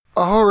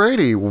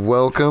Alrighty,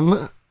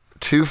 welcome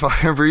to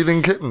Fire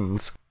Breathing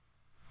Kittens,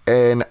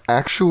 an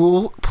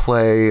actual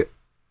play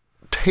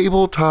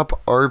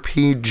tabletop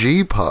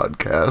RPG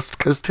podcast,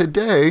 because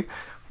today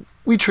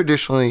we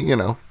traditionally,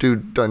 do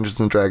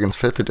Dungeons & Dragons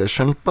 5th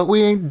edition, but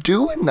we ain't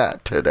doing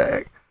that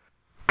today,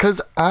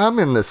 because I'm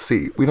in the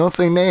seat. We don't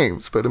say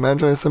names, but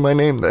imagine I said my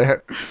name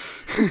there.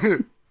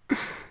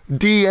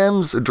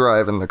 DM's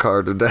driving the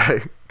car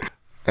today,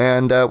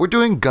 and we're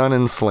doing Gun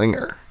and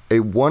Slinger, a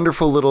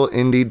wonderful little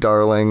indie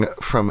darling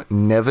from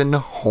Nevin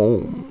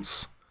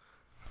Holmes.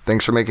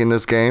 Thanks for making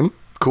this game.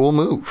 Cool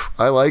move.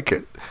 I like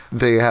it.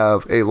 They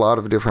have a lot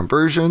of different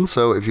versions,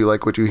 so if you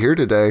like what you hear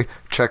today,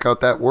 check out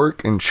that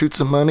work and shoot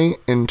some money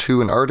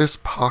into an artist's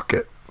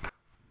pocket.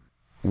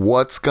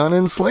 What's Gun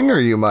and Slinger,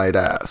 you might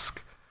ask?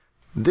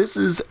 This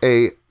is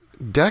a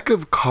deck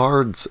of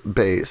cards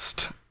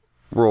based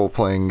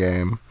role-playing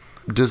game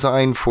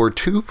designed for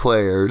 2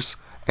 players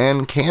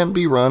and can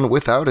be run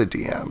without a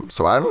DM,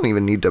 so I don't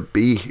even need to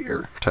be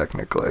here,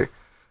 technically.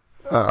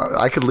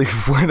 I could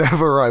leave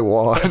whenever I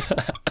want.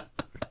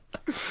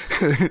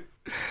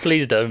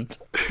 Please don't.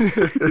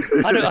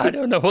 I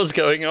don't know what's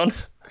going on.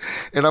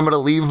 And I'm going to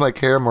leave my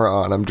camera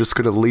on. I'm just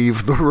going to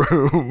leave the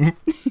room.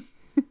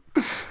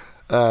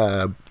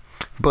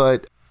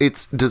 But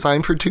it's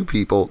designed for 2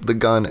 people, the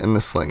gun and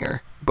the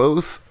slinger.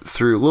 Both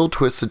through little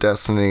twists of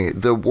destiny.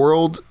 The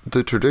world,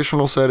 the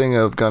traditional setting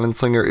of Gun and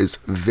Slinger is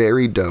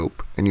very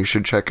dope, and you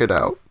should check it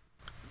out.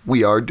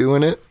 We are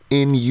doing it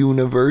in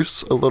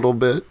universe a little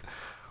bit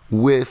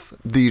with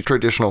the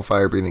traditional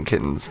Fire Breathing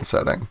Kittens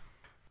setting.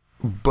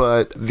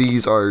 But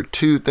these are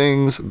 2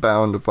 things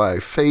bound by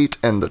fate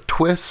and the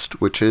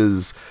twist, which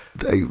is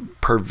a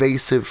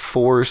pervasive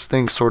force,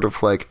 think sort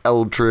of like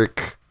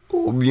eldritch,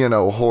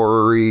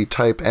 horror-y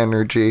type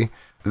energy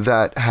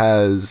that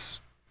has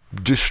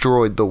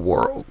destroyed the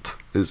world,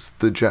 is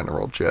the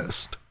general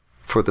gist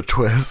for the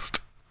twist.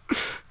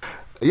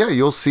 Yeah,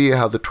 you'll see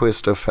how the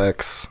twist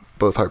affects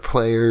both our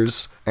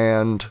players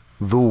and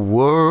the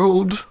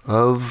world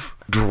of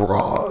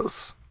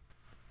draws.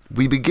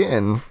 We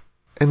begin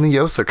in the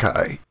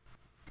Yosekai.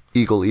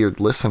 Eagle-eared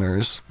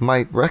listeners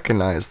might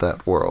recognize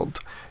that world.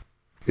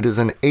 It is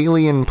an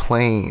alien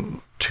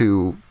plane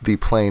to the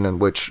plane in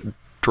which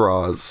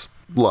draws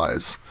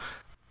lies.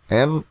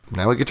 And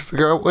now we get to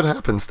figure out what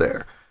happens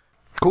there.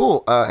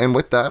 Cool, and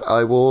with that,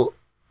 I will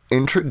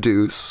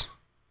introduce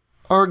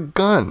our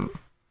gun.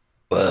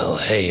 Well,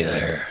 hey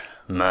there.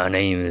 My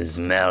name is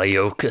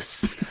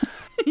Maliokus.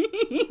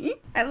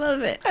 I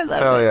love it.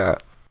 Oh, yeah.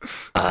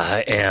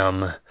 I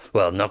am,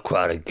 well, not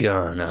quite a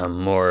gun.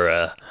 I'm more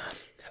a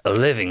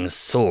living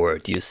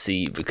sword, you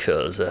see,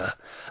 because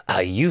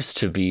I used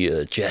to be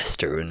a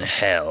jester in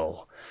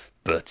hell,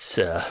 but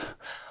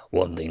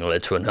one thing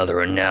led to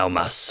another, and now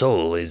my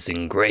soul is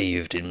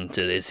engraved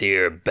into this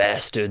here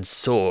bastard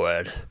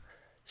sword.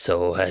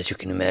 So, as you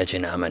can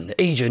imagine, I'm an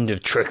agent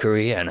of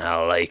trickery, and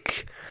I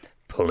like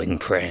pulling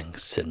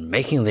pranks and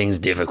making things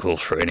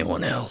difficult for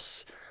anyone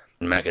else.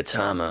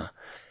 Magatama,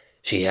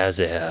 she has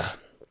a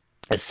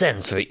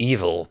sense for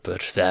evil,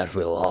 but that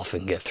will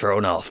often get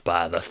thrown off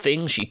by the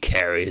thing she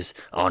carries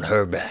on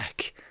her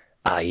back,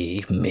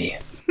 i.e. me.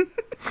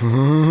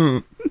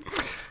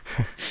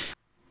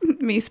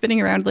 Me spinning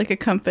around like a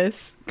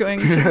compass, going,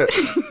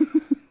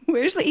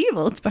 where's the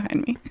evil? It's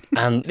behind me.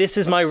 And this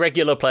is my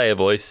regular player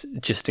voice,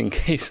 just in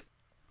case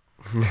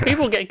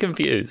people get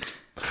confused.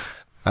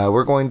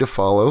 We're going to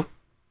follow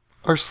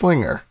our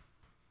slinger.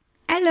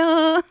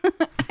 Hello,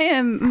 I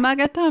am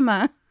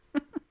Magatama.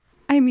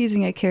 I'm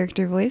using a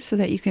character voice so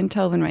that you can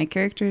tell when my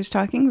character is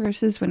talking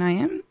versus when I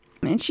am.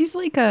 And she's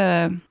like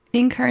a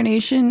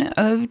incarnation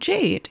of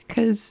Jade,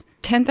 because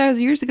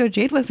 10,000 years ago,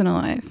 Jade wasn't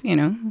alive,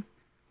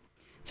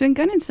 So in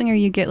Gun and Slinger,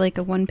 you get like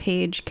a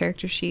 1-page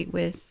character sheet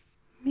with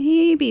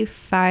maybe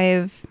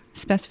 5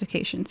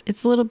 specifications.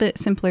 It's a little bit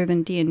simpler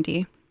than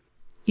D&D.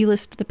 You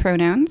list the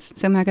pronouns,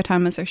 so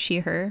Magatamas are she,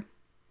 her.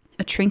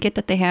 A trinket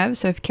that they have,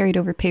 so I've carried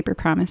over paper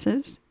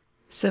promises.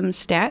 Some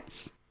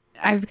stats.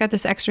 I've got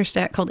this extra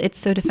stat called It's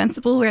So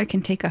Defensible, where I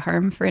can take a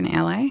harm for an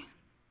ally.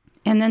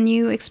 And then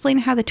you explain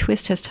how the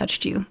twist has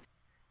touched you.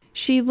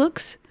 She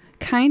looks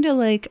kind of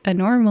like a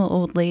normal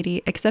old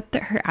lady, except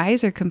that her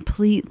eyes are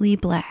completely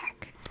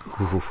black.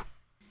 Ooh.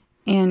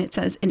 And it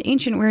says, an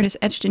ancient word is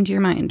etched into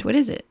your mind. What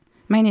is it?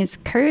 Mine is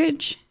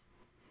courage.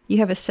 You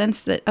have a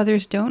sense that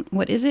others don't.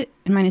 What is it?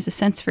 And mine is a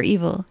sense for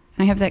evil.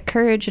 And I have that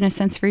courage and a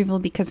sense for evil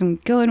because I'm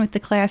going with the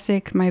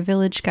classic. My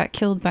village got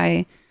killed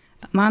by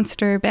a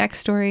monster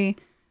backstory.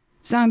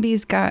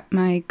 Zombies got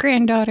my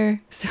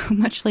granddaughter. So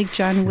much like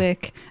John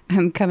Wick,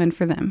 I'm coming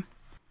for them.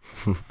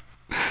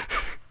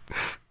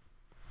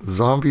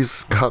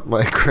 Zombies got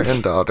my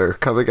granddaughter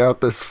coming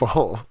out this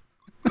fall.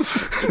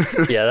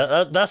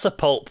 Yeah, that's a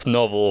pulp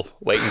novel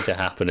waiting to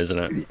happen, isn't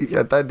it?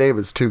 Yeah, that name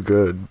is too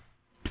good.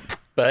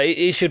 But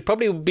it should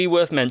probably be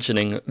worth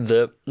mentioning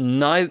that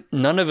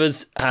none of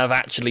us have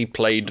actually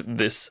played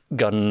this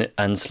Gun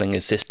and Slinger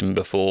system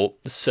before,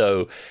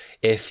 so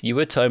if you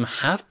at home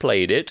have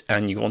played it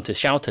and you want to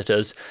shout at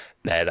us,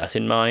 bear that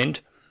in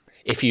mind.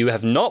 If you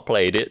have not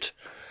played it,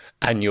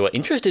 and you're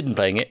interested in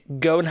playing it,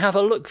 go and have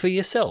a look for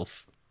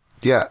yourself.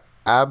 Yeah,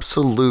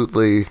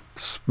 absolutely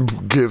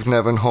give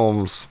Nevin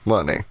Holmes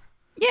money.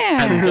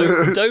 Yeah.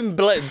 And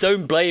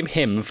don't blame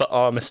him for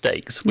our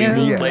mistakes. We No.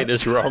 will Yeah. play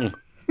this wrong.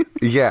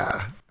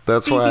 Yeah,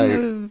 that's Speaking why.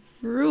 of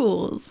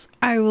rules,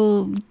 I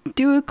will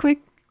do a quick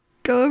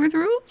go over the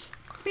rules.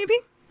 Maybe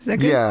is that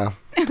good? Yeah,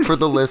 for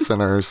the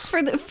listeners.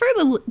 For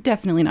the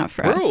definitely not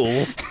for us.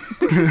 Rules?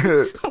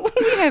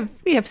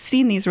 we have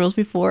seen these rules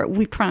before.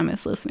 We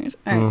promise, listeners.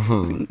 All right.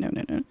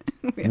 Mm-hmm.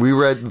 No. We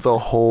read the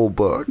whole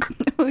book.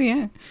 Oh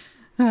yeah.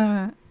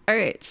 All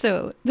right.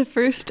 So the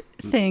first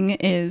thing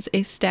is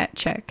a stat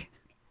check,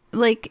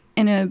 like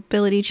an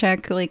ability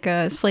check, like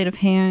a sleight of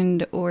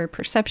hand or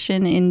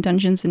perception in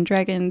Dungeons and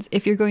Dragons.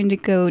 If you're going to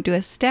go do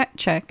a stat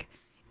check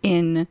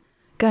in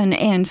Gun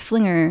and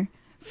Slinger,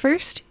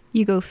 first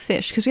you go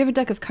fish, because we have a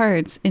deck of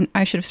cards, and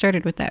I should have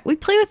started with that. We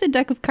play with a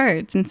deck of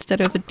cards instead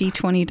of a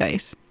d20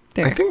 dice.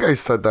 There. I think I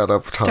said that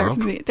up Start top.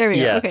 with me. There we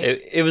go. Yeah,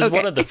 Okay. it was Okay.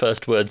 one of the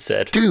first words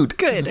said. Dude,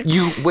 Good.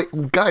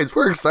 wait, guys,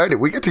 we're excited.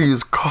 We get to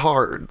use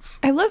cards.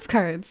 I love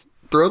cards.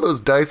 Throw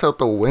those dice out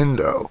the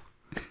window.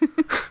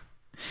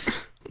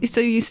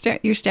 So you're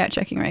stat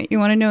checking, right? You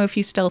want to know if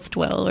you stealthed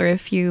well or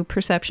if you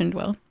perceptioned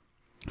well.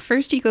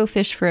 First, you go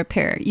fish for a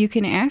pair. You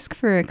can ask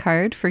for a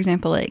card, for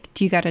example, like,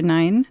 do you got a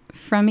 9?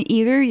 From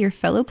either your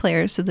fellow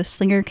players, so the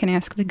slinger can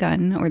ask the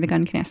gun, or the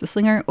gun can ask the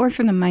slinger, or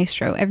from the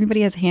maestro.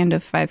 Everybody has a hand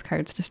of 5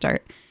 cards to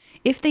start.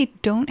 If they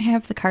don't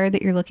have the card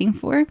that you're looking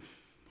for,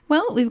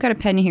 well, we've got a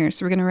pen here,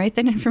 so we're going to write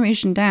that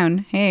information down.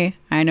 Hey,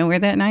 I know where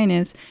that 9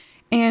 is.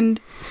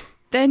 And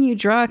then you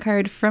draw a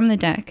card from the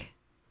deck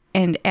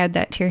and add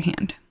that to your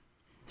hand.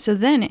 So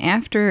then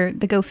after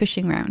the go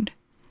fishing round,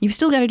 you've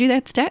still got to do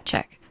that stat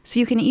check. So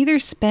you can either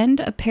spend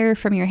a pair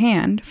from your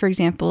hand, for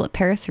example, a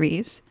pair of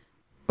 3s,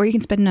 or you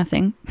can spend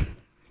nothing.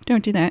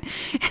 Don't do that.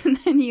 And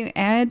then you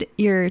add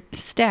your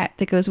stat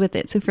that goes with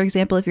it. So for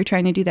example, if you're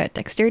trying to do that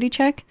dexterity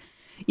check,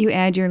 you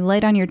add your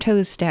light on your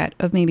toes stat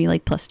of maybe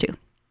like +2.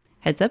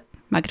 Heads up,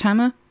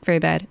 Magatama, very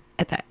bad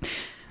at that.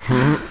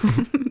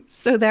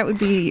 So that would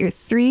be your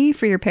 3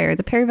 for your pair.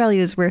 The pair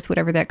value is worth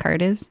whatever that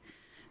card is.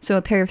 So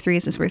a pair of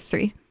 3s is worth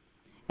 3.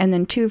 And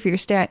then 2 for your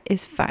stat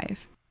is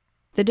 5.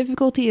 The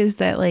difficulty is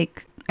that,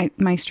 like,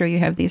 Maestro, you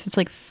have these. It's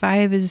like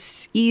 5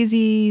 is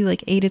easy,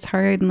 like 8 is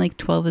hard, and like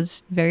 12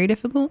 is very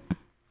difficult.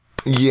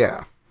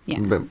 Yeah. Yeah.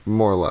 But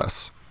more or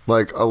less.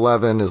 Like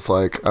 11 is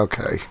like,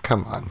 okay,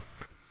 come on.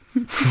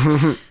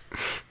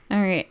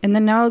 All right. And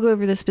then now I'll go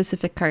over the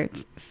specific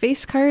cards.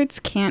 Face cards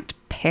can't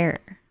pair.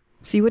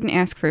 So you wouldn't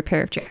ask for a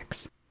pair of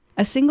jacks.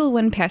 A single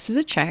one passes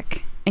a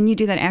check, and you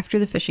do that after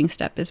the fishing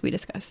step, as we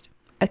discussed.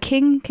 A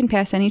king can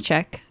pass any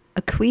check.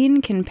 A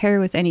queen can pair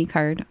with any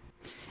card.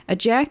 A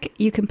jack,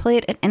 you can play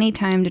it at any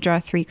time to draw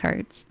 3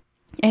 cards.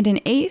 And an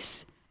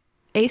ace,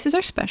 aces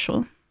are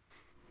special.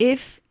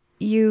 If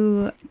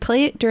you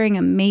play it during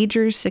a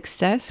major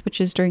success, which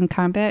is during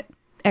combat,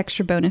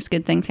 extra bonus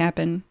good things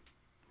happen.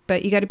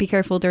 But you got to be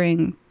careful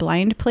during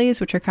blind plays,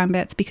 which are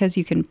combats, because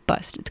you can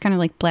bust. It's kind of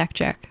like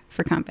blackjack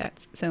for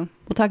combats. So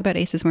we'll talk about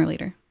aces more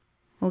later.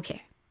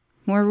 Okay.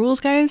 More rules,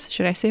 guys?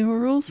 Should I say more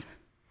rules?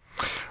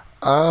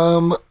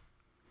 I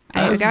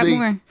As got the-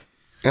 more.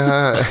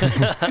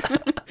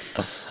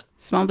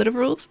 Small bit of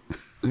rules.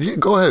 Yeah,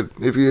 go ahead.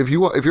 If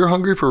you're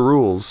hungry for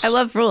rules, I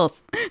love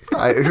rules.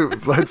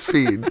 let's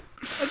feed.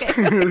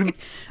 Okay.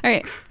 All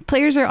right.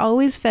 Players are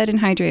always fed and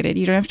hydrated.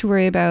 You don't have to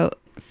worry about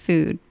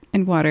food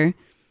and water.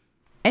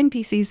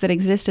 NPCs that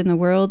exist in the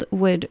world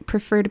would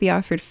prefer to be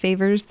offered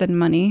favors than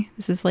money.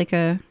 This is like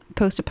a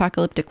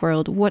post-apocalyptic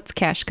world. What's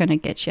cash gonna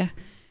get you?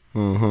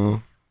 Mm-hmm.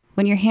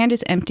 When your hand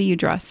is empty, you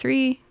draw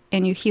 3,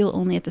 and you heal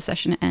only at the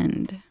session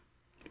end.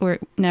 Or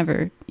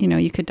never.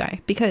 You could die.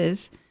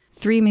 Because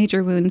 3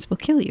 major wounds will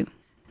kill you.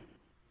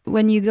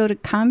 When you go to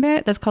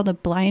combat, that's called a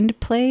blind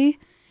play.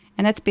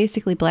 And that's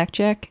basically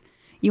blackjack.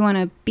 You want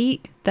to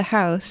beat the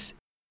house.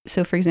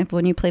 So, for example,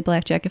 when you play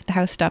blackjack, if the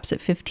house stops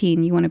at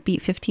 15, you want to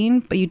beat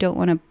 15, but you don't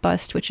want to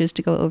bust, which is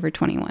to go over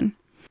 21.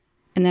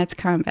 And that's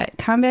combat.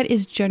 Combat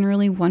is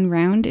generally 1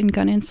 round in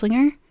Gun and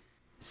Slinger.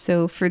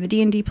 So for the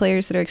D&D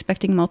players that are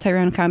expecting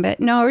multi-round combat,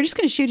 no, we're just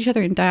going to shoot each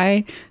other and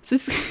die. So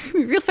it's gonna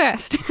be real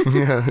fast.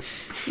 Yeah.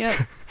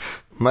 Yep.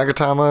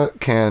 Magatama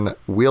can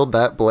wield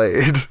that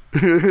blade.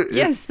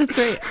 Yes, that's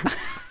right.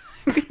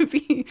 I'm going to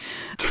be,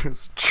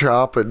 Just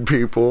chopping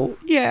people.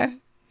 yeah,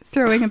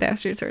 throwing a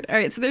bastard sword. All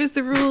right, so there's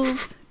the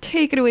rules.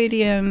 Take it away,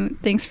 DM.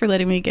 Thanks for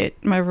letting me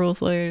get my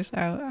rules lawyers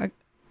out. I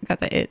got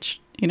the itch,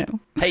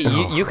 Hey,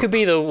 you could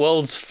be the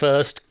world's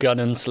first gun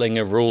and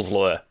slinger rules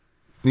lawyer.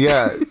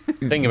 Yeah.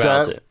 Think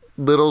about that it.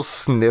 little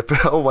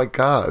snippet. Oh my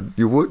God,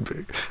 you would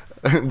be.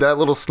 That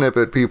little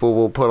snippet people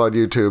will put on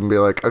YouTube and be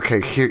like,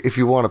 okay, here, if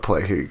you want to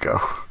play, here you go.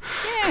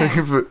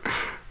 Yeah.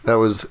 That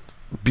was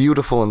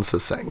beautiful and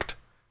succinct.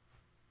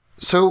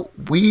 So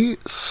we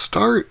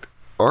start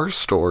our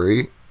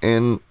story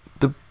in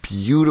the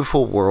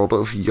beautiful world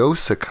of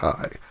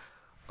Yosekai,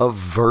 a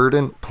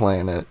verdant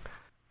planet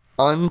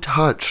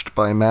untouched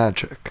by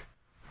magic.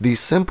 The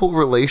simple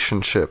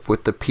relationship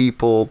with the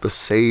people, the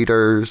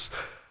satyrs,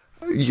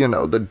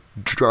 the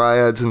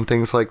dryads and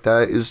things like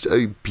that, is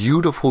a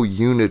beautiful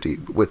unity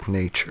with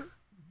nature.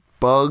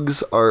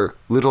 Bugs are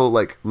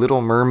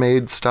Little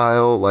Mermaid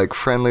style, like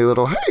friendly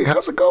little, hey,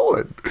 how's it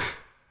going?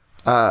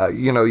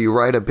 You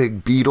ride a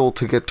big beetle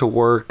to get to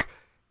work.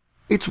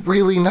 It's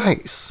really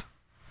nice.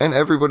 And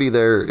everybody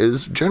there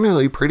is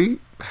generally pretty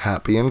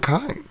happy and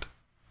kind.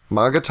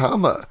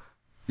 Magatama,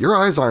 your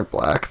eyes aren't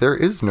black. There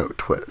is no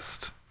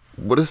twist.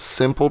 What a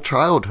simple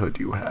childhood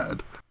you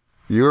had.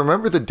 You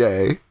remember the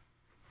day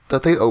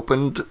that they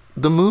opened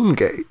the Moon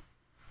Gate,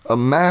 a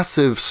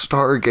massive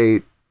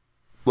Stargate,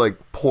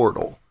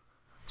 portal,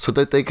 so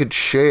that they could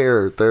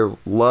share their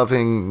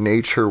loving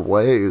nature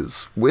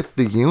ways with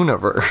the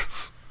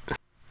universe.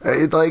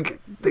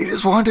 They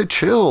just wanted to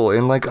chill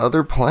in,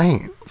 other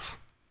planes.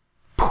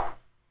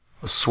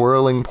 A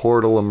swirling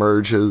portal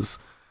emerges.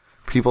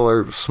 People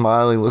are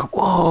smiling,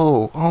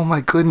 whoa, oh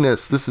my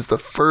goodness, this is the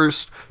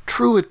first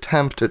true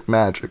attempt at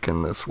magic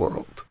in this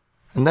world.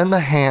 And then the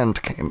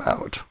hand came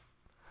out.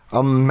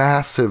 A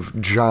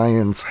massive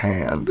giant's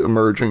hand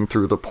emerging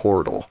through the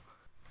portal,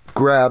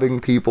 grabbing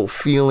people,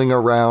 feeling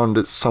around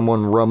at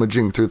someone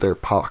rummaging through their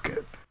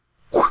pocket.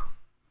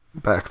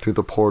 Back through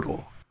the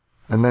portal.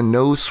 And then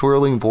no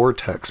swirling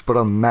vortex, but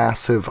a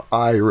massive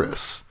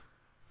iris,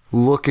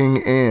 looking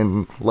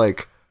in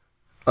like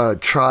a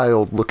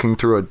child looking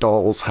through a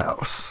doll's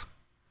house.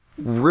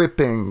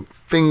 Ripping,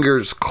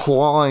 fingers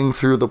clawing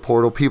through the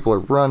portal. People are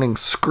running,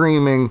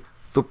 screaming.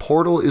 The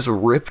portal is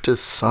ripped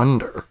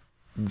asunder.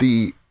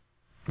 The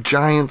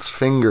giant's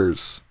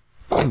fingers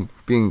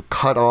being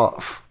cut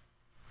off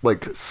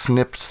like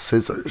snipped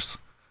scissors.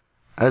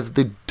 As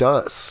the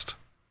dust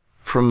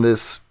from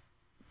this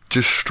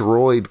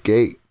destroyed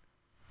gate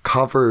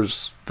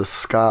covers the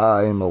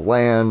sky and the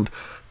land,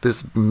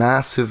 this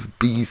massive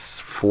beast's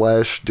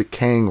flesh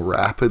decaying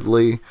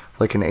rapidly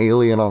like an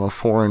alien on a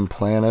foreign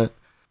planet.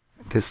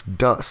 This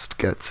dust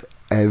gets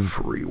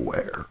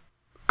everywhere,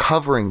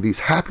 covering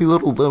these happy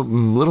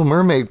little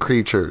mermaid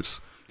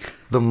creatures.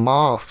 The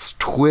moths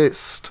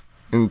twist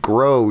and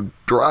grow,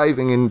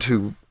 driving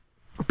into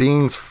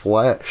beings'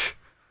 flesh,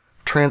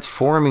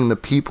 transforming the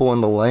people in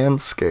the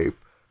landscape.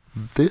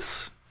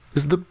 This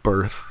is the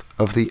birth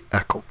of the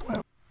Echo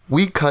Blimp.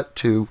 We cut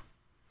to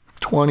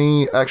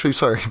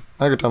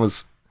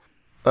Magatama's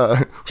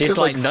she's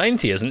like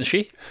 90, isn't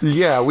she?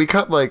 Yeah, we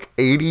cut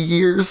 80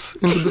 years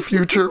into the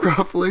future,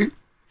 roughly.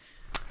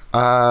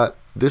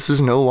 This is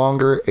no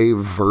longer a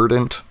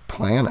verdant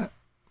planet.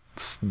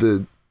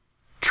 The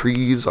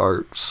trees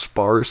are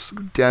sparse,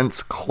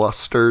 dense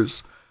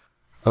clusters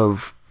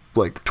of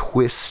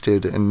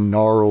twisted and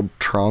gnarled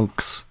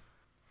trunks.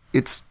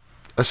 It's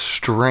a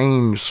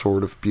strange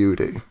sort of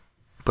beauty,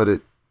 but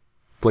it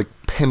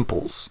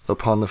pimples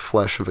upon the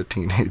flesh of a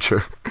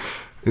teenager.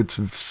 It's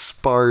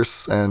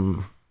sparse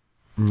and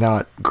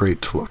not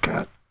great to look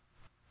at.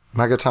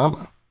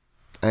 Magatama.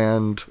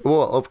 And,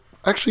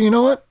 actually, you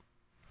know what?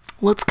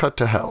 Let's cut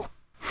to hell.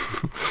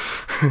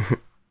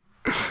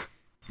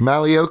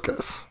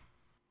 Maliokas.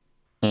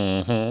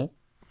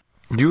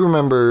 Mm-hmm. Do you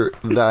remember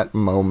that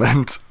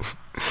moment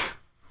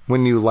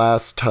when you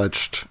last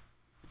touched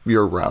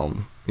your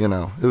realm? It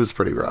was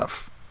pretty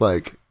rough.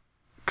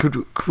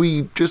 Could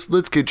we just,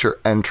 let's get your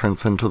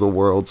entrance into the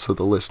world so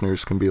the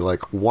listeners can be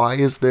like, why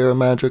is there a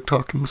magic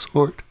talking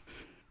sword?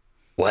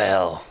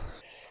 Well,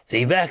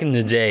 see, back in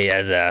the day,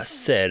 as I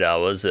said, I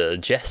was a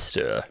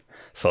jester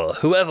for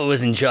whoever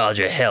was in charge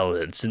of hell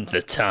at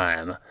the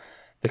time.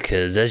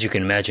 Because, as you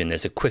can imagine,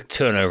 there's a quick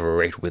turnover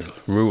rate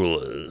with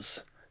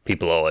rulers.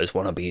 People always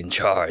want to be in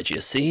charge, you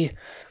see?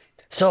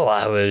 So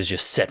I was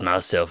just set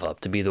myself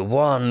up to be the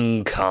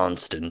one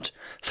constant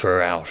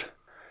throughout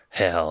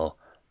hell.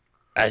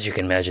 As you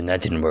can imagine,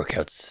 that didn't work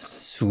out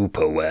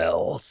super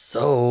well,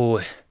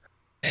 so...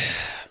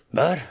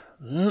 But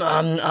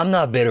I'm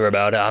not bitter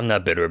about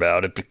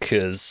it,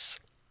 because...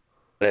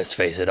 Let's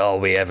face it, all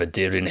we ever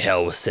did in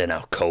hell was send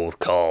out cold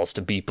calls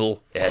to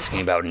people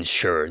asking about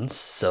insurance,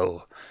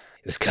 so...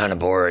 It was kind of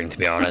boring, to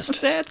be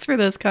honest. That's where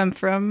those come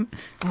from.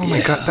 Oh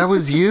my god, that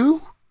was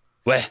you?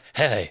 Well,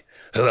 hey,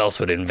 who else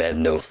would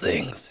invent those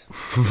things?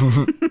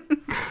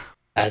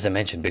 As I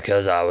mentioned,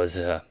 because I was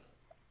a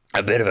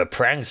bit of a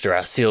prankster,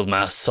 I sealed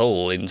my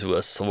soul into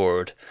a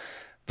sword.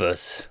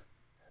 But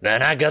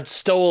then I got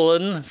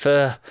stolen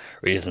for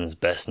reasons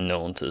best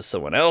known to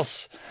someone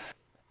else.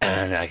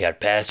 And I got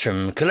passed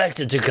from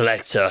collector to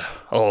collector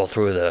all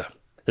through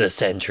the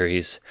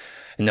centuries.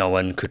 No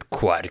one could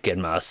quite get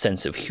my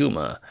sense of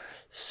humor.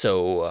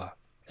 So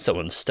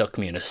someone stuck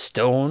me in a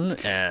stone,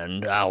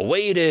 and I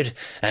waited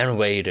and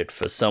waited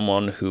for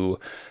someone who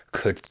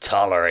could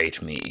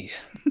tolerate me.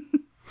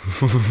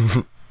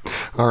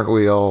 Aren't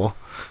we all?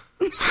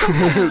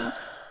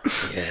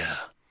 Yeah.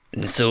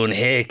 And soon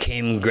here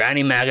came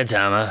Granny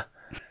Magatama,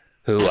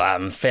 who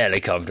I'm fairly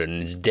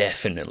confident is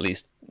deaf in at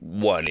least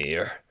one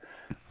ear.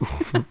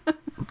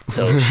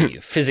 So she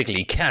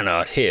physically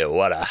cannot hear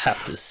what I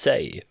have to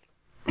say.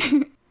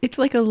 It's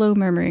like a low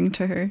murmuring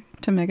to her,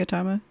 to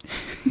Magatama.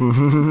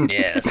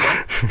 Yes.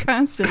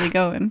 Constantly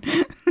going.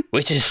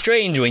 Which is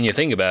strange when you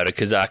think about it,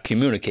 because I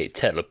communicate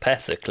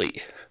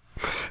telepathically.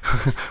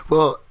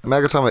 Well,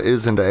 Magatama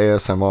is into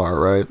ASMR,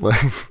 right?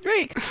 Like,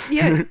 Right.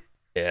 Yeah.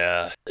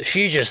 Yeah,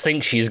 she just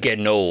thinks she's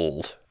getting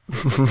old.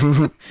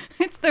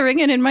 It's the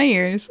ringing in my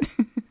ears.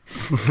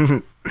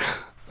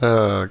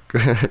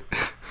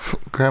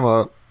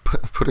 Grandma,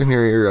 put in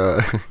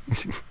your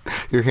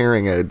your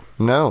hearing aid.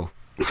 No.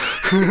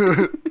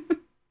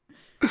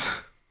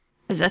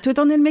 Ça tout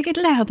on make it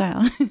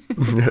louder.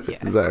 Yeah.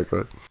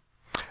 Exactly.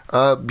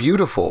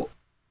 Beautiful.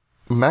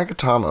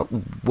 Magatama,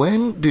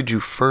 when did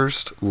you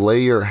first lay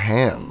your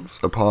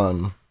hands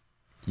upon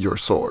your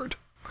sword?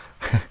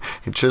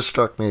 It just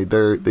struck me.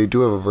 They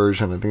do have a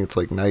version. I think it's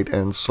like Knight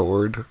and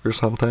Sword or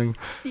something.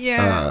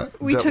 Yeah.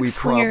 We that took we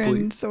Slinger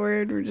probably- and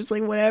Sword. We're just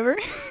like, whatever.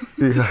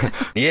 Yeah.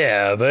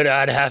 Yeah, but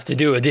I'd have to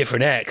do a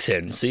different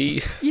accent,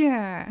 see?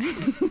 Yeah.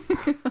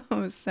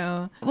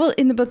 Well,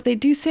 in the book, they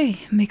do say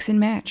mix and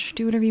match.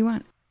 Do whatever you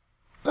want.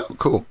 Oh,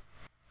 cool.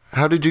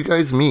 How did you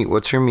guys meet?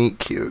 What's your meet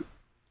cute?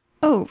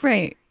 Oh,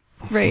 right.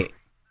 Right.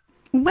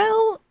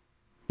 Well,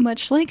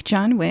 much like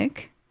John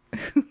Wick,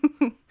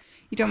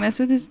 you don't mess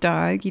with his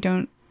dog. You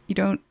don't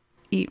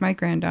eat my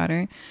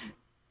granddaughter.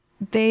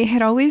 They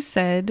had always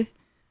said,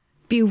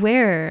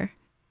 beware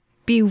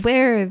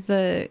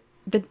the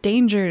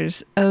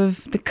dangers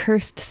of the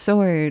cursed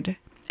sword.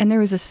 And there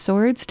was a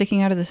sword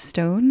sticking out of the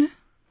stone.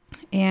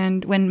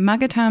 And when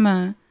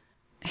Magatama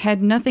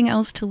had nothing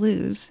else to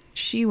lose,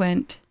 she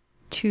went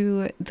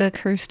to the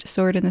cursed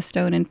sword in the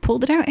stone and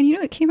pulled it out. And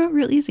it came out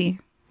real easy.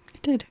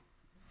 It did.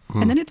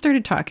 And then it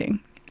started talking.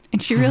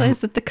 And she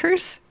realized that the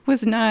curse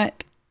was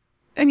not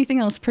anything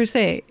else per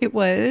se. It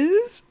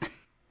was...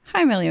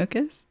 Hi,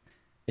 Meliokas.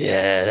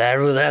 Yeah,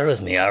 that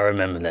was me. I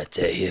remember that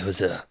day. It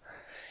was a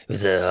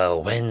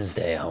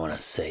Wednesday, I want to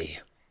say.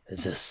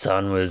 As the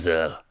sun was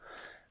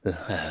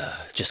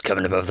just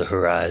coming above the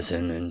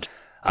horizon, and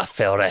I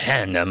felt a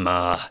hand on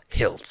my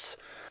hilts,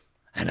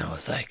 and I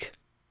was like,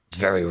 it's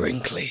very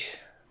wrinkly.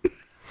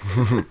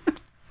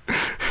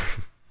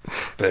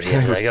 But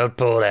yeah, I got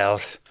pulled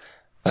out.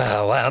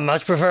 Well, I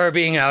much prefer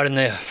being out in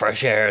the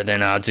fresh air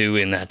than I do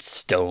in that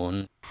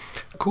stone.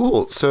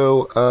 Cool.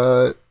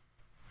 So,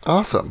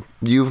 awesome.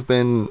 You've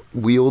been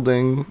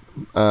wielding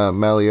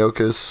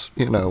Maliokus,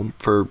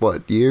 for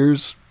what,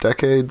 years,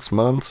 decades,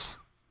 months?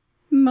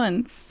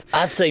 Months.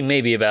 I'd say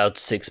maybe about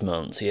 6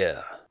 months,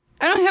 yeah.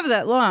 I don't have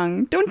that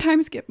long. Don't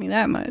time skip me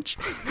that much.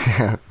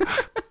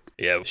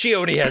 Yeah, she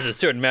only has a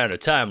certain amount of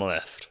time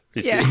left.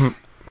 You Yeah. see?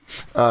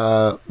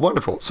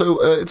 Wonderful.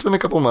 So, it's been a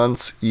couple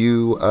months.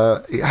 You,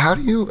 how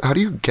do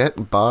you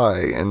get by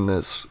in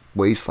this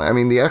wasteland? I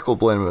mean, the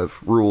Eckelblim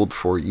have ruled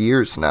for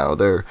years now.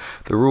 The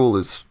rule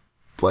is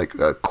like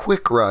a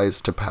quick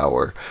rise to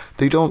power.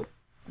 They don't,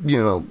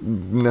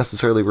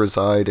 necessarily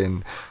reside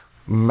in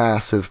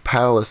massive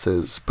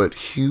palaces, but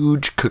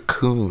huge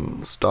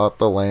cocoons dot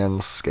the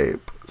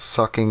landscape,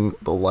 sucking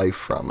the life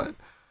from it.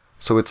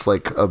 So it's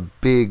like a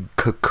big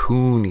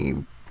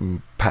cocoony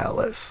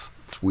palace.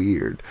 It's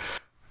weird.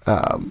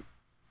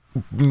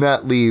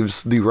 That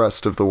leaves the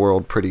rest of the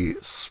world pretty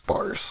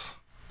sparse,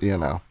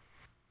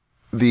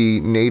 The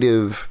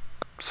native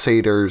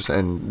satyrs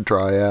and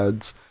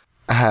dryads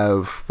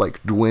have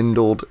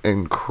dwindled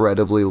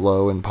incredibly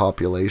low in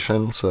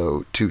population,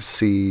 so to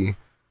see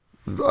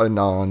a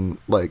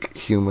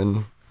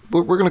non-human,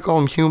 we're gonna call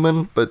them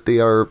human, but they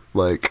are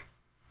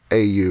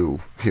AU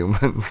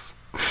humans.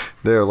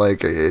 They're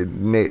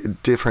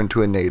different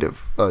to a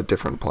native,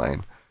 different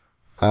plane.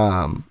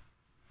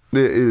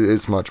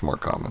 It's much more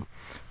common.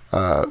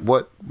 How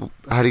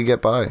do you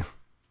get by?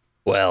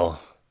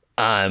 Well,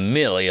 I'm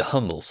merely a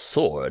humble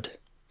sword,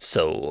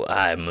 so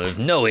I'm of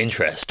no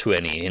interest to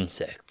any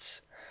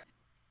insects.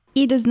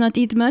 He does not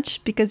eat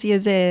much because he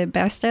is a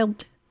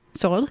bastard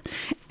sword.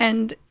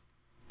 And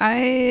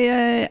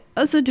I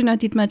also do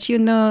not eat much.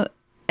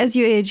 As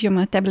you age, your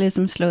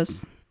metabolism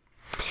slows.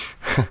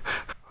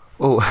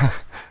 Oh,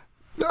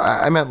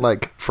 I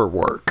meant for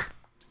work.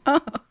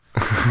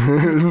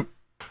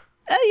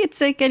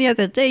 It's like any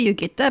other day. You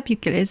get up, you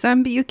kill a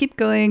zombie, you keep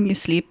going, you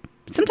sleep.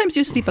 Sometimes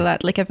you sleep a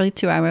lot, every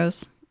 2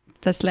 hours.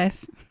 That's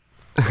life.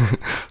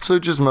 So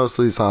just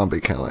mostly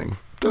zombie killing.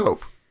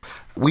 Dope.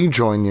 We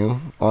join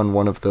you on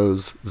one of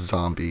those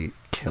zombie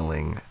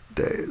killing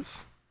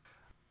days.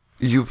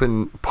 You've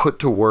been put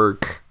to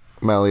work,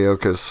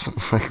 Maliokus,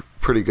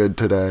 pretty good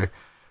today.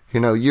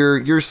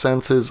 Your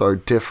senses are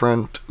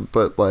different,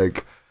 but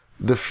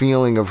the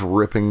feeling of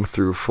ripping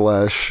through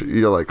flesh,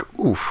 you're like,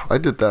 oof, I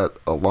did that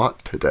a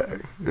lot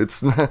today.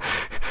 It's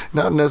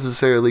not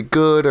necessarily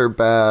good or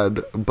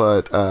bad,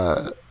 but,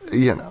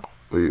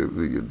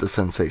 the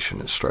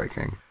sensation is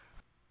striking.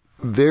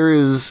 There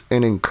is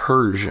an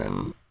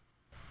incursion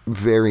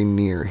very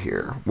near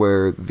here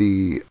where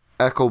the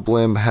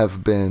Eckelblim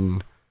have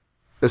been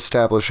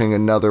establishing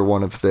another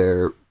one of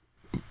their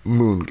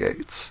moon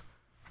gates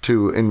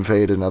to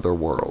invade another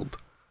world.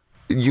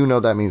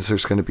 That means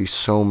there's going to be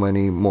so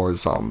many more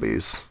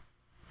zombies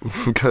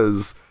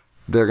because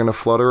they're going to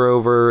flutter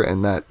over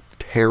and that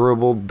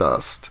terrible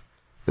dust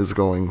is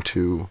going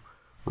to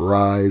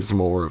rise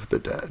more of the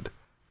dead.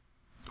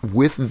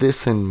 With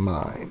this in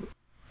mind,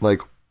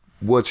 like,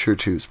 what's your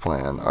two's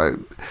plan?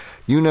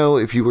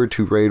 If you were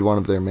to raid one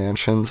of their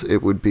mansions,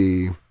 it would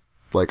be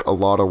like a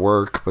lot of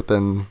work, but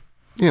then,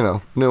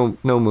 no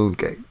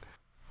Moongate.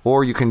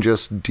 Or you can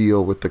just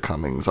deal with the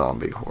coming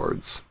zombie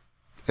hordes.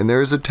 And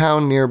there's a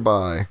town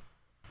nearby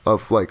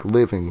of like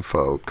living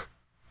folk,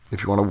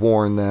 if you want to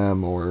warn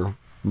them or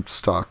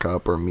stock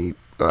up or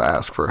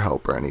ask for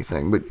help or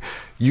anything. But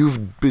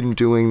you've been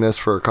doing this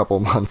for a couple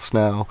months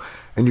now,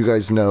 and you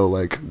guys know,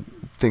 like,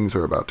 things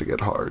are about to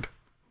get hard.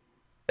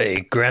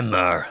 Hey,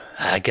 Grandma,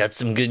 I got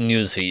some good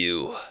news for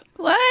you.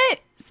 What?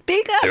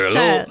 Speak up, You're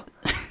child.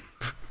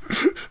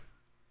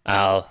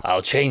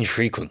 I'll change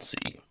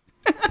frequency.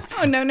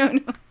 Oh, no.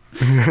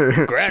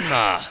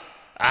 Grandma,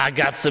 I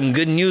got some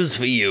good news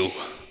for you.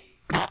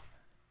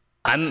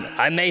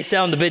 I may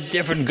sound a bit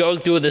different going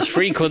through this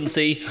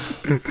frequency,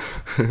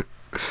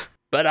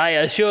 but I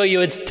assure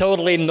you it's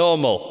totally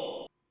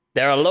normal.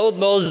 There are a load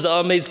more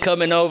zombies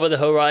coming over the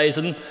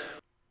horizon.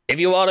 If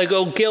you want to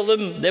go kill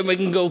them, then we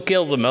can go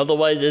kill them.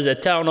 Otherwise, there's a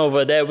town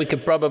over there we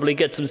could probably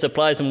get some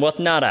supplies and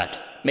whatnot at.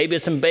 Maybe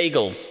some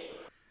bagels.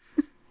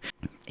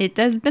 It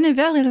has been a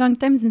very long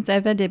time since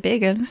I've had a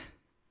bagel.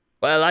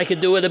 Well, I could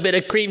do with a bit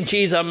of cream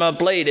cheese on my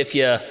plate if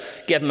you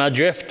get my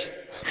drift.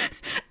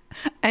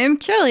 I am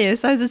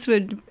curious how this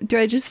would... Do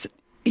I just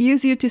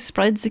use you to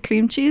spread the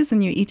cream cheese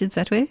and you eat it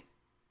that way?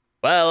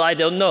 Well, I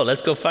don't know.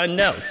 Let's go find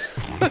out.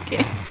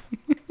 Okay.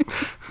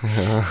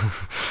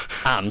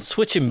 I'm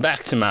switching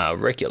back to my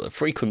regular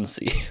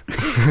frequency.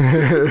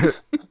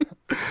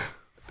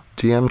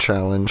 DM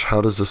challenge, how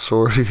does a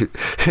sword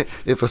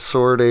if a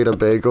sword ate a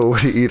bagel,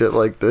 would he eat it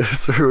like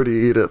this or would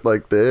he eat it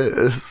like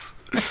this?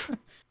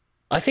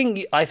 I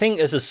think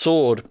as a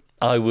sword,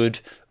 I would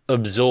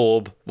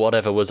absorb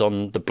whatever was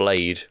on the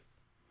blade.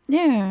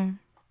 Yeah.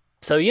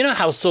 So you know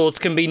how swords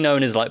can be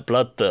known as like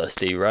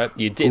bloodthirsty, right?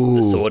 You dip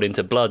the sword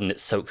into blood and it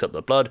soaks up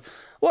the blood.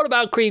 What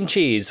about cream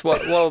cheese?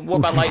 What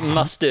about like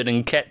mustard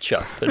and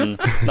ketchup and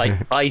like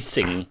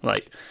icing?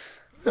 Like,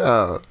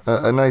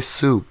 a nice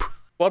soup.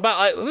 what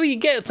about we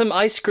get some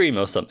ice cream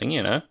or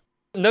something?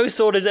 No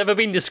sword has ever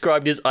been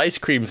described as ice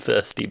cream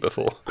thirsty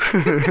before.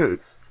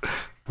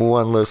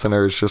 One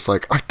listener is just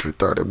like, I did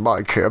that in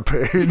my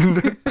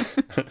campaign.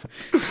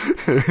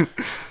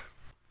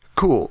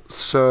 Cool.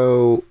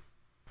 So,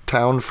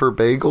 town for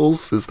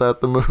bagels, is that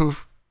the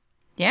move?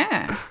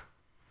 Yeah.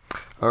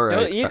 All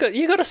right. You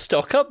got to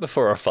stock up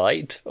before a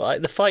fight.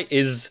 Like the fight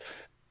is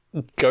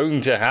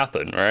going to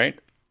happen, right?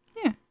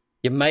 Yeah.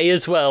 You may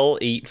as well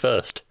eat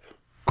first.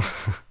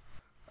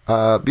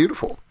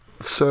 Beautiful.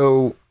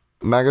 So,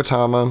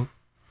 Magatama,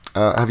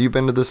 have you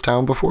been to this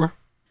town before?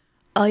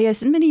 Oh,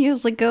 yes, many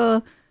years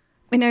ago,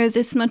 when I was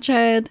a small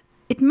child.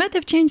 It might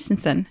have changed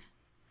since then.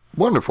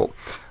 Wonderful.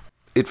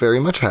 It very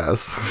much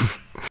has.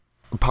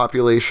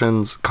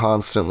 Population's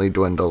constantly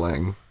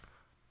dwindling.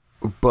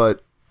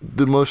 But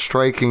the most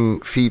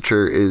striking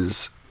feature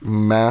is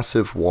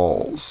massive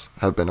walls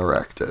have been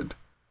erected.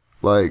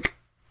 Like,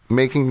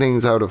 making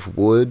things out of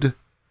wood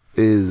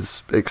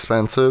is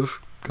expensive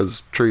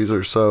because trees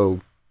are so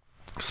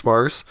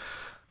sparse.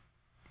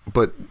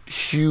 But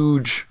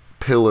huge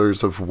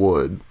pillars of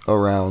wood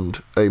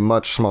around a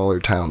much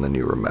smaller town than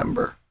you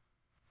remember.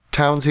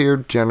 Towns here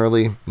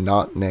generally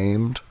not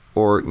named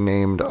or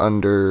named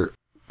under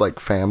like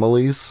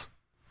families,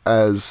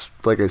 as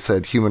like I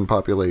said, human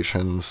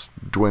populations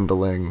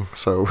dwindling,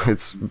 so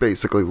it's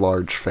basically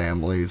large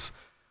families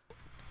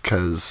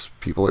because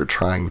people are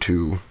trying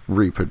to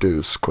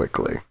reproduce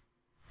quickly.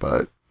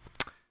 But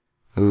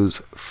those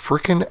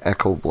frickin'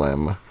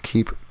 Echoblim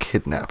keep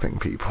kidnapping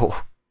people.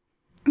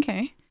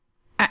 Okay.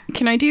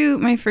 Can I do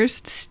my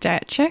first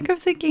stat check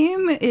of the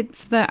game?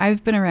 It's the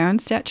I've been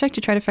around stat check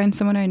to try to find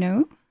someone I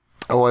know.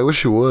 Oh, I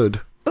wish you would.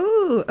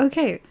 Ooh,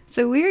 okay.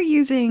 So we're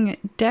using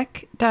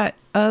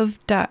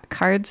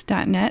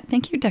deck.of.cards.net.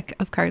 Thank you,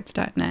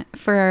 deckofcards.net,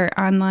 for our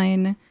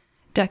online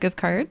deck of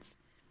cards.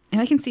 And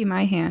I can see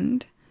my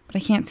hand, but I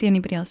can't see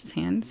anybody else's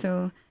hand.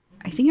 So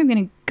I think I'm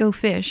going to go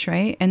fish,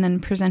 right? And then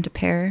present a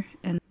pair,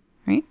 and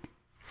right?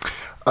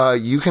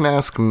 You can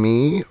ask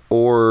me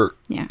or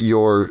Yeah.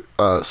 your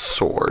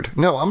sword.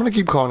 No, I'm going to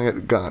keep calling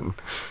it gun.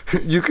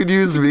 You could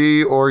use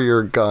me or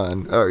your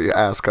gun, or you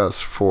ask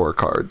us for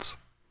cards.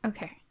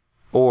 Okay.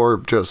 Or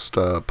just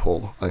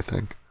pull, I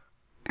think.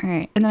 All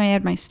right. And then I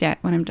add my stat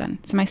when I'm done.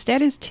 So my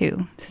stat is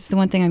 2. This is the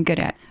one thing I'm good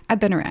at. I've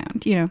been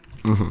around,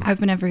 I've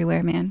been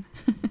everywhere, man.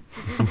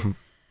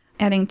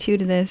 Adding 2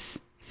 to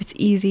this. If it's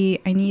easy,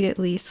 I need at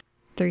least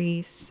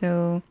 3.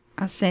 So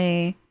I'll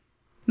say,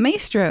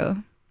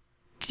 Maestro,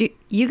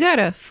 you got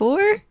a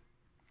 4?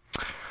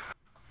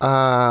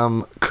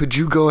 Could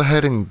you go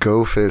ahead and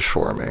go fish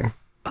for me?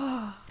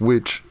 Oh.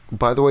 Which,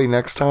 by the way,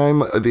 next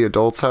time, the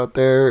adults out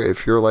there,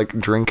 if you're like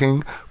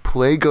drinking,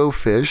 play Go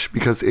Fish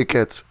because it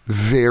gets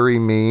very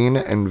mean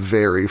and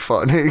very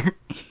funny.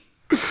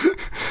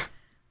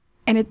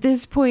 And at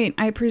this point,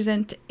 I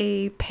present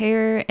a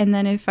pair, and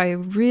then if I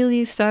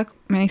really suck,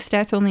 my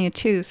stat's only a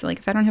 2. So like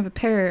if I don't have a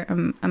pair,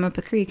 I'm up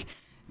a creek.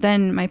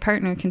 then my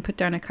partner can put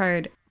down a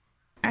card.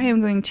 I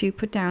am going to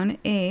put down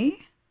you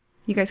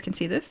guys can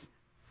see this?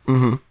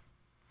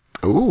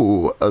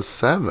 Ooh, a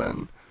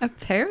 7. A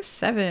pair of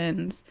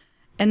 7s.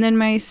 And then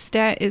my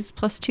stat is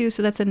 +2,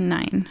 so that's a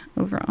 9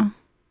 overall.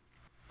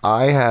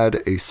 I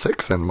had a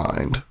 6 in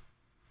mind.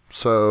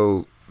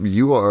 So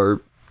you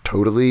are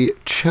totally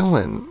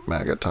chillin',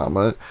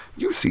 Magatama.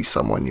 You see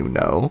someone you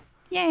know.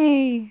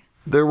 Yay!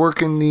 They're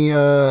working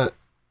the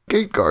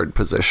gate guard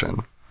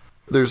position.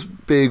 There's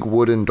big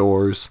wooden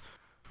doors,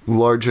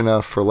 large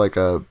enough for like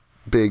a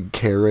big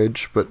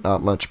carriage, but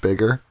not much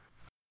bigger.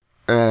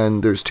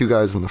 And there's 2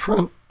 guys in the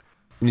front.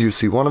 You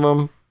see one of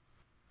them.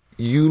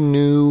 You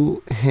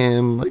knew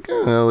him, like, I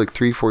don't know, like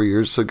 3-4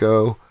 years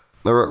ago.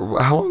 Or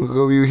how long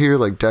ago were you here?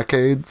 Like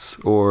decades?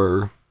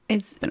 Or...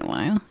 It's been a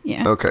while,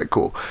 yeah. Okay,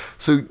 cool.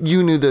 So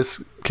you knew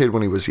this kid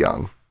when he was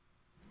young.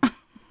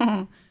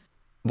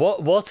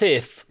 What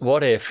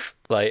if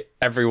like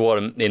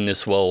everyone in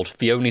this world,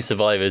 the only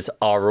survivors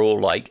are all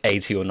like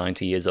 80 or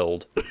 90 years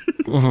old?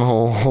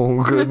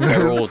 Oh, goodness.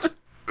 They're all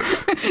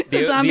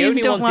The zombies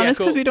only don't ones want the us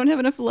because echo- we don't have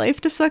enough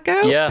life to suck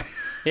out. Yeah.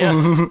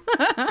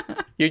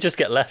 You just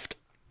get left.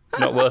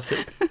 Not worth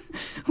it.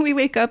 We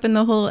wake up and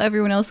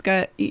everyone else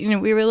got,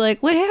 we were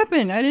like, what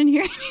happened? I didn't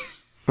hear anything.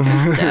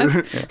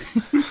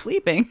 I'm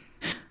sleeping.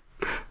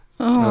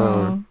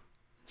 Oh,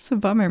 it's a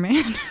bummer,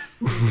 man.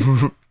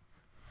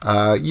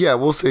 Yeah,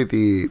 we'll say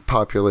the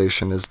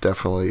population is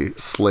definitely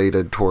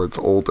slated towards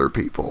older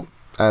people,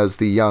 as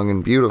the young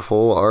and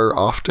beautiful are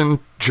often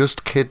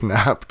just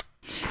kidnapped.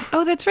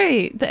 Oh, that's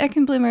right. The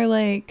Ekenblim are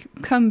like,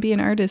 come be an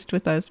artist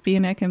with us, be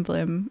an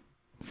Ekenblim.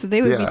 So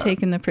they would be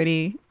taking the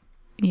pretty,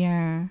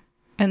 yeah.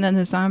 And then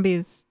the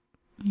zombies,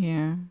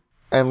 yeah.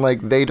 And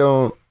like they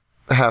don't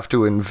have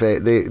to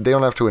invade. They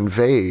don't have to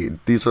invade.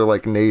 These are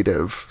like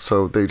native,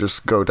 so they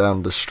just go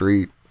down the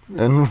street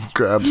and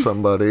grab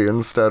somebody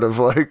instead of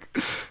like,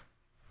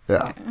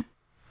 yeah.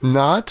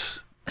 Not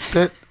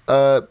that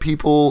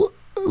people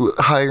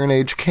higher in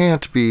age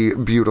can't be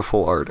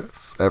beautiful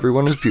artists.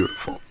 Everyone is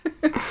beautiful.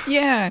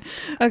 Yeah.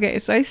 Okay,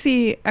 so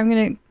I'm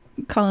going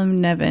to call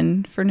him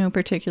Nevin for no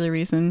particular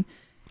reason.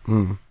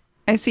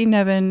 I see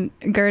Nevin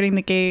guarding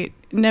the gate.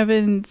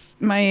 Nevin's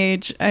my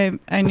age.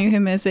 I knew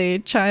him as a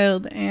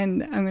child,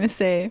 and I'm going to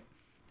say,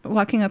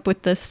 walking up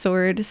with the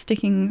sword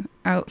sticking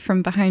out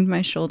from behind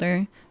my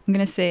shoulder, I'm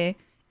going to say,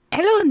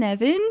 hello,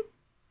 Nevin.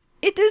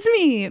 It is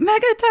me,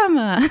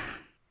 Magatama.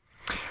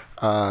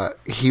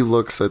 He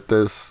looks at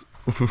this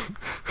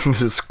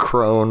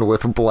crone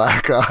with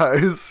black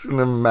eyes and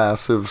a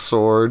massive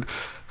sword.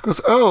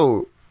 Goes,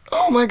 oh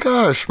my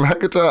gosh,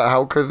 Magata,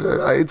 how could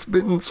it's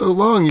been so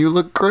long? You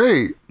look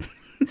great.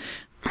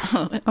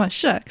 Oh,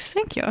 shucks.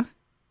 Thank you.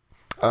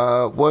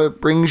 What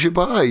brings you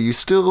by?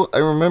 I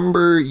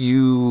remember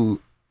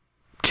you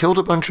killed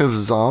a bunch of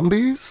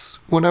zombies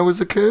when I was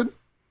a kid.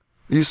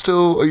 Are you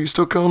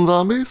still killing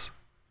zombies?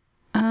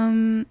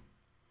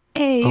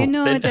 Hey, you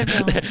know what they're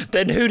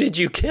Then who did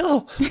you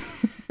kill?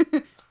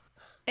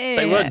 Hey,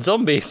 They weren't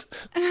zombies.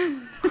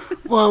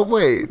 Well,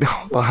 wait,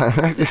 hold on.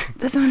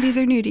 the zombies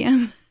are new,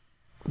 DM.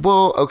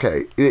 Well,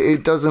 okay,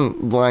 it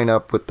doesn't line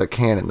up with the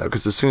canon though,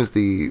 because as soon as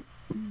the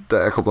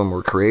Ekelblum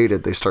were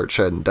created, they start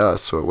shedding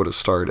dust, so it would have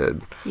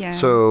started. Yeah.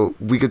 So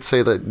we could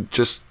say that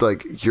just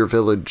like your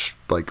village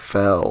like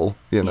fell,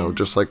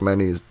 just like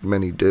many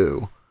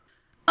do.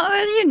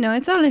 Oh, well,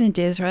 it's all in a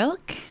day's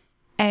work.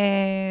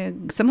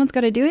 Someone's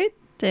got to do it.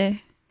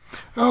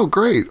 Oh,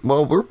 great.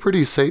 Well, we're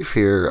pretty safe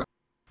here.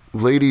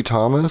 Lady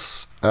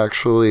Thomas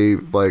actually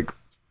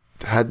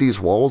had these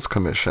walls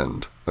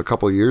commissioned a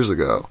couple years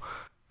ago,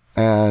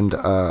 and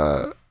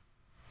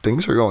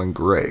things are going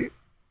great.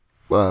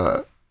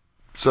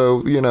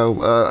 So,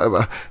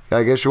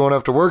 I guess you won't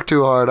have to work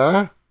too hard,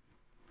 huh?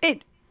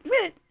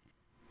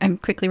 I'm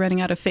quickly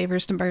running out of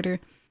favors to barter.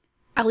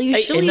 I'll Hey,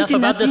 usually enough do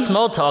about the nothing.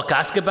 small talk.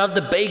 Ask about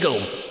the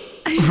bagels.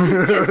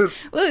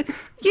 Well,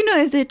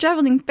 as a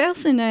traveling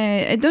person,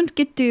 I don't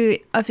get to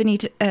often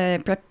eat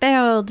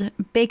prepared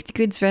baked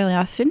goods very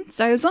often.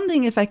 So I was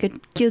wondering if I could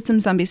kill some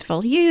zombies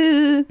for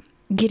you,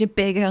 get a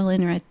bagel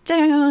and right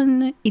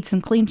down, eat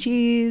some clean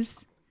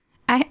cheese.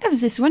 I have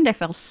this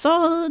wonderful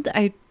sword.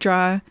 I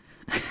draw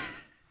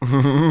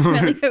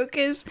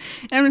Meliokas.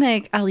 And I'm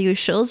like, are you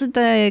sure that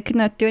I could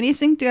not do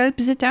anything to help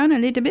the town a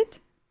little bit?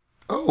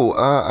 Oh,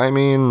 I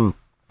mean,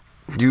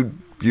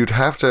 you'd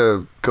have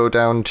to go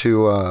down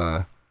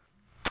to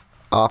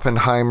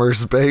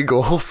Oppenheimer's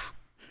Bagels.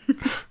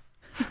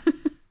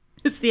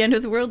 It's the end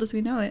of the world as we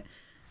know it.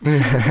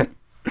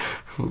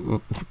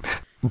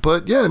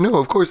 But yeah, no,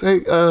 of course.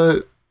 Hey,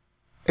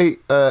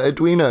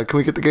 Edwina, can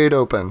we get the gate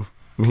open?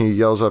 And he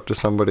yells up to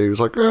somebody who's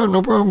like, "Yeah,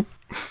 no problem."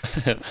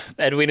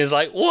 Edwin is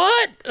like,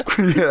 what?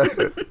 Yeah.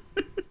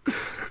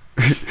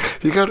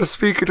 You gotta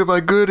speak into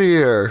my good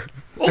ear.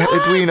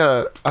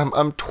 Edwina,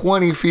 I'm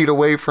 20 feet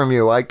away from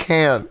you. I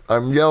can't.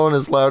 I'm yelling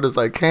as loud as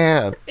I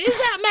can. Is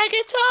that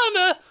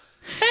Magatama?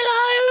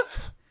 Hello?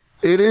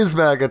 It is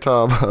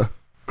Magatama.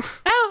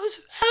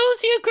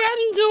 How's your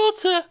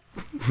granddaughter?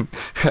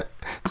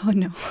 Oh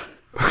no.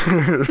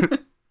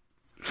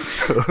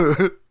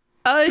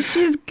 Oh,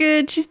 she's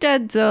good. She's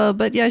dead though,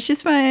 but yeah,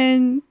 she's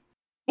fine.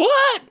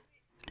 What?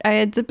 I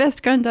had the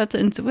best granddaughter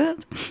in the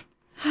world.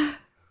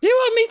 Do you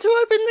want me to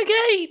open the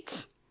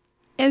gate?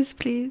 Yes,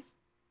 please.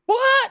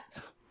 What?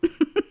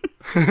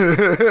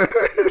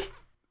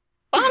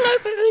 I'll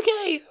open the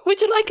gate.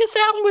 Would you like a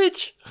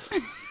sandwich?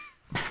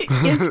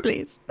 Yes,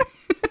 please.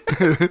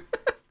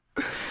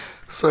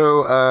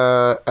 So,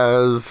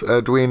 as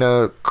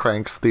Edwina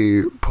cranks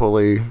the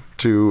pulley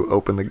to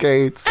open the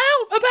gates,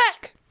 Ow, my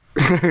back!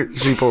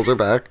 she pulls her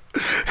back,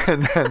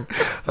 and then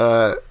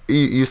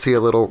you see a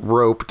little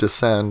rope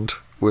descend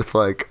with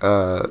like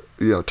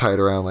tied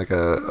around like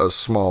a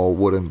small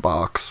wooden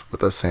box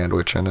with a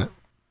sandwich in it.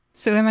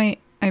 So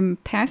I'm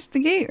past the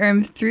gate or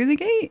I'm through the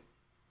gate?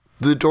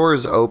 The door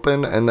is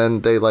open, and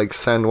then they like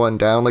send one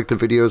down, like the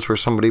videos where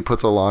somebody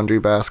puts a laundry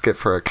basket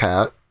for a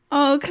cat.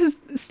 Oh, because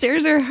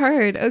stairs are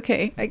hard.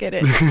 Okay, I get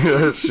it.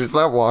 She's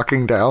not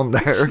walking down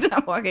there. She's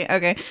not walking.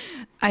 Okay.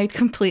 I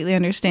completely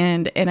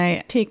understand. And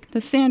I take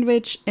the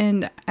sandwich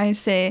and I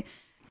say,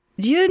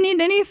 do you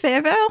need any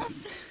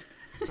favors?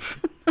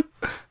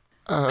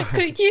 You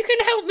can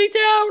help me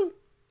down.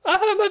 I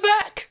hurt my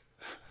back.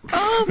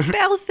 Oh,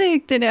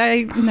 perfect. And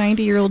I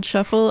 90-year-old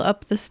shuffle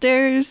up the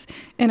stairs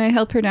and I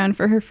help her down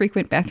for her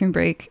frequent bathroom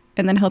break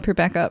and then help her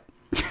back up.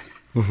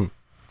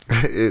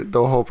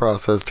 The whole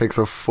process takes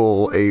a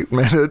full 8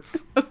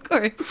 minutes. Of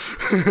course.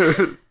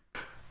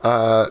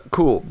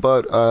 Cool.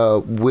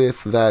 But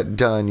with that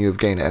done, you've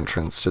gained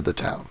entrance to the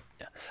town.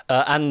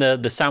 And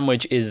the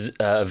sandwich is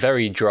a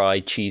very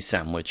dry cheese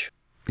sandwich.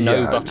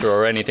 No butter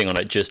or anything on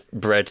it, just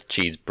bread,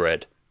 cheese,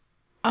 bread.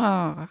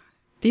 Oh,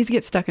 these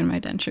get stuck in my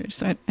dentures,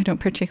 so I don't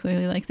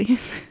particularly like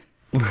these.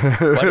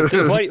 Why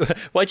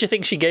do you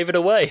think she gave it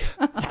away?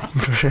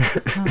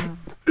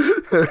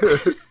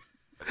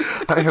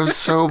 I have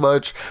so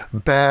much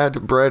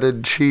bad bread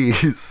and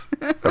cheese,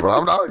 but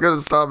I'm not going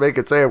to stop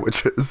making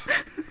sandwiches.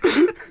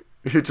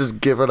 You're just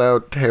giving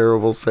out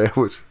terrible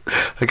sandwich.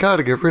 I got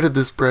to get rid of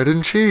this bread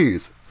and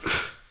cheese.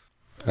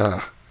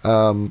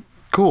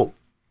 Cool.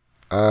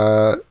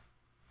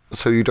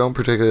 So you don't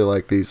particularly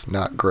like these,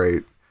 not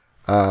great.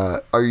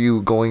 Are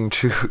you going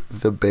to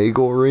the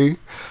bagelry?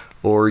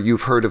 Or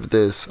you've heard of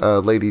this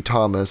Lady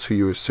Thomas, who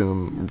you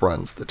assume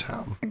runs the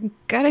town?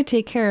 Gotta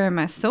take care of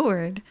my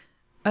sword.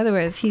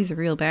 Otherwise, he's a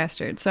real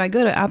bastard. So I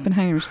go to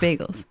Oppenheimer's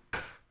Bagels.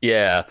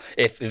 Yeah,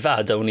 if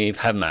I don't even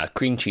have my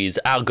cream cheese,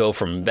 I'll go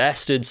from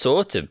bastard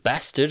sword to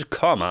bastard,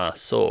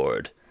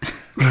 sword.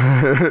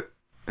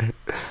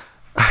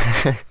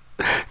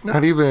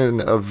 Not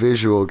even a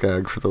visual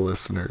gag for the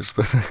listeners,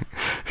 but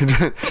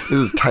this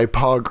is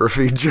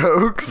typography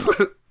jokes.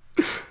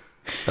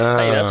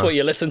 Hey, that's what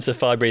you listen to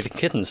Fire Breathing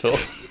Kittens for.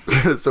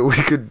 So we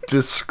could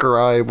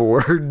describe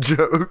word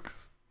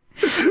jokes.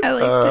 I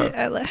liked it.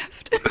 I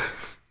laughed.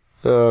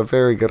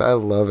 Very good. I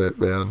love it,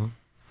 man.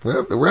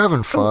 We're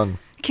having fun.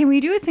 Can we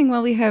do a thing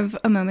while we have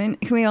a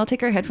moment? Can we all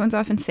take our headphones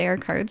off and say our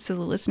cards so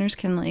the listeners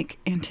can, like,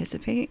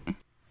 anticipate?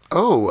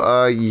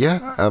 Oh,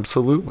 yeah,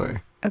 absolutely.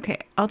 Okay,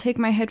 I'll take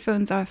my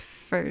headphones off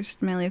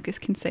first. Maliokas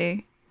can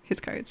say his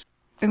cards.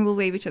 And we'll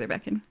wave each other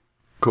back in.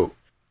 Cool.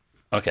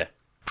 Okay.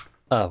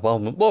 While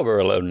we're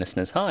alone,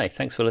 listeners, hi,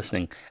 thanks for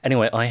listening.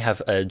 Anyway, I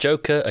have a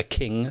Joker, a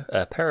King,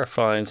 a pair of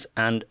fives,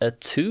 and a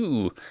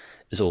 2.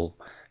 It's all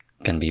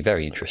going to be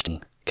very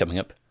interesting coming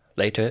up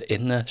later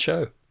in the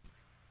show.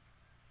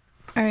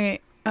 All right.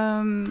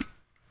 Oh,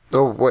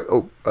 wait.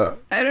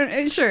 I don't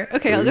know. Sure.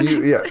 Okay, I'll go.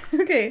 Yeah.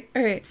 Okay.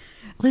 All right.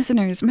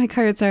 Listeners, my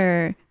cards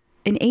are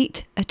an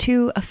 8, a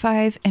 2, a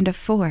 5, and a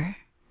 4.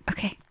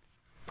 Okay.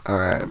 All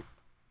right.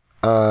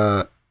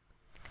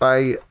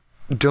 I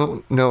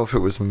don't know if it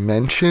was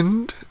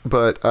mentioned,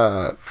 but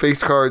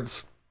face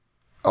cards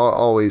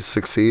always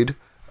succeed.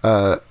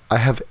 I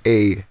have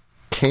a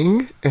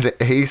king, an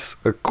ace,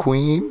 a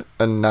queen,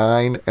 a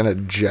 9, and a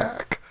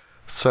jack.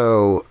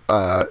 So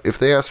if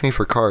they ask me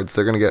for cards,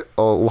 they're going to get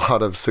a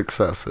lot of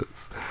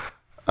successes.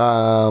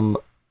 Cool.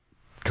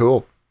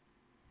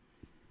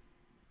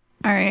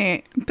 All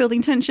right.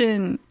 Building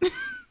tension.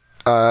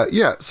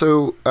 Yeah,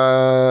 so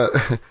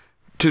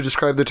to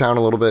describe the town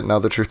a little bit, now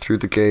that you're through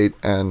the gate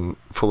and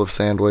full of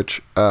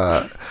sandwich,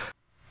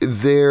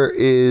 there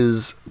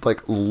is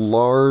like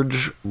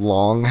large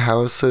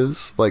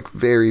longhouses, like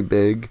very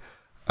big,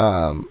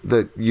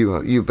 that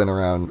you've been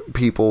around.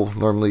 People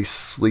normally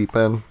sleep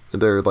in.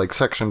 They're like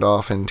sectioned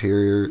off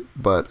interior,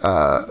 but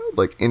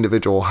like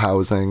individual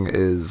housing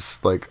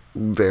is like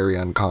very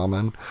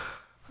uncommon.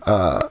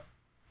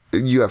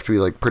 You have to be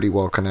like pretty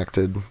well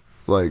connected,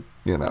 like,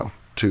 you know,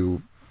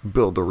 to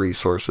build the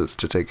resources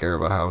to take care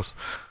of a house.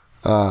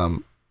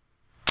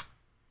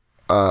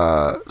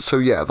 So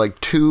yeah, like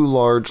 2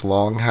 large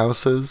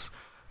longhouses.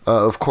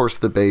 Of course,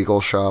 the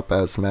bagel shop,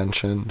 as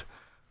mentioned.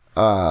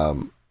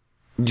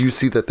 You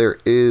see that there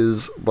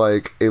is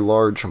like a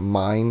large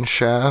mine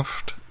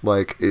shaft.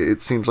 Like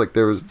it seems like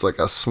there was like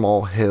a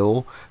small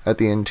hill at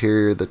the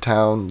interior of the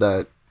town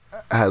that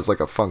has like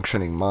a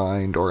functioning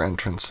mine or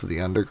entrance to the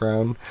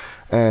underground,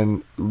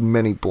 and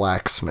many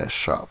blacksmith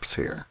shops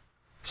here.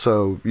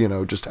 So,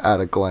 just at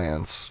a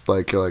glance,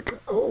 like, you're like,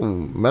 oh,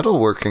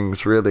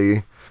 metalworking's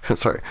really,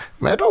 sorry,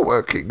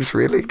 metalworking's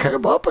really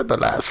come up in the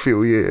last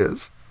few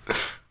years.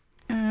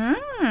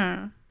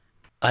 Ah.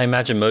 I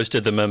imagine most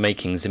of them are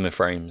making Zimmer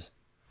frames.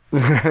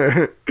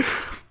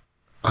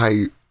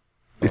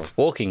 It's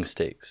walking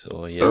sticks,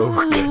 or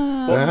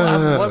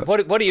okay.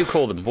 What do you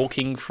call them?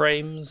 Walking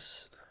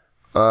frames?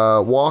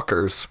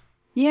 Walkers.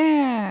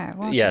 Yeah.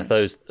 Yeah,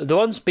 those the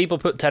ones people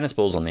put tennis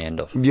balls on the end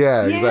of.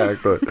 Yeah,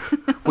 exactly.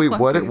 Wait,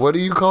 what do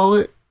you call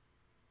it?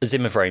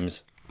 Zimmer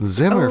frames.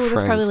 Zimmer That's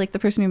frames. probably like the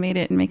person who made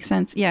it and makes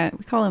sense. Yeah,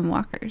 we call them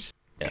walkers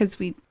because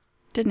we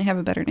didn't have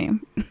a better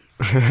name.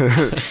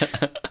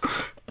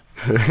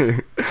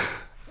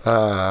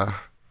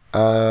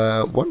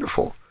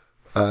 Wonderful.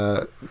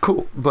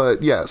 Cool.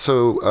 But yeah,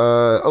 so,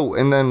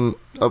 and then,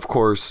 of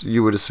course,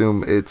 you would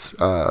assume it's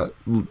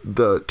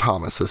the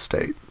Thomas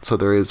estate. So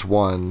there is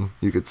one,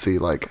 you could see,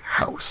 like,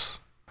 house.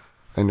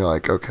 And you're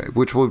like, okay,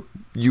 which would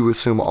you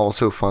assume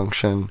also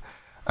function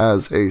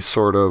as a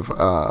sort of,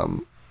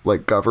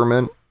 like,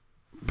 government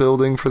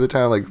building for the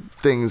town? Like,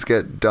 things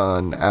get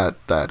done at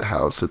that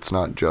house. It's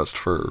not just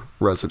for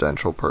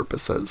residential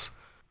purposes.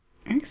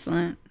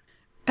 Excellent.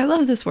 I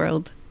love this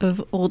world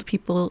of old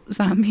people,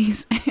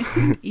 zombies,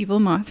 and evil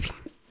moth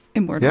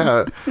immortals.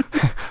 Yeah,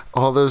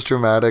 all those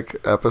dramatic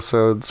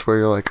episodes where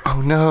you're like,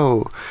 "Oh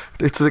no,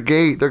 it's the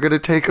gate! They're gonna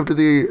take him to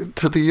the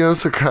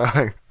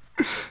Yosekai."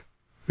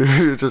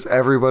 Just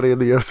everybody in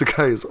the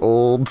Yosekai is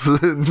old.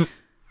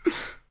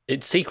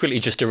 It's secretly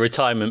just a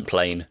retirement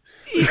plane.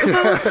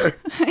 I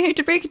hate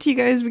to break it to you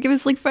guys, but give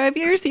us like 5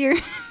 years here.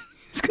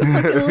 It's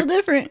gonna look a little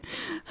different.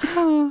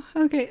 Oh,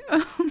 okay.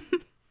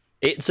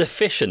 It's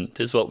efficient,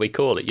 is what we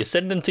call it. You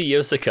send them to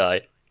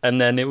Yosekai,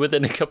 and then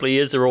within a couple of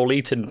years, they're all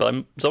eaten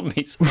by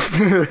zombies.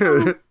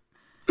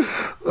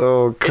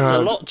 Oh god, It's a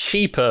lot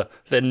cheaper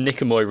than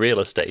Nikomoi real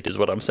estate, is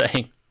what I'm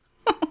saying.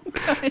 Oh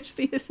gosh,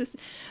 the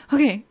assistant.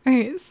 Okay, all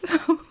right. So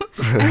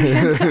I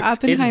head to It's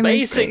Oppenheimer's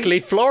basically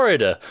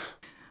Florida.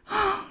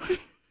 You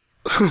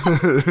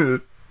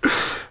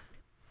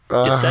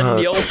send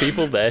the old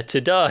people there to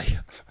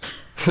die.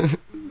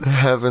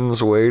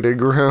 Heaven's waiting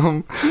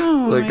room.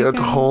 Oh, Like my a God.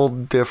 whole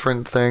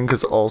different thing,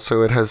 because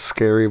also it has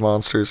scary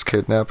monsters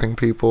kidnapping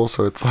people.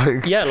 So it's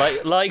like, Yeah,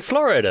 like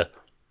Florida.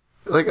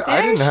 I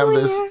didn't have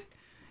Actually, this.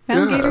 yeah.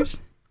 Alligators.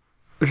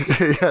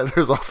 Yeah,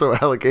 there's also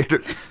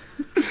alligators.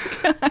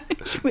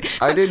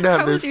 I didn't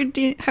have this.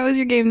 How was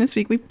your game this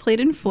week? We played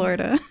in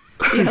Florida.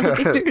 The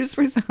alligators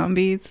were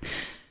zombies.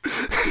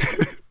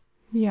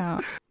 Yeah.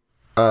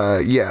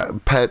 Yeah,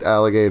 pet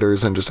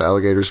alligators and just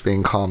alligators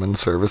being common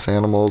service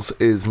animals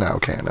is now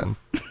canon.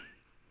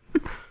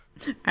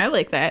 I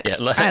like that. Yeah,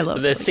 I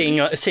love they're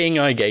alligators. seeing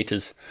eye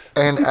gators.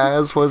 And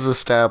as was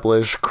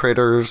established,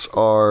 critters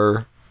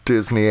are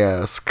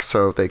Disney-esque,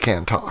 so they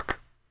can't talk.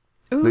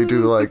 They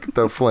do Ooh. like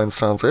the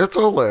Flintstones. It's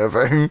a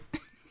living.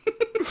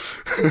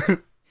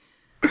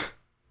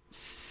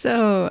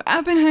 So,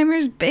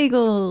 Oppenheimer's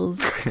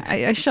Bagels.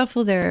 I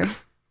shuffle there.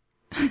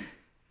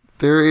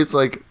 There is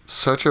like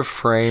such a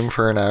frame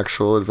for an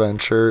actual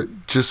adventure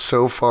just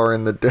so far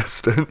in the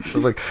distance.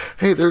 I'm like,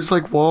 hey, there's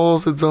like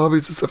walls and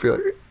zombies and stuff. You're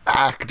like,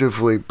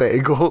 actively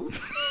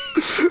bagels.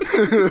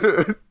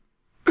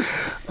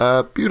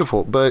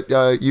 Beautiful. But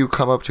you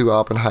come up to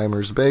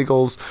Oppenheimer's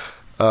Bagels.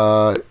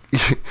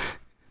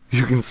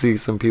 You can see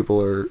some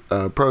people are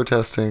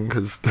protesting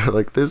because they're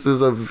like, this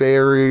is a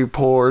very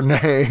poor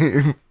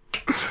name.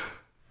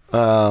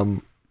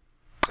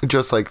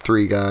 Just like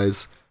three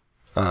guys.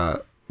 I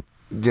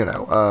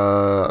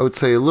would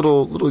say a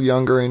little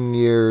younger in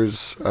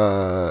years.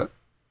 Like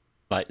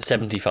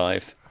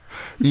 75.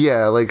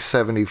 Yeah, like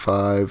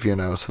 75,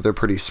 so they're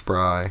pretty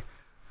spry.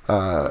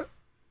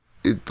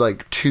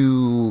 Like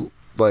two,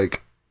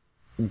 like,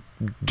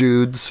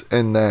 dudes,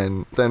 and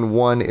then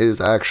one is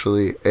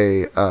actually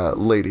a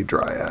lady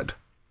dryad.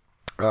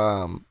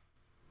 Hello,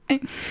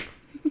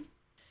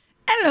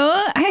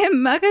 I am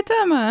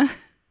Magatama.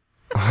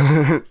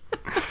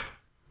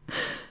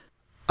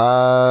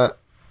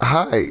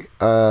 Hi.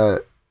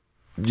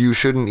 You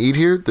shouldn't eat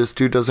here. This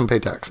dude doesn't pay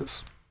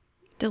taxes.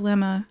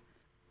 Dilemma.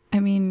 I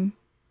mean,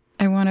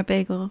 I want a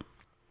bagel,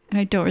 and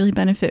I don't really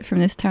benefit from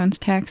this town's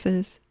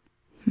taxes.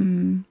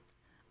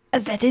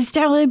 That is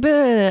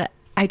terrible.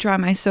 I draw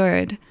my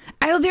sword.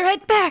 I will be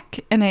right back.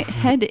 And I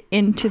head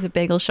into the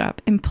bagel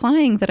shop,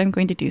 implying that I'm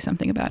going to do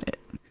something about it.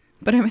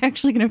 But I'm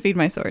actually going to feed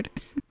my sword.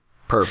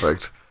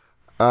 Perfect.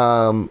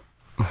 Cool.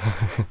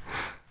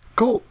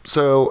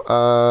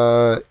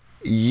 So,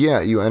 yeah,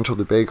 you enter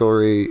the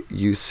bakery.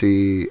 You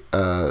see,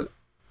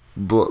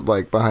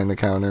 like behind the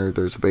counter,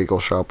 there's a bagel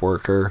shop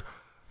worker.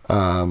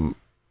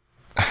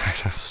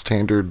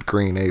 Standard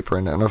green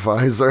apron and a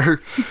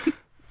visor.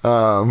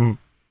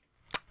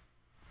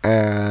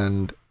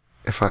 And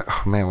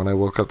when I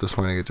woke up this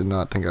morning, I did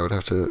not think I would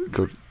have to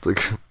go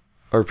like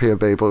RP a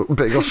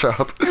bagel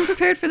shop. I'm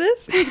prepared for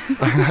this.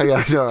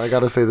 Yeah, no, I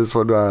gotta say this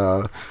one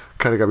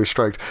kind of got me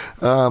striked.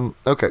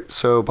 Okay,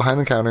 so behind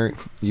the counter,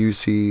 you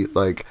see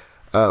like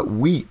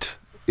wheat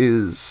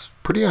is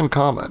pretty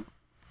uncommon.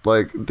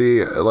 Like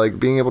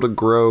being able to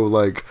grow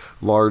like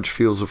large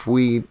fields of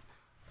wheat,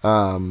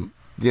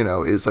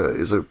 is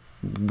a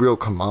real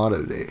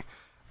commodity,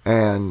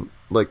 and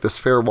like this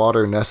fair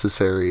water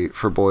necessary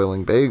for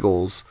boiling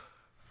bagels,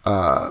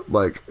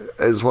 like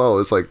as well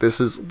as like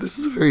this is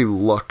a very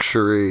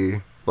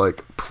luxury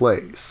like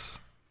place.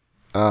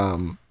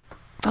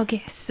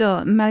 Okay,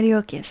 so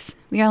Mariokis,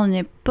 we are in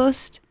a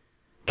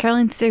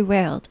post-currency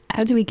world.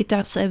 How do we get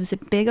ourselves a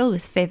bagel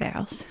with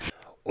favors?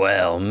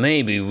 Well,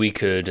 maybe we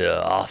could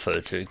offer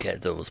to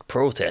get those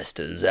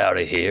protesters out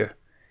of here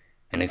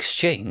in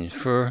exchange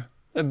for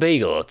a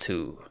bagel or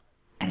two.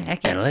 I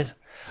like it. And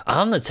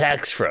on the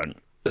tax front,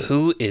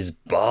 who is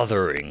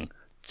bothering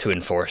to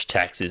enforce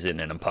taxes in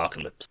an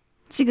apocalypse?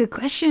 It's a good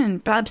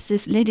question. Perhaps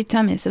this Lady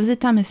Thomas of the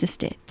Thomas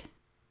estate.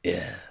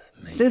 Yes,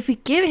 maybe. So if we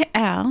kill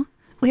her,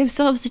 we have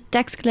solved the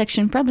tax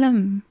collection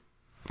problem.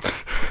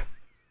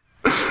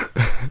 The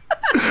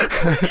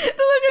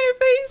look on your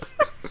face.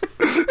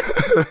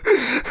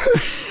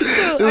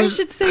 So I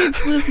should say,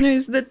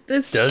 listeners, that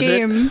this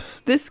game,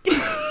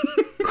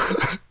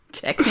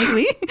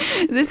 technically,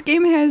 this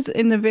game has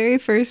in the very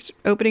first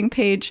opening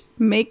page,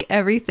 "Make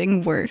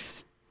everything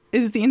worse,"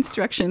 is the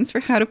instructions for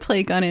how to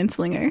play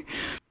Gun-Slinger.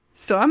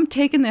 So I'm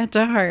taking that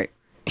to heart.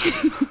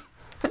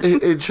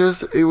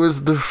 It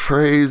was the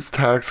phrase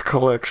tax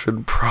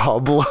collection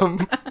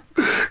problem.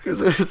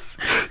 Because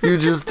you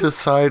just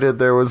decided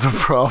there was a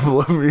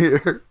problem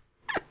here.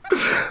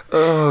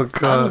 Oh,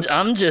 God.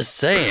 I'm just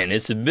saying,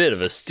 it's a bit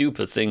of a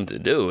stupid thing to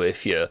do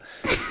if you're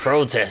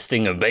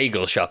protesting a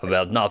bagel shop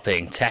about not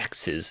paying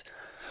taxes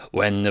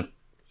when the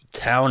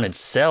town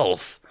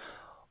itself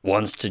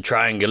wants to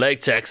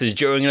triangulate taxes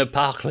during an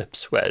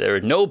apocalypse where there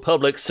are no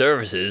public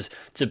services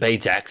to pay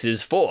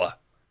taxes for.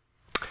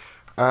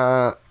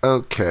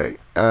 Okay.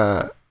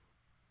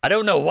 I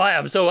don't know why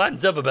I'm so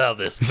amped up about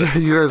this.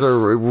 You guys are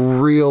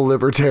real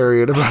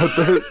libertarian about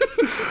this.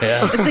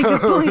 Yeah. That's a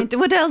good point.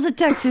 What else are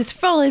taxes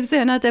for if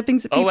they're not helping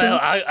the people? Oh, well,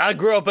 I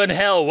grew up in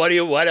hell. What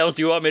else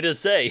do you want me to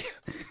say?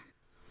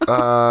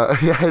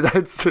 Yeah,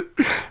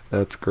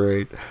 that's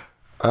great.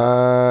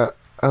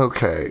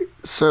 Okay,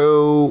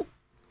 so...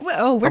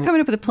 Well, we're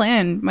coming up with a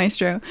plan,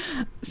 Maestro.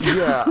 So,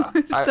 yeah,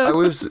 I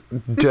was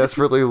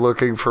desperately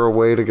looking for a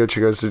way to get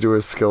you guys to do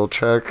a skill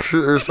check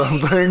or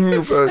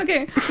something. But...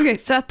 Okay.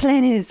 So our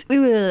plan is we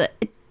will,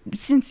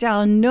 since there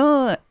are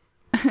no,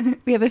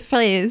 we have a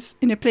phrase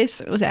in a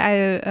place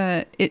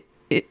where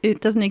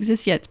it doesn't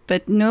exist yet,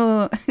 but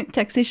no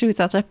taxation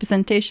without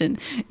representation,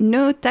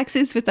 no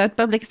taxes without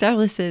public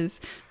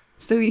services.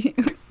 So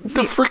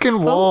the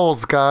freaking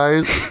walls,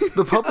 guys.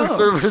 The public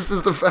service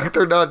is the fact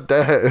they're not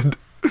dead.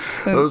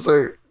 I was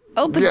like,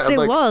 but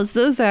the walls,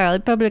 those are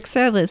public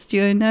service. Do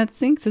you not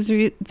think there's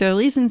the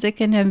reasons they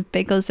can have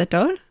bagels at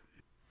all?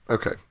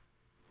 Okay.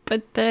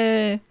 But,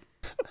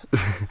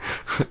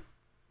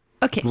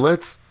 okay.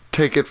 Let's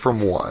take it from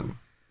one.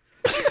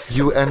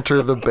 You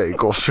enter the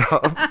bagel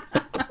shop.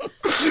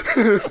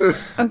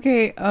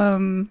 Okay,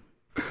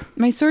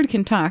 my sword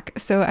can talk,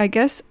 so I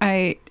guess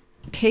I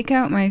take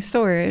out my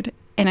sword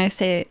and I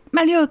say,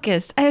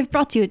 Mariokis, I have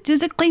brought you to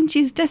the cream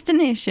cheese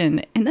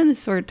destination. And then the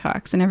sword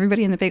talks and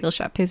everybody in the bagel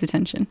shop pays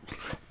attention.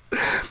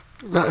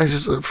 It's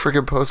just a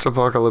freaking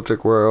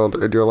post-apocalyptic world,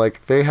 and you're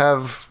like, they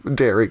have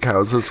dairy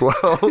cows as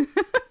well.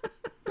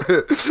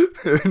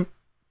 And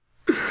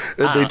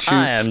they choose...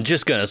 I am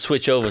just going to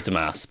switch over to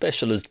my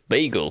specialist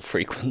bagel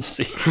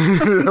frequency.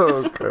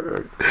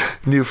 Okay.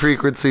 New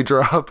frequency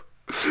drop.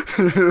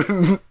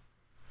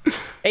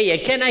 Hey,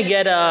 can I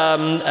get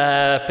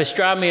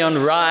pastrami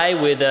on rye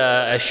with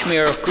a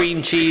smear of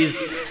cream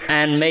cheese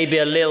and maybe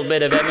a little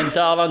bit of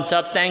Emmental on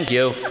top? Thank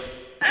you.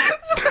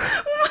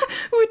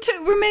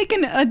 We're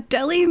making a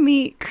deli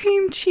meat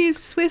cream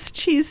cheese Swiss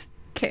cheese.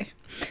 Okay.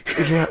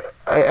 Yeah,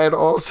 and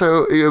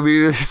also, I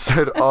mean, it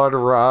said on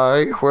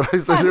rye. When I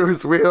said there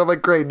was wheat, I'm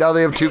like, great, now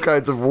they have two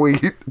kinds of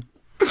wheat.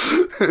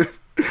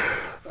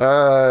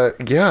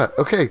 Yeah,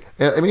 okay.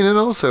 I mean, and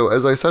also,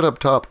 as I said up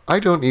top, I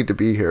don't need to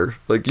be here.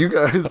 Like, you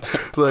guys,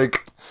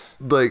 like,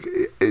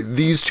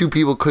 these two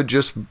people could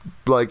just,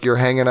 like, you're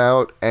hanging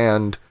out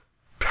and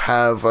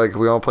have, like,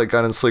 we all play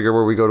Gun-Slinger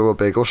where we go to a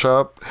bagel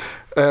shop.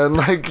 And,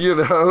 like, you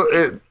know,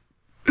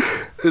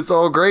 it's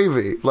all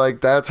gravy.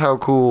 Like, that's the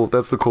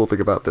cool thing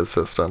about this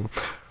system.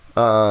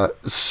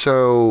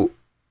 So,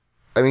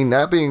 I mean,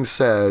 that being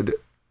said,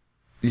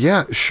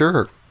 yeah,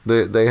 sure.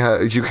 They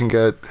have, you can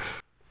get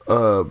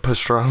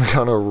pastrami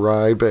on a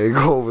rye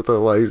bagel with a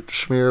light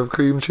smear of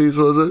cream cheese,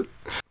 was it?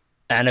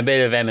 And a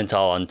bit of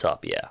Emmental on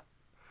top, yeah.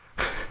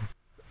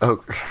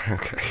 Oh,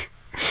 okay.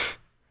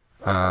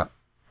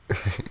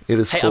 It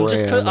is 4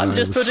 a.m. I'm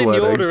just putting the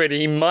order in.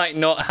 He might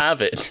not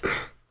have it.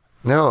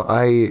 No,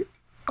 I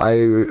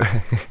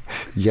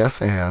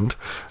yes, and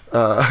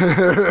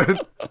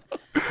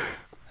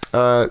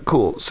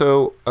cool.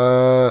 So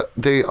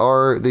they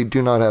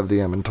do not have the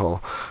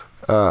Emmental,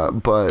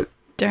 but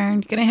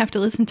darn, gonna have to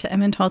listen to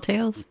Emmental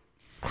Tales.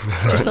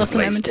 Get yourself some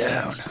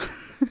Emmental.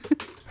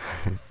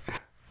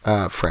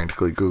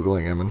 Frantically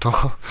googling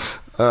Emmental.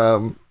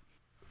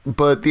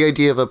 But the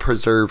idea of a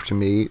preserved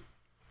meat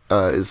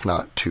is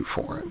not too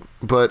foreign.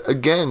 But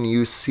again,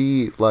 you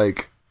see,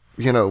 like,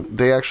 you know,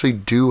 they actually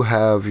do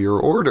have your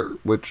order,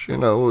 which, you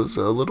know, is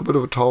a little bit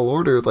of a tall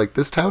order. Like,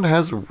 this town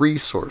has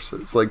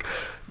resources. Like,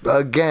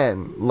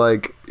 again,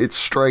 like, it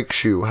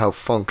strikes you how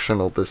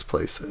functional this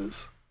place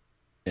is.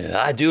 Yeah,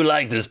 I do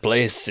like this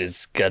place.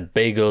 It's got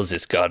bagels,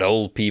 it's got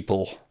old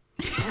people.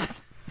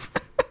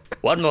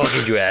 What more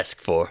could you ask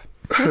for?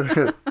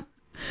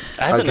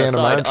 As an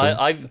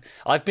aside,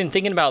 I've been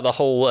thinking about the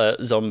whole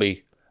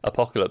zombie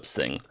apocalypse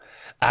thing.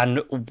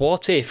 And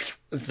what if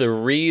the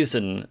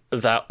reason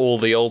that all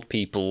the old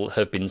people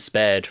have been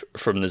spared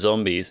from the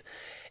zombies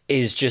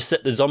is just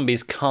that the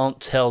zombies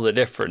can't tell the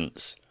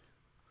difference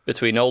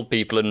between old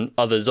people and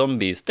other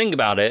zombies? Think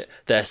about it.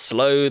 They're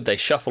slow, they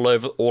shuffle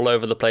all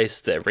over the place,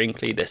 they're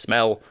wrinkly, they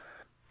smell.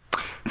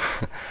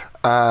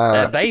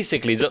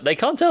 Basically, they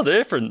can't tell the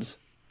difference.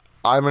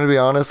 I'm going to be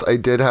honest, I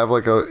did have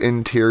like an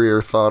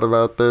interior thought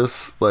about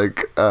this.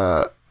 Like,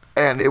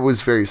 and it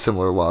was very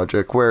similar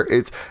logic where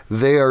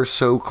they are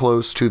so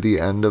close to the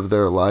end of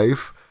their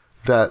life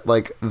that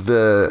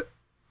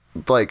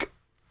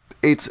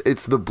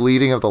it's the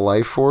bleeding of the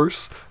life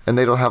force, and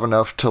they don't have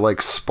enough to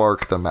like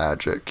spark the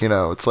magic. You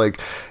know, it's like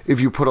if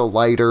you put a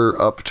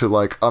lighter up to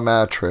like a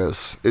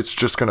mattress, it's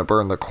just going to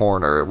burn the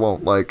corner. It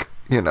won't like,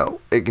 you know,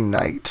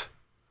 ignite.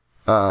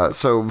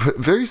 So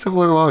very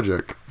similar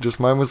logic, just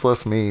mine was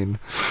less mean.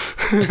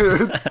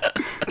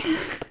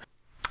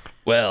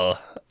 Well,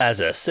 as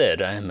I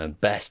said, I am a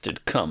bastard,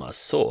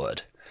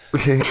 sword.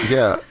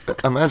 Yeah,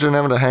 imagine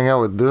having to hang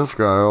out with this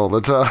guy all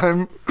the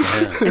time.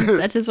 Yeah.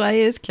 That is why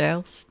he is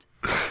cursed.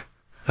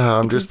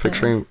 I'm just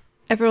picturing...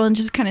 Everyone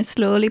just kind of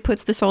slowly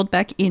puts the sword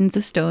back in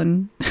the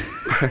stone.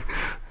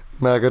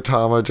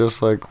 Magatama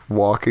just like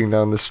walking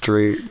down the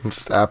street, and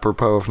just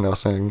apropos of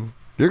nothing.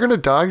 You're gonna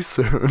die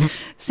soon.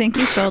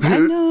 Sinky sword. I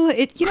know.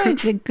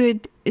 It's a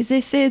good...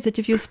 They say that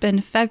if you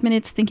spend 5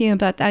 minutes thinking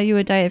about how you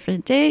would die every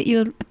day,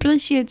 you'll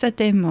appreciate that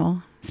day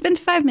more. Spend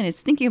 5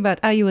 minutes thinking about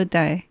how you would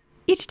die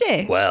each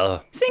day.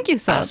 Well, thank you,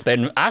 sword.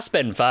 I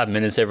spend 5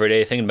 minutes every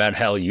day thinking about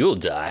how you'll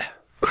die.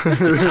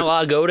 That's how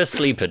I go to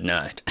sleep at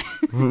night.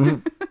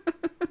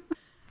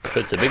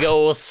 Puts a big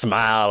old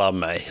smile on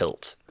my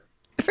hilt.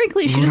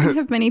 Frankly, she doesn't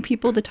have many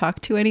people to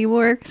talk to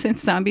anymore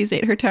since zombies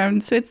ate her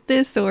town. So it's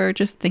this or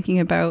just thinking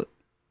about,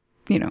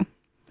 you know,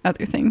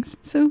 other things.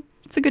 So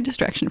it's a good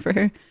distraction for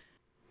her.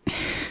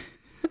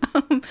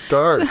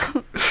 Dark.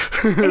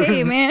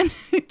 Hey, man.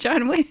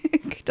 John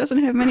Wick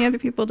doesn't have many other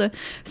people to...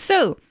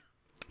 So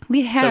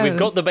we've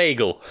got the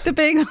bagel. The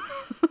bagel.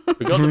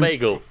 We've got the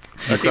bagel.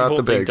 That's the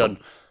important thing done.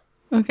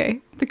 Okay.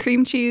 The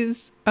cream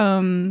cheese.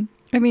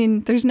 I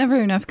mean, there's never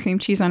enough cream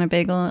cheese on a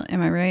bagel.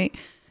 Am I right?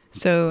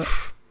 So...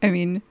 I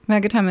mean,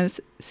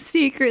 Magatama's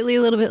secretly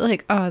a little bit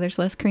like, oh, there's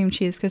less cream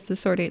cheese because the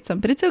sword ate some,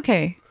 but it's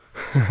okay.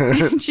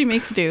 She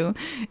makes do.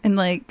 And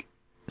like,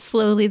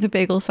 slowly the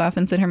bagel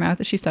softens in her mouth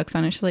as she sucks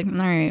on it. She's like, all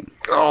right.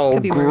 Oh,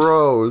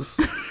 gross.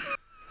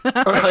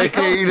 I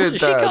hated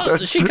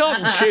that. She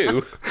can't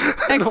chew.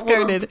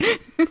 X-carded.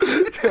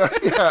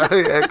 Yeah,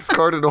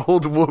 X-carded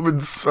old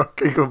woman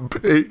sucking a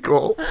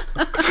bagel.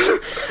 She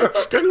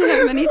doesn't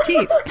have many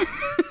teeth.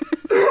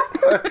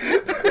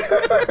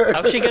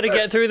 How's she going to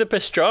get through the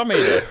pastrami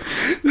there?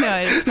 No,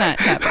 it's not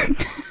happening.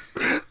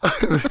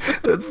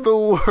 That's the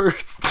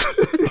worst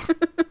thing.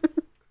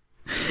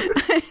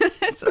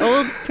 That's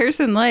old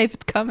person life.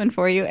 It's coming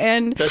for you.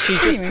 And does she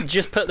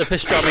just put the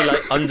pastrami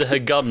like under her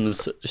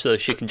gums so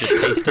she can just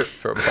taste it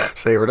for a while?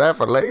 Save that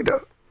for later.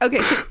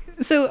 Okay,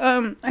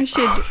 so I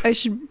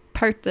should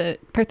part the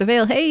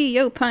veil. Hey,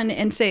 yo, pun,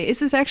 and say, is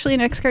this actually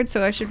an X card?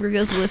 So I should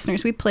reveal to the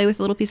listeners. We play with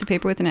a little piece of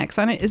paper with an X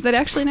on it. Is that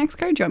actually an X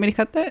card? Do you want me to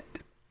cut that?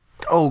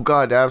 Oh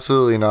God,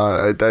 absolutely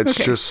not. That's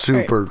okay, just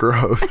super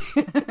gross.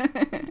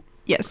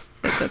 Yes,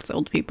 that's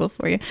old people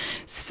for you.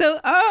 So,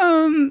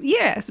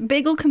 yes,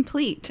 bagel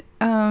complete.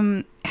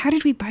 How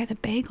did we buy the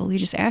bagel? We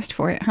just asked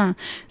for it, huh?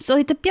 So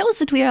it appears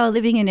that we are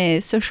living in a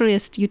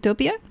socialist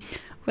utopia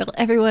where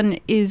everyone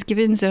is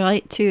given the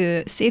right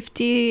to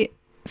safety,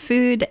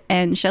 food,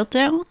 and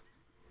shelter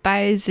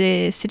by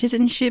the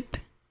citizenship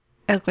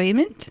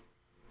agreement.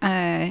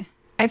 I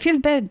feel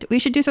bad. We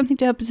should do something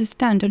to help this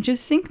town, don't you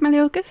think,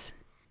 Maliokas?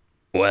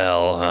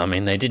 Well, I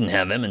mean, they didn't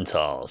have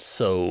Emmental,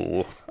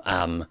 so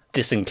I'm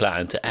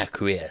disinclined to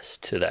acquiesce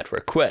to that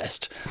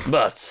request.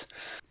 But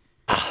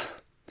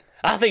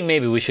I think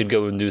maybe we should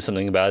go and do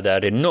something about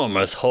that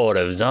enormous horde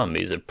of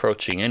zombies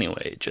approaching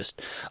anyway,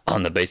 just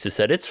on the basis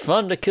that it's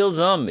fun to kill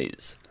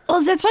zombies.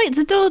 Oh, that's right.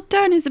 The whole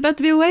town is about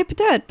to be wiped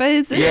out.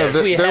 But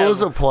there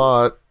was a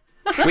plot.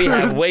 We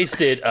have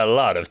wasted a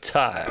lot of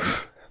time.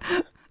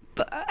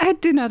 But I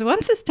do not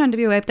want this town to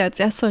be wiped out.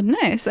 They're so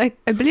nice. I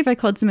believe I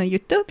called them a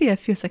utopia a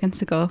few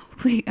seconds ago.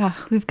 We've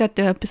got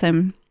to help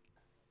them.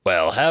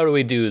 Well, how do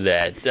we do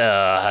that?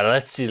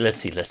 Let's see.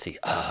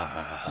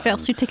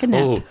 First, you take a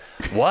nap. Oh,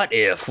 what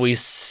if we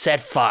set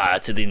fire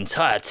to the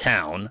entire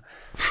town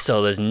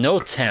so there's no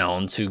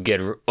town to get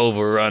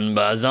overrun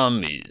by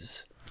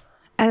zombies?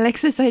 I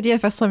like this idea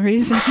for some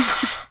reason.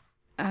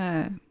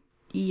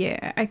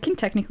 Yeah, I can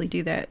technically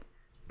do that,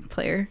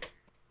 player.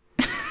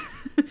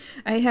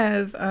 I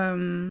have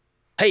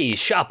Hey,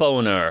 shop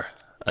owner.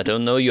 I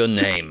don't know your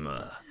name.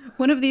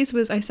 one of these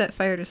was I set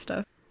fire to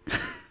stuff.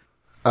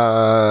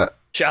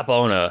 Shop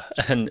owner.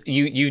 And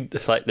you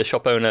like the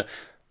shop owner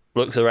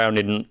looks around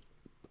in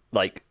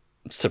like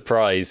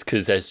surprise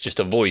because there's just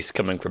a voice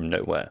coming from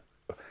nowhere.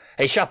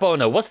 Hey, shop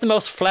owner, what's the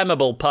most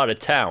flammable part of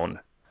town?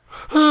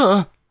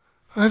 I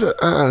don't,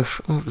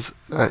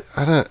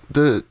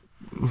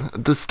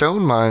 the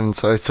stone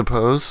mines, I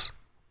suppose.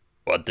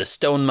 What, the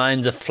stone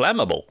mines are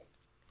flammable?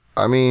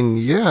 I mean,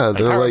 yeah,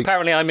 they're like...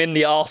 Apparently I'm in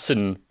the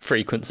arson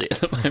frequency at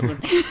the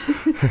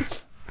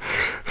moment.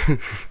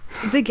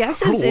 The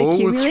gases Hello,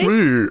 accumulate. it's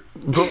me,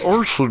 the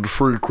arson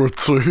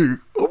frequency.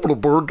 I'm gonna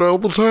burn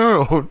down the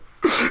town.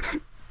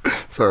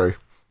 Sorry.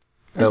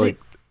 Ellie,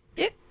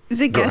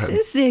 The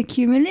gases they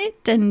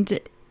accumulate, and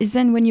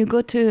then when you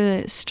go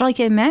to strike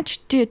a match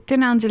to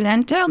turn on the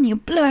lantern, you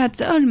blow out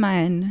the whole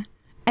mine.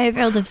 I've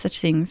heard of such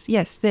things.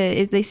 Yes,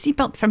 they seep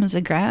out from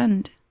the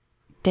ground.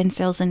 Dense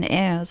cells in the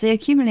air. They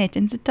accumulate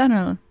in the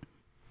tunnel.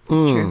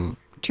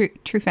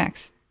 True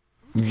facts.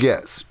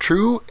 yes,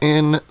 true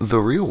in the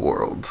real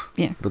world.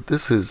 Yeah. But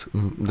this is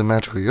the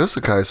magical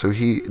yosekai, so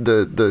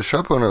the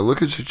shop owner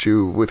looks at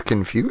you with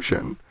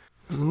confusion.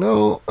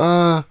 No,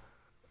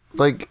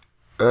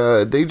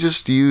 they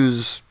just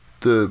use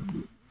the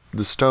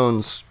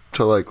stones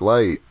to like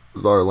light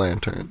our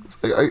lanterns.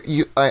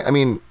 I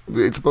mean,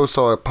 it's supposed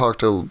to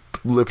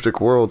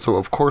apocalyptic world, so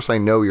of course I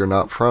know you're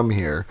not from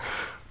here.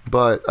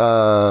 But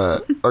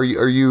are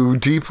you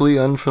deeply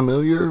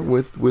unfamiliar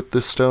with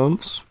the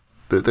stones?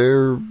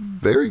 They're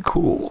very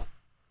cool.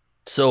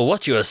 So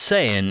what you're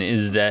saying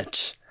is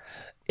that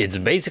it's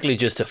basically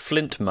just a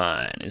flint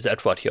mine. Is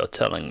that what you're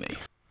telling me?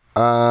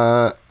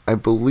 I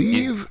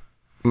believe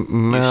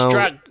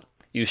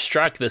You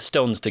strike the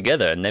stones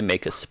together and they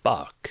make a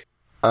spark.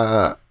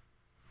 I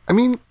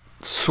mean,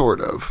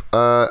 sort of.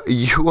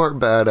 You are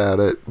bad at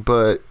it,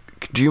 but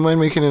do you mind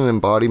making an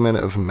embodiment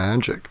of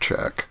magic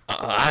check?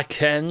 I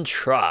can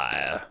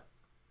try.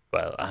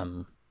 Well,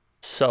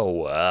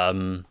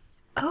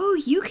 Oh,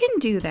 you can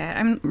do that.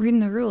 I'm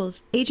reading the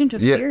rules. Agent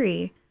of Yeah.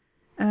 Fury.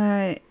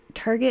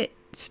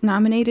 Targets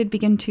nominated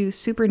begin to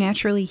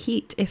supernaturally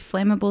heat. If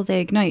flammable, they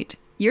ignite.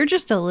 You're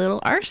just a little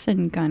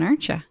arson gun,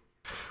 aren't you?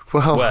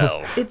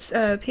 well, It's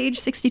page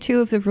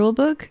 62 of the rule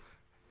book.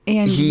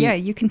 And yeah,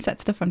 you can set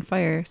stuff on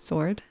fire,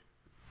 sword.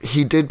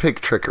 He did pick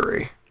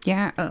trickery.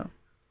 Yeah, oh,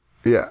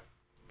 Yeah.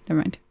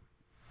 never mind.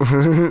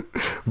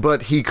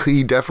 But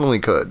he definitely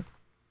could.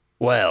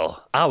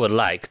 well, I would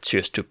like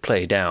just to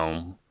play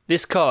down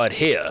this card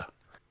here,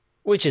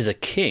 which is a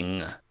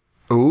king.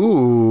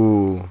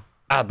 Ooh.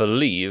 I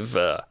believe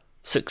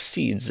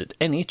succeeds at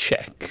any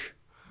check.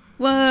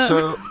 Well,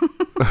 So,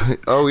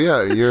 oh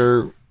yeah,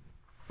 you're...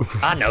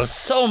 I know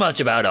so much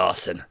about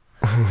arson.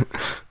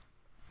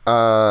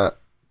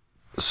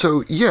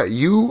 So yeah,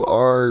 you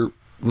are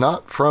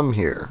not from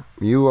here.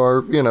 You are,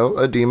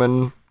 a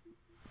demon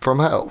from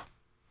hell.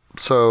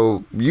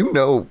 So you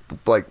know,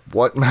 like,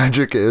 what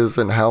magic is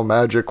and how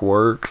magic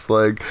works.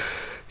 Like,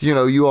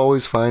 you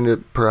always find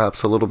it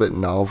perhaps a little bit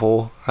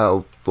novel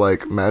how,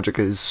 like, magic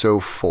is so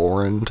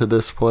foreign to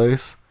this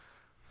place.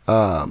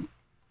 But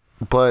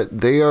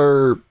they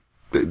are...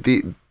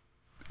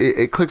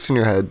 It clicks in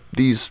your head.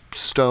 These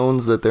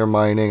stones that they're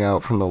mining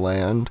out from the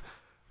land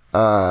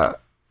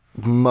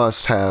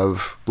must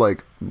have,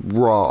 like,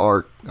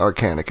 raw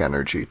arcanic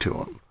energy to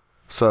them.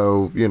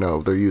 So,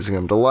 they're using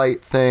them to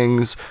light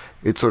things.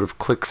 It sort of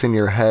clicks in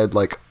your head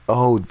like,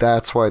 oh,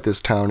 that's why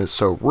this town is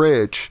so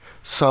rich.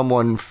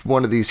 One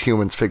of these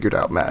humans figured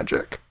out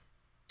magic.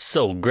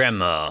 So,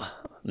 Grandma,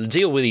 the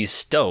deal with these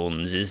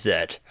stones is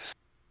that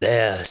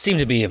they seem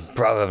to be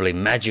probably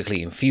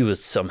magically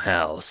infused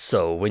somehow,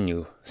 so when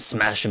you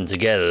smash them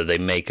together, they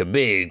make a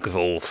big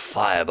old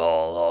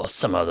fireball or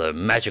some other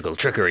magical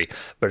trickery.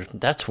 But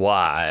that's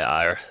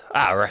why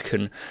I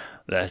reckon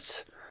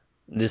that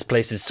this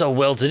place is so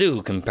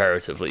well-to-do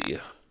comparatively,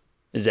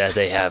 is that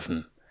they have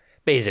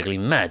basically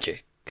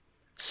magic.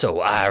 So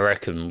I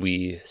reckon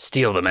we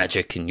steal the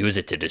magic and use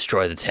it to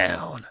destroy the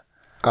town.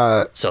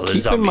 So the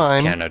zombies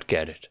cannot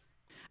get it.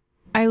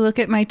 I look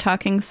at my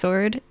talking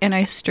sword and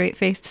I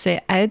straight-faced say,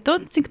 I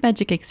don't think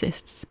magic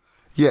exists.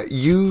 Yeah,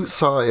 you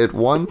saw it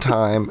one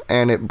time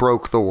and it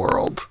broke the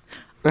world.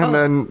 And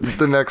then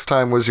the next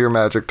time was your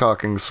magic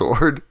talking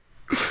sword.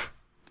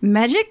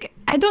 Magic?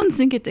 I don't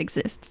think it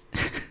exists.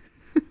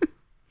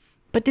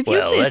 But if you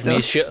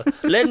say so.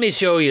 Let me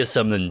show you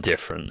something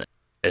different.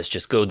 Let's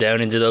just go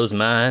down into those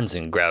mines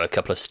and grab a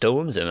couple of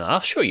stones and I'll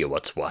show you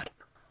what's what.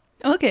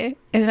 Okay.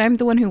 And I'm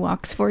the one who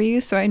walks for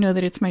you, so I know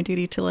that it's my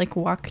duty to, like,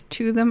 walk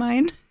to the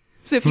mine.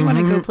 So if you want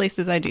to go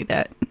places, I do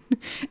that.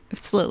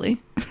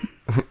 Slowly.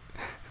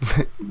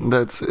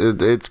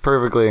 It's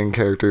perfectly in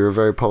character. You're a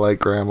very polite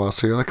grandma,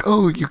 so you're like,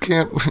 oh, you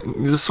can't,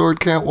 the sword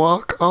can't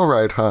walk? All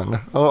right, hon.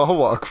 I'll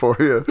walk for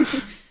you.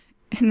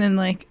 and then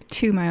like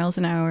 2 miles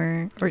an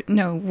hour, or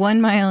no,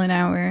 1 mile an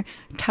hour,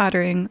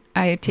 tottering,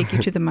 I take you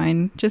to the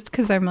mine just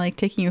because I'm like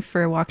taking you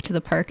for a walk to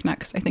the park, not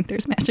because I think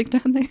there's magic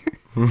down there.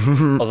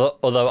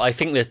 Although I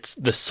think that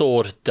the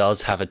sword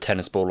does have a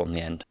tennis ball on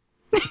the end.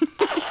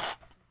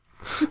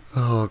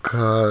 Oh,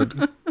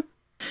 God.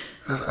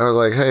 I was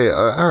like, hey,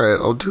 all right,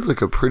 I'll do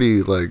like a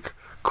pretty like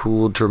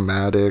cool,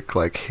 dramatic,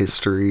 like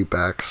history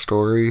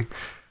backstory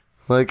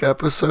like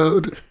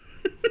episode.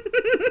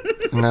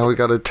 Now we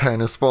got a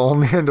tennis ball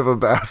on the end of a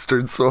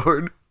bastard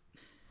sword.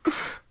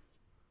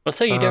 Well,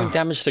 so you don't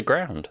damage the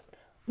ground.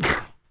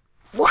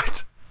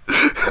 What?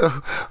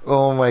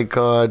 Oh my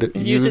God.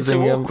 Use it to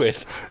walk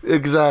with.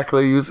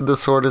 Exactly, using the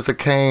sword as a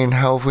cane.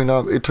 How have we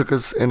not? It took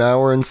us an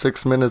hour and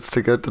 6 minutes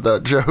to get to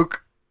that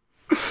joke.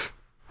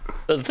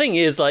 But the thing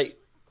is, like,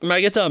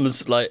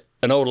 Magatama's like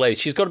an old lady.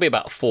 She's got to be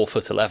about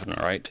 4'11",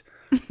 right?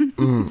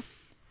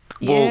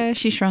 Yeah,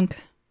 she shrunk.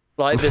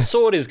 Like, the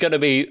sword is going to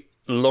be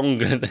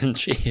longer than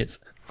she is.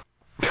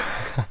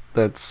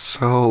 That's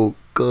so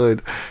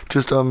good.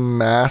 Just a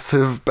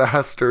massive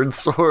bastard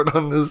sword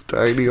on this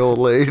tiny old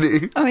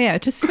lady. Oh yeah,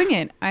 to swing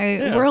it,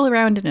 I whirl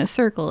around in a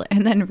circle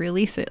and then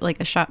release it like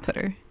a shot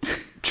putter.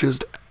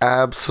 Just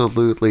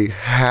absolutely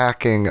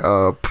hacking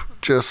up,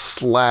 just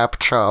slap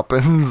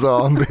chopping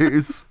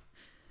zombies.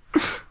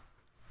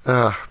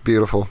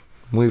 Beautiful.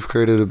 We've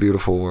created a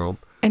beautiful world.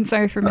 And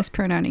sorry for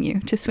mispronouncing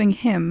you. To swing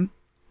him,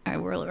 I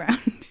whirl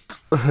around.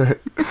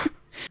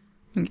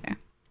 Okay.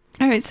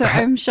 All right, so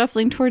I'm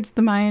shuffling towards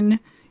the mine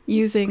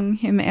using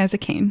him as a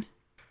cane.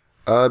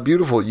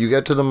 Beautiful. You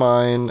get to the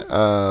mine.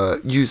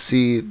 You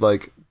see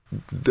like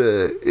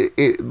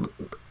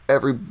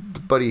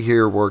everybody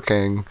here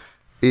working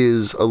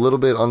is a little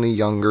bit on the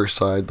younger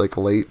side, like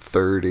late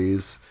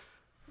 30s.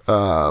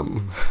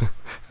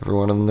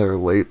 Everyone in their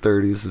late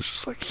 30s is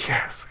just like,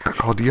 yes, I got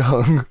called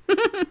young.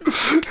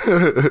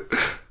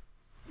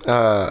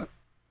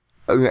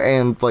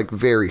 And like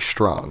very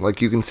strong.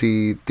 Like you can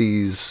see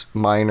these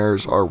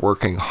miners are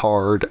working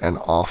hard and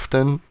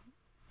often,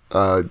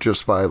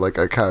 just by like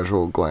a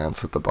casual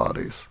glance at the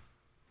bodies.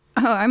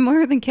 Oh, I'm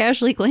more than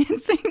casually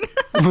glancing.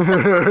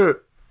 Oh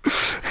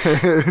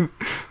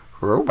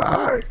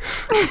my.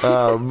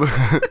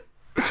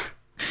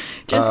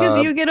 Just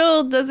because you get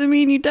old doesn't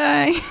mean you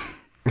die.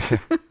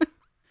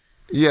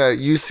 Yeah,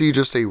 you see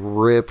just a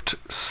ripped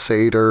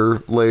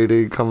satyr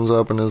lady comes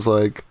up and is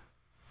like,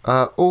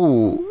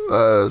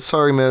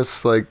 sorry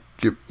miss, like,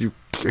 you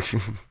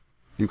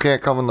you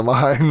can't come in the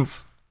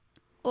mines.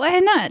 Why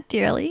not,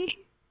 dearly?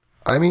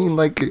 I mean,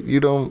 like, you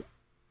don't,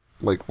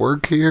 like,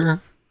 work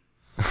here,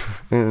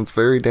 and it's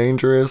very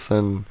dangerous,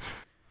 and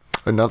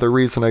another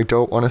reason I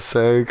don't want to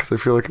say, because I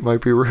feel like it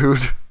might be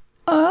rude.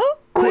 Oh?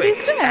 What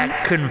is Quit that?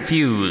 act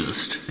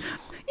confused.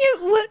 Yeah,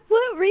 what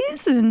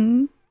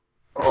reason?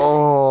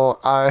 Oh,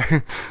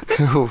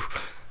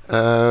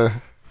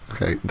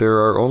 okay, there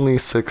are only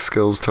 6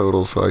 skills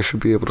total, so I should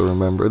be able to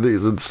remember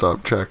these and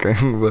stop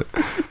checking, but,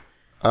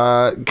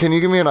 can you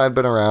give me an I've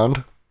been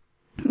around?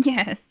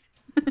 Yes.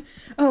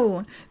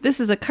 Oh, this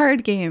is a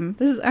card game.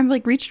 I'm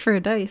like reached for a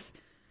dice.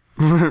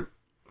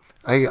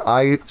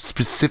 I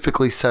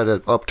specifically said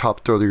it up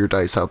top, throw your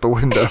dice out the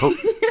window.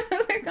 Yeah,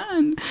 they're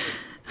gone.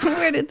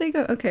 Where did they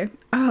go? Okay.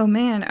 Oh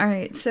man. All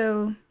right.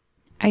 So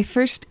I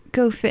first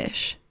go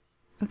fish.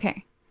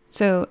 Okay.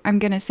 So I'm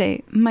going to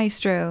say,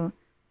 Maestro,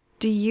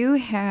 do you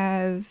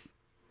have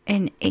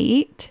an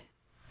 8?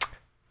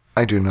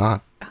 I do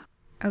not.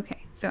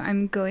 Okay. So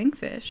I'm going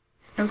fish.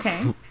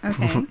 Okay.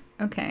 Okay.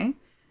 Okay.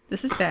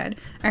 This is bad.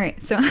 All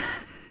right. So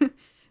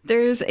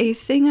there's a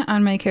thing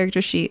on my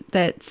character sheet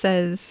that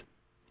says,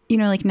 you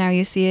know, like now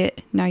you see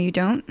it, now you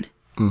don't.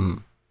 Mm-hmm.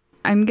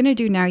 I'm going to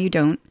do now you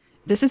don't.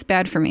 This is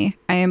bad for me.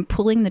 I am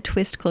pulling the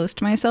twist close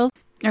to myself.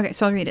 Okay,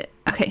 so I'll read it.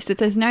 Okay, so it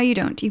says, now you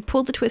don't. You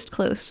pull the twist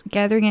close,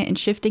 gathering it and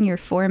shifting your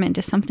form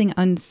into something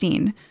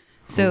unseen.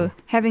 So,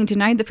 having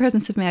denied the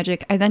presence of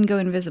magic, I then go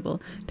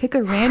invisible. Pick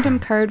a random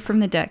card from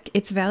the deck.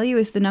 Its value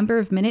is the number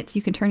of minutes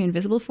you can turn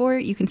invisible for.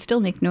 You can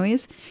still make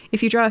noise.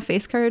 If you draw a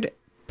face card,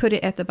 put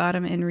it at the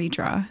bottom and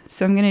redraw.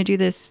 So I'm going to do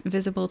this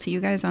visible to you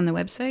guys on the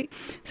website.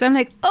 So I'm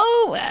like,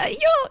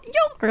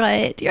 you're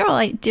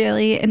right,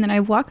 dearly. And then I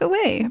walk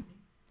away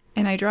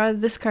and I draw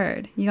this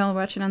card. You all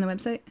watch it on the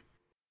website?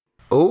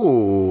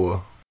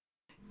 Oh.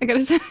 I got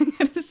a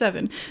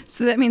 7.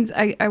 So that means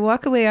I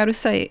walk away out of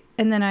sight,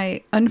 and then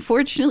I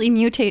unfortunately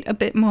mutate a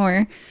bit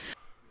more.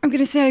 I'm going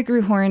to say I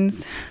grew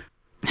horns.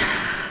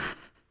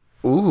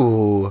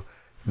 Ooh.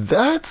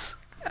 That's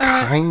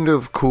kind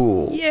of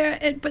cool.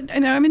 Yeah, but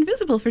now I'm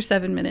invisible for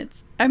 7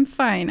 minutes. I'm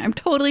fine. I'm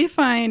totally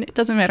fine. It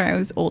doesn't matter. I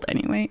was old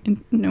anyway,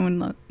 and no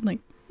one like,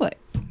 what?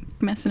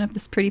 Messing up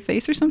this pretty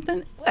face or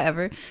something?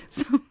 Whatever.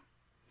 So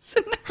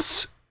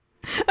now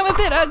I'm a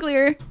bit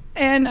uglier.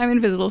 And I'm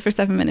invisible for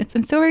 7 minutes.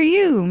 And so are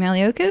you,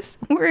 Maliokus.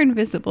 We're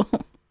invisible.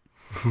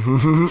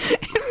 And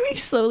we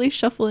slowly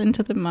shuffle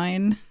into the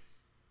mine.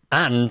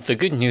 And the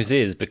good news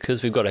is,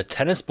 because we've got a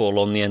tennis ball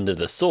on the end of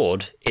the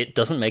sword, it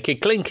doesn't make a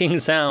clinking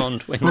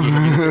sound when you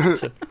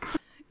use it.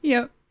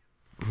 Yep.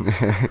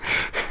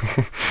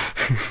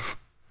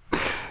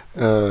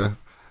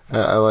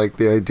 I like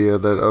the idea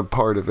that a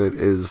part of it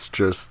is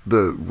just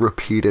the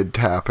repeated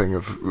tapping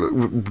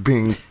of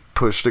being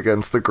pushed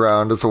against the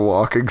ground as a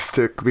walking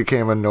stick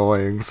became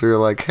annoying. So you're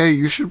like, hey,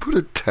 you should put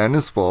a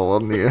tennis ball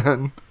on the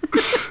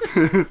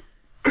end.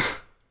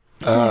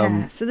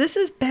 Yeah, so this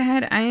is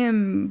bad. I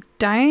am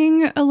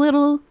dying a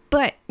little,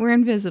 but we're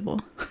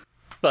invisible.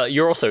 But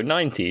you're also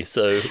 90,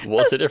 so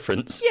what's the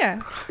difference?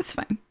 Yeah, it's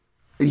fine.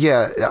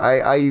 Yeah,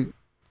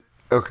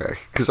 okay,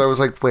 because I was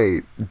like,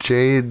 wait,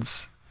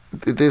 Jade's,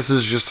 this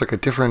is just like a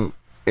different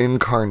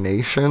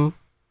incarnation?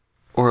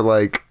 Or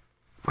like,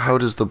 how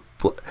does that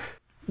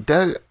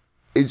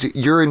is,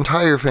 your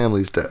entire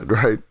family's dead,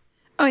 right?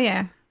 Oh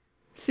yeah,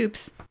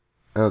 soups.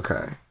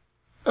 Okay.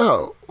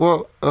 Oh,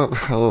 well,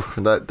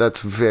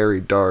 that's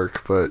very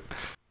dark, but,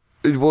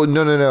 well,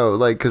 no,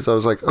 like, because I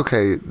was like,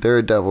 okay, they're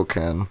a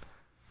devilkin,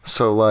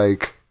 so,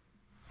 like,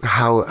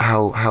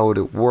 how would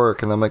it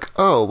work? And I'm like,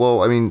 oh,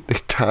 well, I mean, they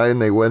died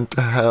and they went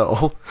to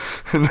hell,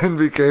 and then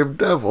became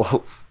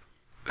devils.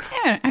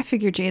 Yeah, I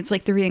figured Jade's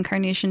like the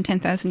reincarnation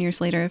 10,000 years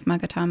later of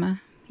Magatama.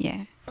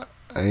 Yeah.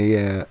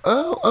 Yeah.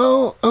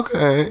 Oh,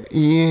 okay.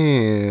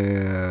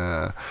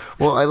 Yeah.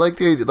 Well, I like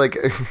the idea, like,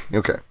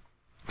 okay.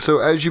 So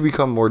as you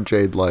become more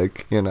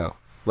Jade-like,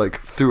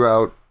 like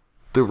throughout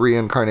the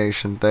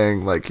reincarnation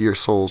thing, like your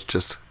souls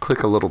just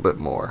click a little bit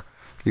more.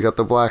 You got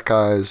the black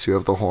eyes, you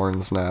have the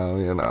horns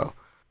now,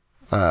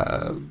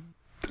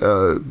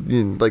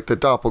 like the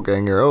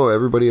doppelganger. Oh,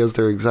 everybody has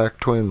their exact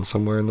twin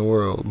somewhere in the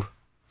world.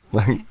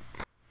 Like,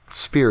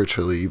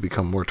 spiritually, you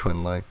become more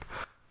twin-like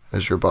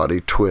as your body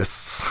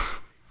twists.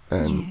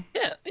 And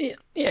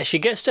Yeah, she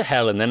gets to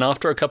hell, and then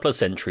after a couple of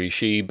centuries,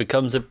 she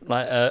becomes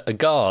a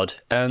guard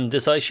and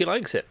decides she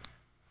likes it.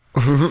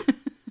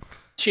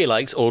 She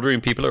likes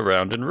ordering people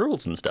around and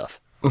rules and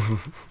stuff.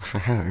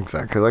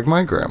 exactly like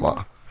my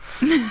grandma.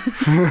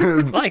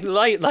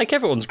 like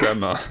everyone's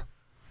grandma.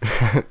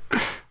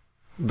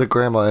 The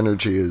grandma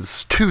energy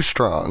is too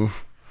strong.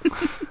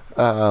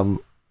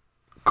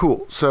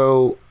 Cool.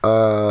 So,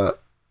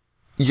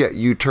 yeah,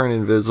 you turn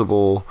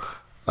invisible.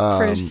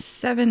 For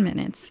 7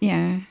 minutes,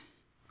 yeah.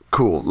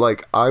 Cool.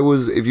 Like,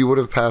 if you would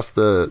have passed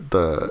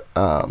the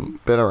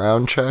been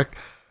around check,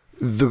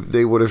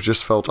 they would have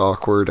just felt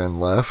awkward and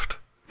left.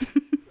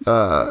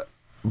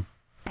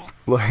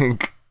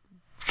 Like,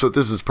 so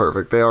this is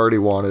perfect. They already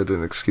wanted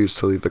an excuse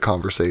to leave the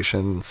conversation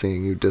and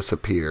seeing you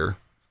disappear.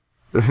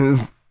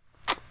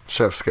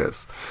 Chef's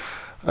kiss.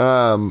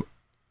 So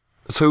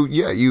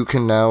yeah, you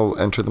can now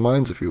enter the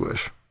mines if you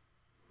wish.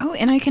 Oh,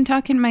 and I can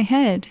talk in my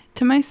head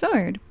to my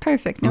sword.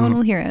 Perfect. No one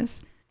will hear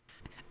us.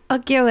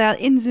 Okay, well,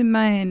 in the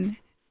mine.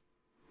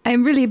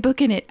 I'm really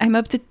booking it. I'm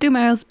up to 2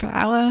 miles per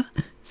hour,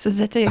 so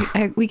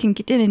that we can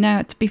get in and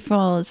out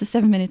before the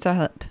 7 minutes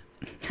are up.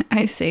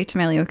 I say to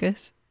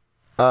Maliokas.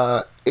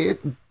 It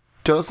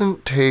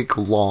doesn't take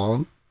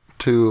long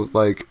to,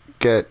 like,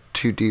 get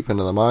too deep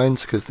into the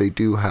mines, because they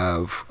do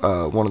have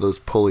one of those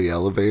pulley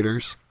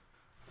elevators.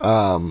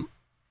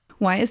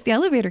 Why is the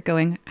elevator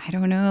going? I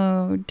don't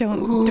know.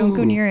 Don't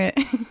go near it.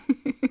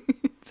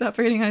 It's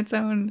operating on its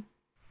own.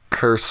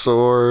 Curse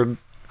sword,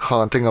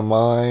 haunting a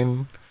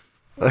mine.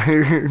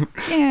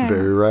 Yeah.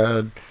 Very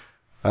rad.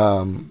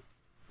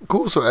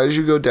 Cool. So as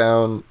you go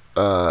down,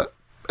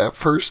 at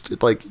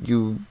first, like,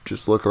 you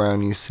just look around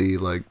and you see,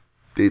 like,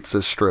 it's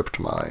a stripped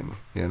mine,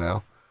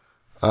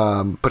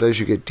 but as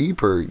you get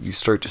deeper, you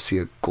start to see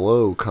a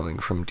glow coming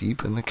from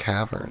deep in the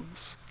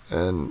caverns.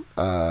 And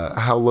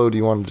how low do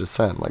you want to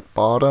descend? Like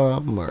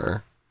bottom,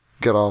 or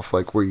get off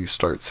like where you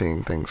start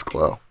seeing things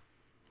glow?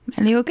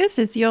 Maliokas,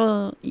 it's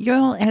your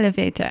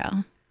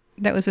elevator.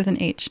 That was with an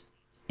H.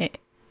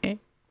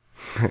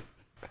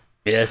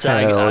 Yes,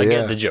 Hell I yeah.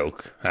 get the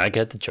joke.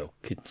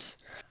 It's,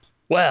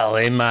 well,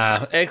 in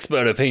my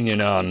expert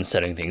opinion on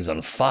setting things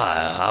on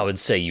fire, I would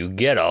say you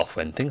get off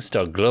when things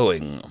start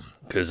glowing.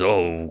 Because,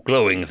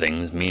 glowing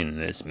things mean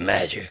it's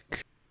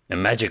magic.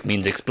 And magic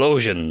means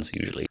explosions,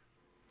 usually.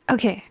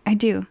 Okay, I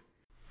do.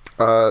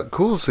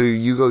 Cool. So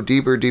you go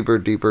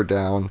deeper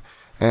down,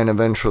 and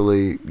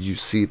eventually you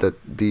see that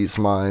these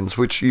mines,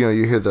 which, you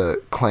hear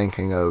the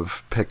clanking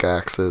of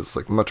pickaxes,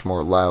 like, much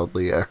more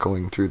loudly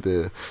echoing through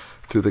the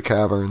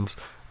caverns.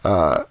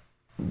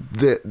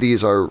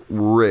 These are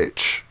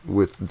rich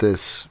with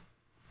this,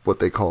 what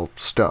they call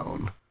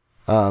stone.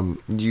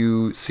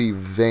 You see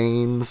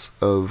veins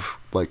of,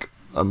 like,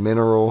 a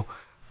mineral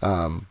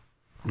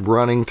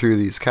running through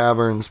these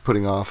caverns,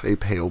 putting off a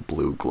pale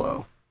blue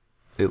glow.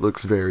 It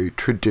looks very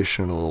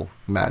traditional,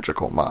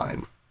 magical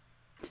mine.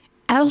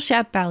 I'll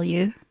shop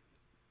value.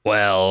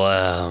 Well,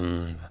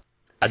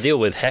 I deal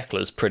with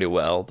hecklers pretty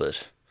well,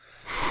 but...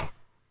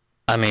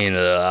 I mean,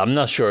 I'm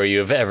not sure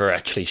you've ever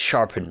actually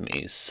sharpened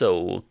me,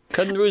 so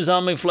cutting through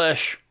zombie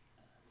flesh...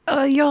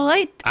 Oh, you're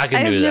right. I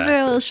can do that. I've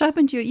never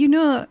sharpened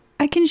you.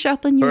 I can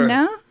sharpen you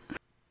now.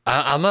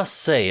 I must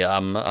say,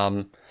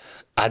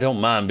 I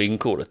don't mind being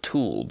called a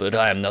tool, but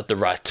I am not the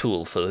right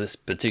tool for this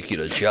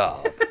particular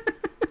job.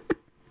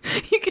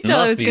 You could tell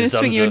I Must was be going to some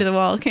swing you sort- into the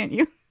wall, can't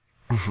you?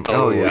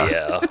 Oh,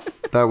 yeah.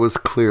 That was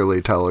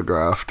clearly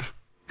telegraphed.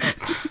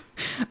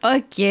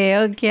 Okay,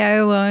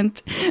 I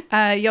won't.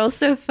 Y'all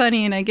so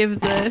funny, and I give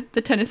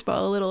the tennis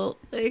ball a little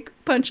like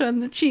punch on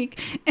the cheek,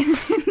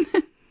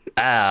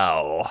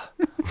 Ow.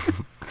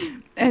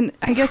 and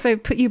I guess I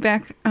put you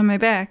back on my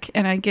back,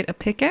 and I get a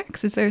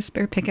pickaxe. Is there a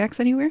spare pickaxe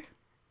anywhere?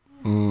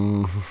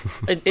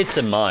 It's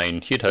a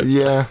mine. You'd hope so.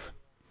 Yeah.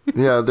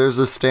 Yeah, there's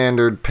a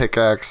standard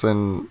pickaxe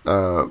and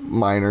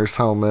miner's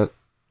helmet.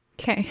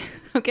 Okay,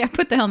 I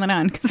put the helmet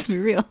on because to be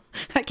real,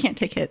 I can't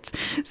take hits.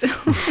 So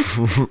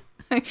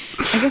I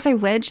guess I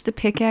wedge the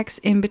pickaxe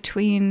in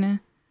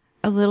between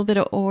a little bit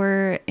of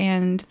ore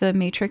and the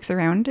matrix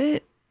around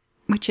it,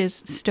 which is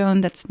stone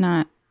that's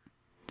not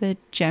the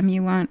gem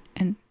you want,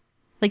 and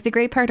like the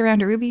gray part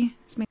around a ruby.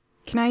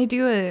 Can I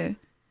do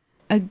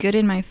a good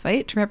in my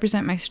fight to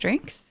represent my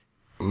strength?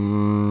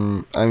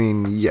 I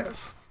mean,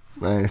 yes.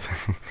 All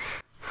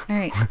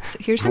right, so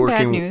here's some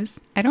bad news.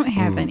 I don't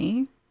have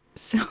any,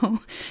 so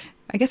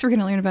I guess we're going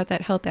to learn about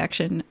that help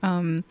action.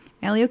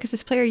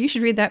 Aliokas' player, you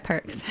should read that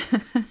part, because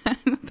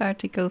I'm about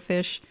to go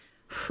fish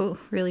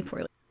really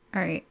poorly.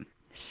 All right,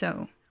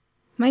 so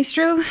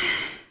Maestro,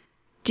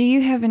 do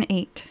you have an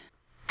 8?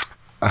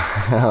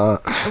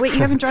 Wait, you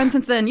haven't drawn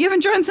since then. Do you have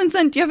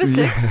a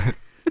 6?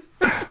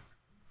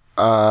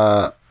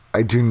 I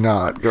do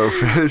not go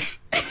fish.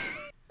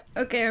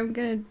 Okay, I'm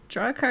going to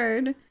draw a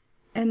card.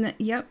 And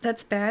yep,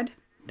 that's bad.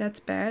 Okay,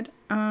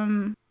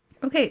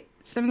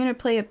 so I'm gonna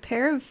play a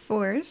pair of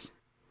fours,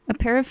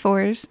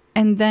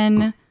 and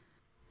then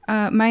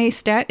my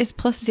stat is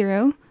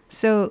 +0.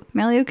 So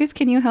Maliokas,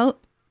 can you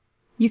help?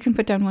 You can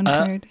put down one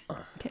card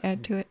to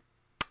add to it.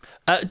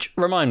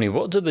 Remind me,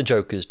 what do the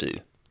jokers do?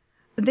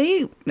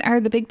 They are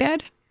the big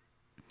bad.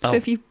 So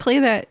if you play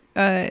that,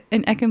 an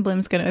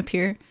Ekemblem's gonna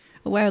appear.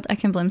 A wild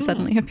Ekemblem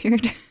suddenly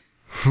appeared.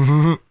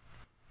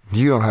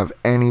 You don't have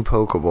any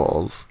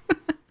Pokeballs.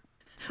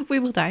 We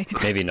will die.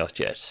 Maybe not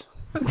yet.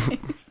 Okay.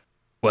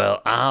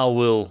 Well, I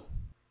will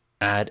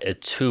add a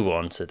 2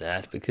 onto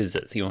that because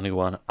that's the only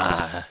one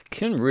I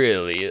can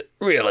really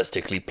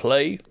realistically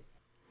play.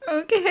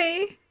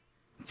 Okay.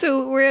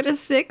 So we're at a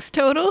 6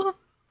 total?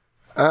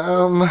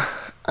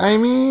 I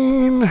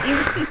mean...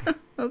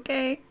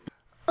 Okay.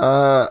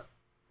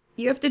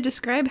 You have to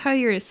describe how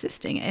you're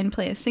assisting and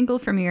play a single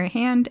from your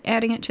hand,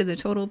 adding it to the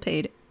total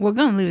paid. We're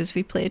gonna lose if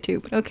we play a 2,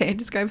 but okay,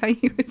 describe how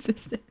you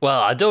assisted.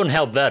 Well, I don't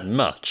help that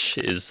much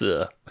is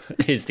the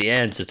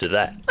answer to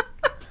that.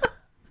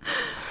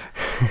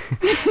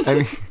 I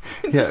mean,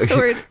 yeah. The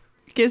sword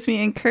gives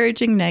me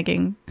encouraging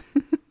negging.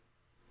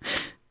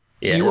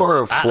 Yeah, You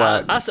are a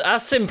flat... I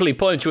simply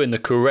point you in the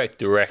correct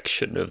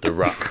direction of the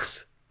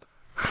rocks.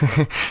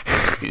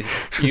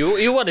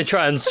 You want to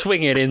try and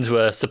swing it into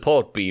a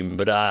support beam,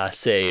 but I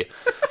say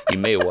you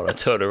may want to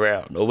turn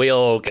around or we're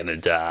all gonna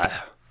die.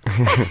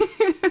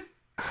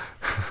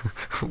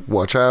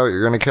 Watch out,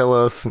 you're gonna kill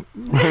us.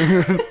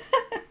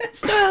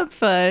 Stop,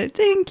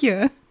 thank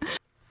you.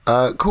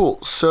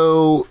 Cool.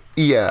 So,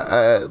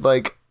 yeah,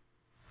 like,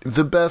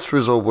 the best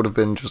result would have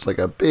been just like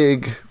a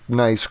big,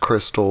 nice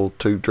crystal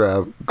to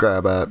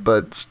grab at,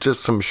 but it's just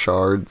some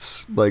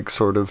shards, like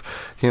sort of,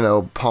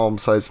 palm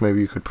size.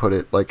 Maybe you could put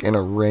it like in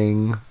a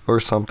ring or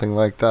something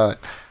like that.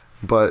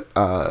 But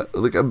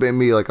like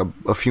maybe like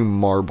a few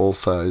marble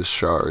sized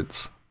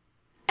shards.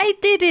 I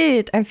did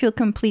it! I feel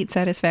complete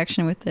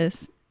satisfaction with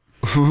this.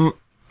 Yeah,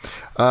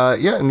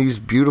 and these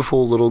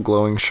beautiful little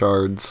glowing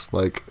shards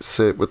like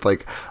sit with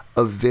like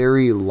a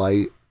very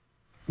light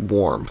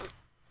warmth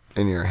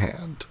in your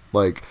hand.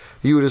 Like,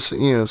 you would just,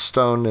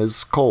 stone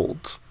is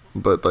cold,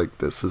 but like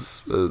this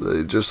is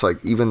just like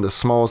even the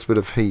smallest bit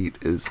of heat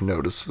is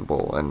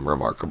noticeable and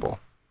remarkable.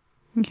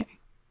 Okay.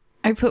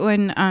 I put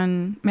one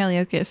on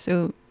Maliokas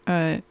so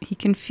he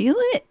can feel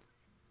it.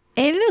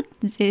 Hey, look,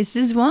 this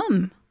is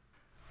warm.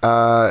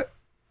 Yeah,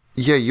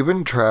 you've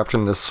been trapped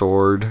in the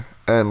sword,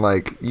 and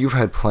like you've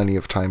had plenty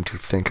of time to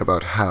think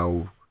about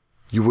how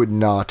you would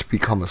not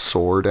become a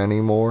sword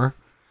anymore.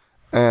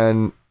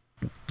 And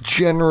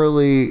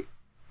generally,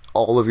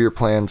 all of your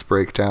plans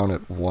break down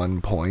at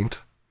one point,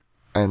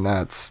 and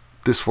that's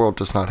this world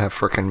does not have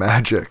frickin'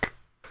 magic.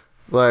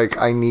 Like,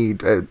 I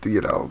need,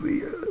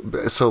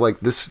 so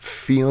like this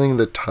feeling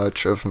the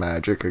touch of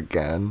magic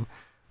again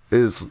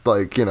is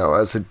like,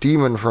 as a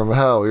demon from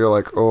hell, you're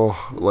like,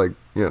 oh, like,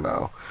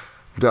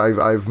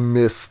 I've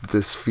missed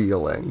this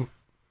feeling.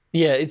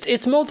 Yeah,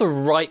 it's more the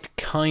right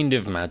kind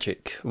of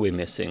magic we're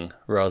missing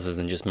rather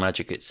than just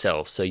magic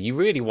itself. So you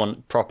really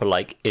want proper,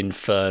 like,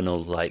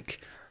 infernal, like,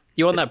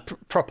 you want that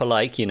proper,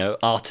 like,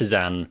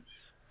 artisan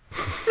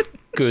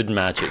good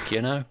magic,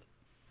 You want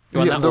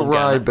that the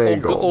rye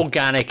bagel.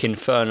 Organic,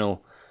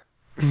 infernal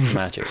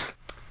magic.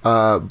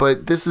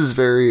 But this is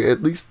very,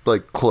 at least,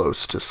 like,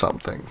 close to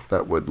something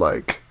that would,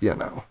 like,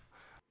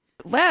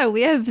 Wow,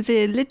 we have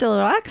the little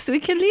rocks. We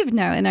can leave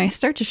now. And I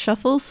start to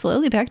shuffle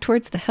slowly back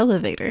towards the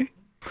elevator.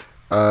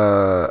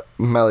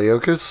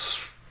 Maliokas,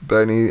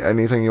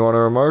 anything you want to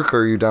remark, or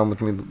are you down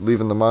with me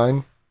leaving the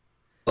mine?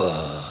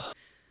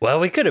 Well,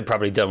 we could have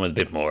probably done with a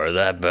bit more of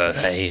that, but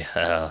hey,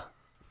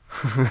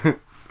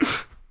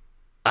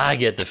 I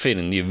get the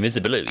feeling the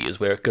invisibility is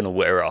going to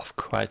wear off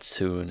quite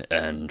soon,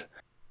 and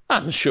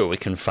I'm sure we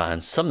can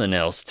find something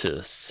else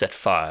to set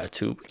fire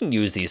to. We can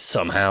use these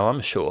somehow,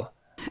 I'm sure.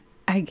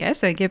 I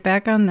guess I get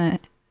back on the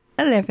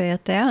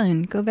elevator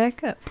and go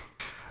back up.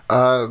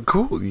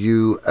 Cool.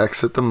 You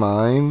exit the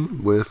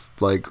mine with,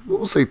 like,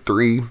 we'll say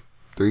three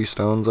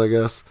stones, I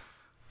guess,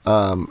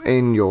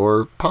 in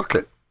your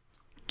pocket.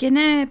 Can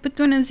I put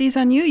one of these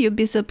on you? You'll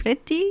be so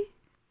pretty.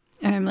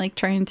 And I'm like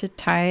trying to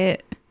tie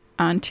it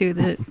onto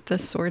the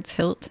sword's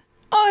hilt.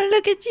 Oh,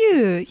 look at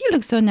you. You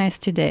look so nice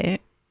today.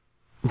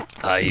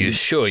 Are you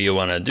sure you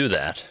want to do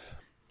that?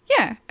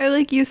 Yeah, I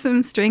like use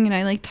some string and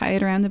I like tie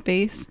it around the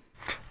base.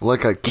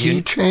 Like a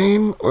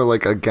keychain or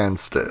like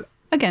against it?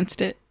 Against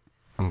it.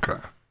 Okay.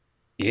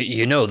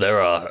 You know there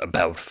are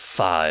about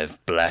 5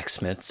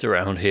 blacksmiths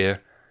around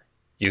here.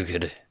 You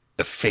could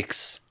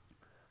affix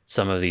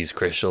some of these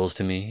crystals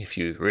to me if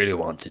you really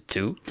wanted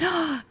to.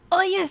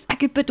 Oh yes, I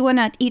could put one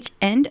at each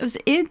end of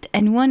it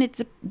and one at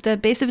the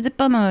base of the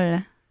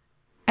pommel.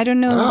 I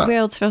don't know where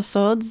else for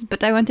swords,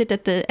 but I want it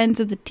at the ends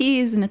of the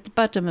T's and at the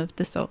bottom of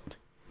the sword.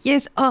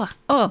 Yes. Oh.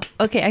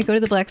 Okay. I go to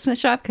the blacksmith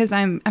shop because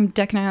I'm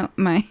decking out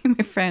my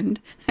friend.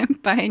 I'm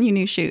buying you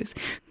new shoes.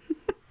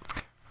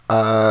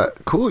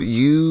 Cool.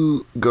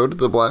 You go to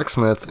the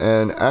blacksmith,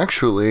 and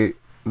actually,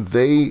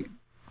 they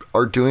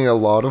are doing a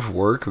lot of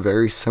work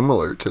very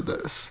similar to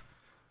this.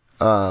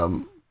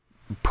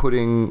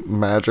 Putting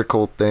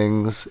magical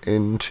things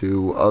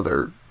into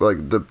other,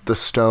 like the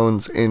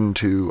stones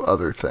into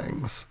other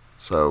things.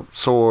 So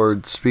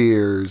swords,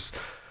 spears,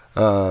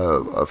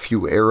 a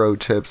few arrow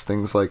tips,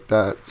 things like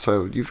that.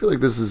 So you feel like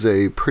this is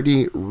a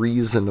pretty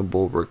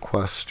reasonable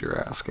request you're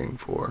asking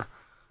for.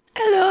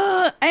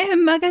 Hello, I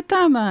am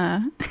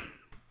Magatama.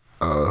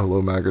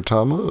 Hello,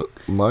 Magatama.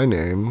 My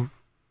name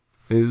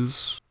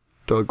is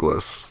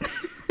Douglas.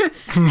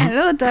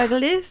 Hello,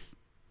 Douglas.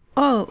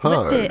 Oh, what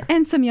Hi. the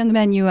handsome young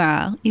man you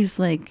are. He's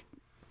like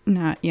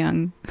not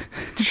young.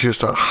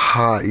 Just a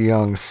hot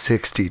young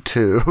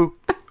 62.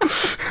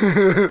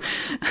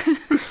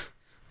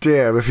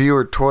 Damn, if you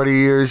were 20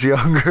 years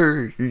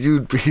younger,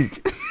 you'd be...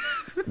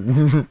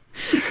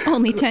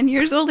 Only 10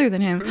 years older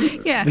than him.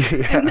 Yeah.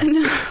 And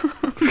then,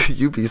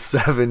 you'd be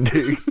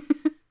 70.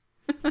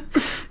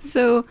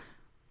 so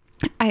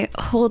I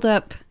hold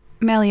up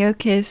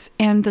Maliochus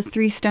and the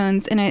 3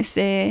 stones and I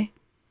say,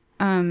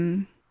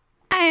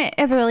 I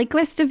have a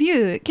request of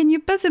you. Can you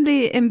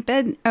possibly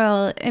embed,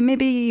 or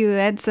maybe you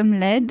add some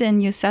lead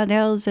and you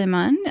solder them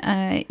on?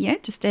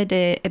 Just add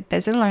a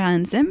bezel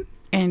around them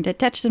and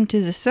attach them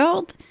to the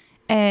sword.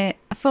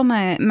 For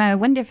my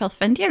wonderful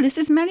friend, this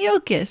is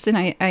Maliochus. And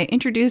I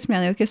introduce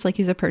Maliochus like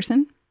he's a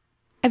person.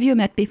 Have you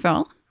met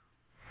before?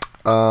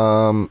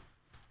 I'm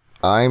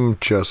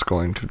just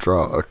going to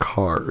draw a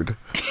card.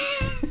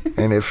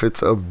 And if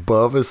it's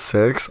above a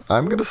 6,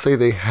 I'm going to say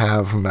they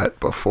have met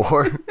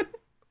before.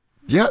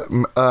 Yeah,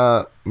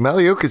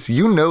 Maliochus,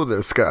 you know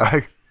this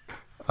guy.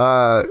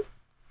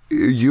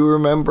 You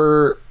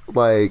remember,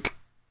 like,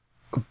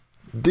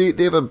 they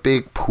have a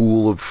big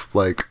pool of,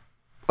 like,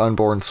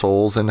 unborn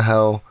souls in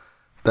hell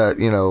that,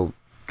 you know,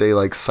 they,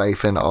 like,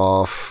 siphon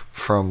off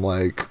from,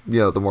 like, you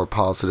know, the more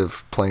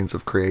positive planes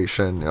of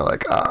creation. You're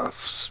like,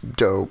 it's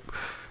dope.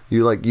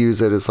 You, like,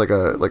 use it as, like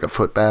a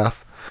foot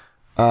bath.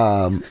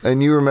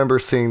 And you remember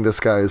seeing this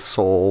guy's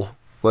soul,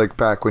 like,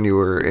 back when you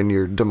were in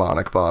your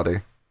demonic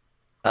body.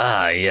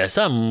 Ah, yes,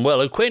 I'm well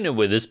acquainted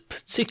with this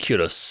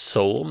particular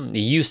soul.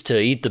 He used to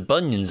eat the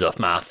bunions off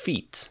my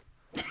feet.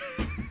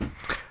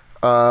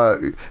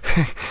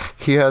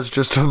 He has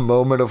just a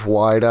moment of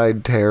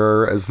wide-eyed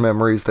terror as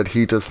memories that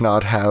he does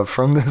not have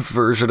from this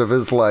version of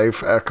his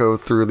life echo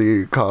through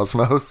the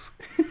cosmos.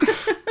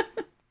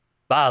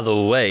 By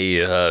the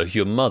way,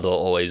 your mother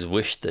always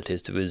wished that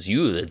it was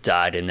you that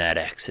died in that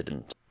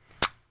accident.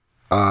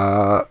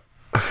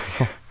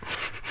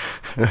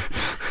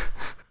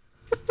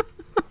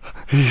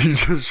 He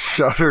just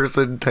shudders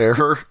in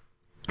terror.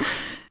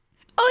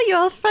 Oh,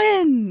 you're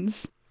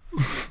friends.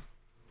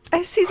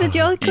 I see that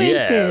you're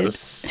acquainted.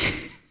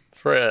 Yes,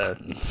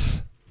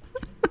 friends.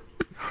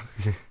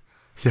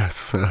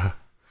 Yes,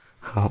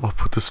 I'll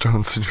put the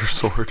stones in your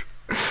sword.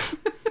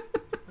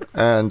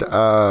 And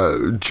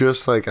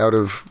just like out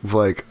of,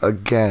 like,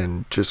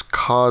 again, just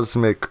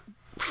cosmic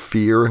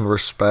fear and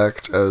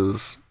respect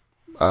as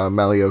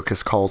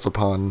Maliochus calls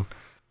upon,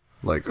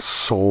 like,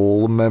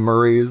 soul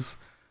memories,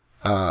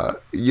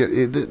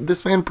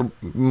 this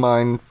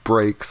mind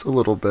breaks a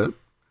little bit.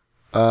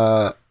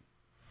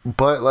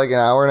 But like an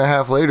hour and a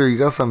half later, you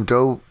got some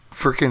dope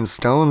freaking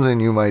stones in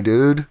you, my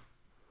dude.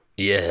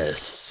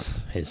 Yes,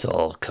 it's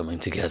all coming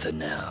together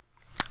now.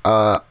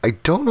 I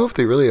don't know if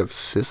they really have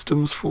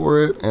systems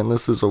for it, and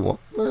this is a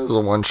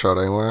one shot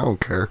anyway. I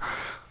don't care.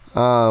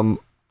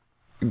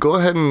 Go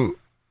ahead and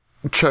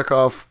check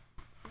off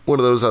one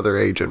of those other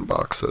agent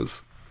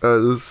boxes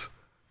as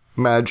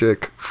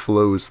magic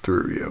flows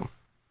through you.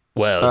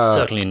 Well, it's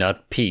certainly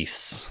not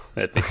peace.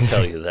 Let me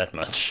tell you that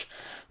much.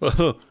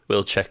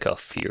 We'll check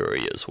off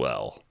fury as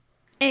well.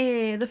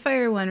 Hey, the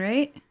fire one,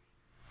 right?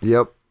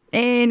 Yep.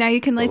 Hey, now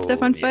you can light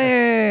stuff on Oh, yes.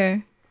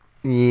 fire.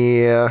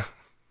 Yeah,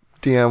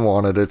 DM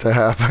wanted it to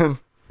happen.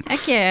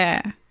 Heck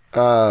yeah.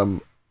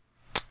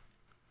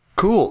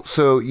 Cool.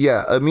 So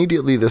yeah,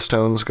 immediately the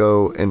stones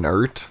go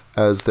inert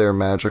as their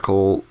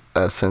magical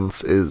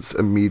essence is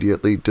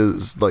immediately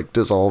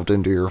dissolved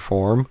into your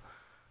form.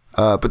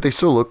 But they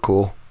still look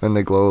cool and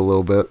they glow a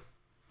little bit.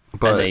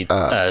 But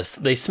And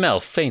they smell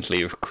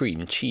faintly of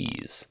cream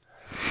cheese.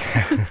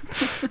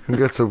 we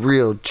got some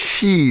real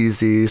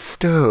cheesy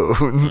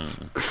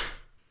stones.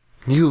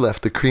 You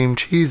left the cream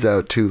cheese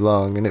out too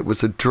long and it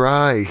was a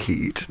dry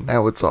heat.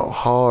 Now it's all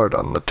hard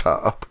on the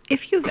top.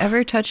 If you've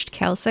ever touched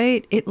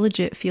calcite, it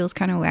legit feels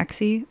kind of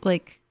waxy,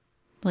 like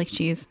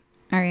cheese.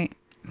 All right,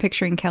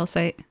 picturing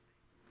calcite.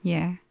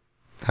 Yeah.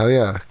 Oh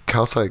yeah,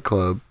 Calcite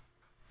Club.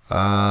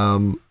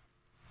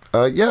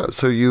 Yeah,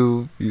 so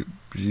you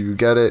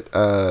get it.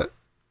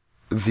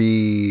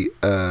 The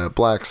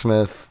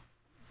blacksmith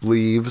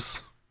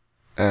leaves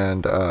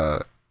and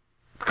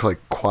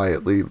like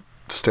quietly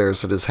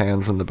stares at his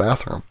hands in the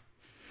bathroom.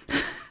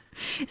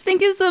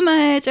 Thank you so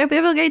much. I hope you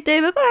have a great day.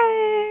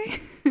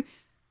 Bye-bye.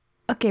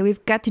 Okay,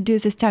 we've got to do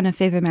this town a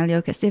favor,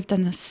 Maliokas. They've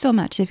done so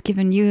much. They've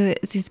given you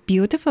this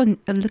beautiful...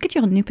 look at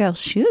your new pair of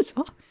shoes.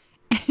 Oh.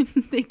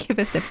 And they give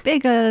us a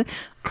bagel.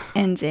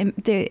 And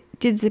they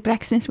did the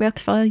blacksmith work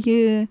for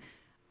you.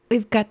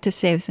 We've got to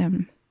save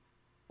them.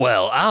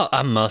 Well,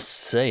 I must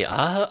say,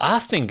 I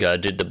think I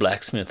did the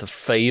blacksmith a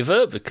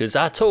favor because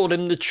I told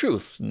him the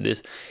truth,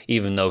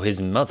 even though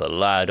his mother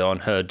lied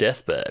on her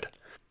deathbed.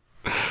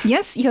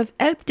 Yes, you have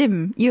helped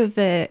him. You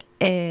have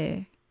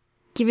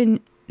given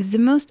the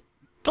most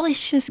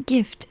precious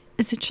gift.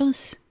 Is it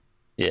truth?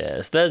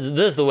 Yes,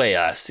 that's the way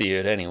I see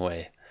it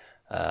anyway.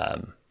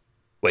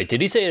 Wait, did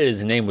he say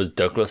his name was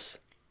Douglas?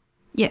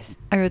 Yes,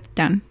 I wrote it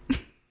down.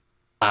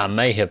 I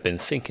may have been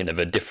thinking of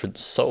a different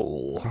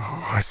soul.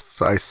 Oh,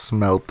 I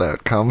smelled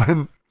that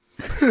coming.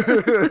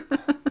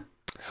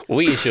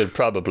 We should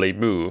probably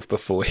move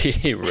before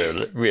he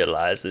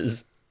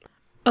realizes.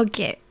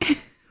 Okay.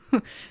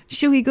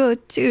 Should we go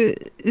to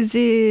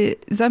the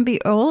zombie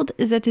horde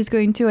that is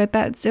going to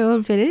attack the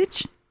whole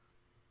village?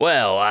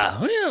 Well,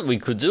 yeah, we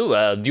could do.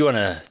 Do you want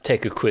to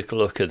take a quick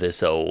look at this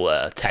whole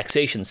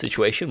taxation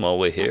situation while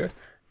we're here?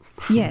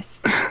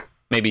 Yes.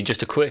 Maybe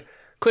just a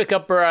quick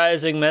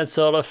uprising, that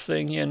sort of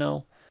thing, you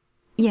know?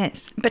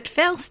 Yes, but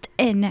first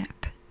a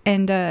nap.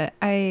 And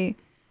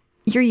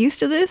you're used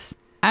to this?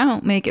 I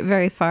don't make it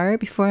very far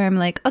before I'm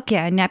like, okay,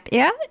 I nap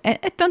here.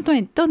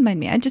 Don't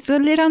mind me. I just go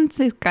lay on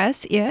the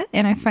grass here,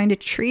 and I find a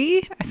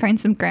tree. I find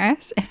some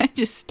grass, and I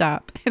just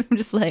stop. And I'm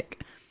just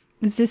like,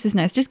 this is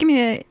nice. Just give me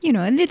a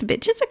little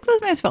bit. Just close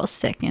my eyes for a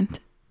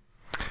second.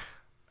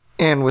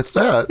 And with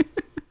that,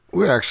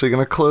 we're actually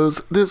going to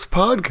close this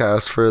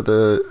podcast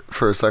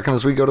for a second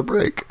as we go to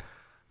break.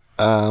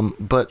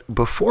 But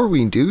before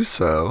we do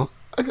so,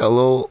 I got a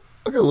little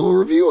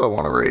review I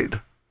want to read.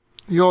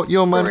 You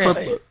don't mind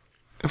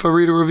if I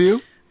read a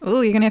review? Oh,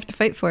 you're gonna have to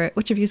fight for it.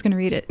 Which of you is gonna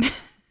read it?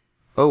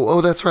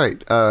 Oh, that's right.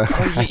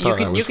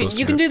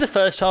 You can do the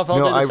first half. I'll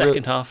do the second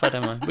really- half. I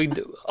don't mind. We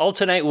can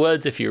alternate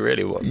words if you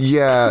really want.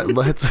 Yeah,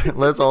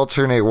 let's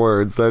alternate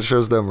words. That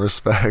shows them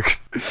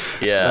respect.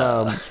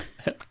 Yeah,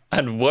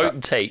 and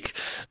won't take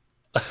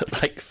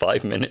like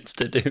 5 minutes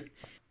to do.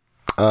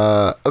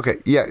 Okay.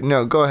 Yeah.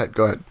 No. Go ahead.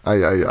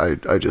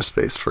 I just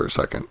spaced for a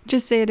second.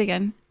 Just say it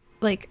again.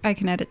 Like I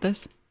can edit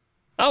this.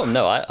 Oh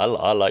no,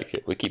 I like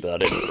it. We keep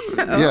that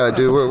in. Yeah,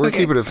 dude. We're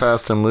keeping it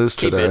fast and loose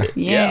Keep today. it.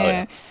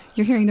 Yeah.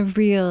 You're hearing the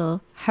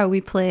real how we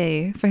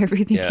play for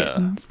Everything Yeah.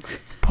 Kittens.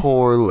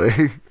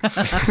 Poorly.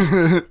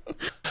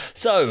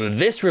 So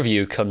this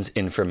review comes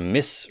in from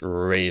Miss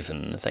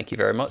Raven. Thank you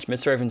very much.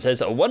 Miss Raven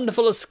says, a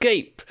wonderful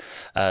escape.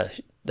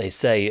 They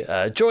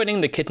say,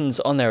 joining the kittens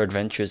on their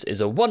adventures is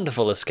a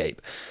wonderful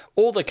escape.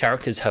 All the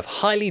characters have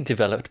highly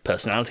developed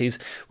personalities,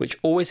 which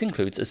always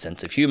includes a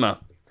sense of humour.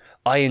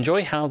 I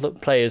enjoy how the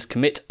players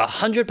commit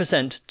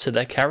 100% to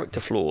their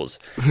character flaws.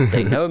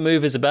 They know a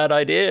move is a bad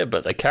idea,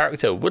 but the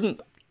character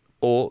wouldn't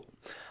or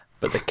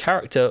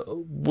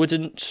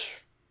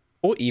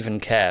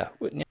even care.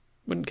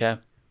 Wouldn't care.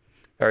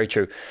 Very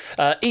true.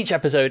 Each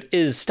episode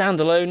is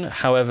standalone,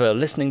 however,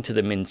 listening to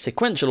them in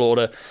sequential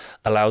order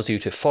allows you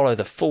to follow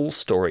the full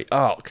story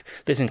arc.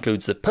 This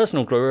includes the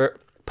personal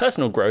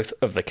growth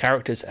of the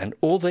characters and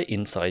all the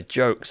inside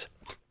jokes.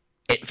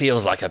 It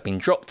feels like I've been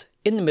dropped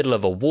in the middle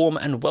of a warm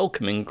and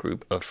welcoming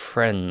group of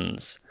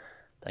friends.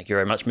 Thank you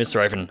very much, Miss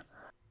Raven.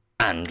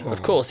 And,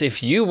 of course,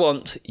 if you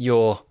want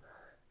your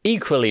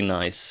equally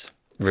nice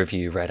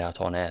review read out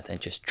on air, then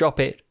just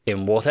drop it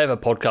in whatever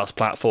podcast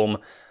platform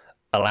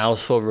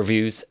allows for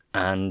reviews,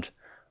 and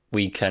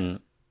we can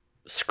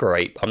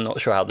scrape. I'm not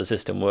sure how the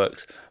system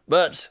works,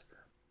 but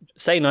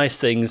say nice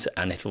things,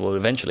 and it will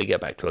eventually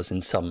get back to us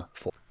in some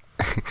form.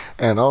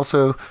 And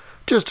also,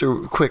 just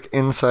a quick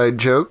inside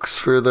jokes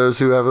for those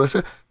who have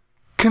listened.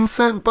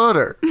 Consent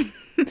butter.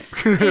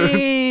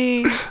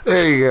 Hey.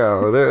 There you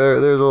go.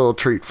 There's a little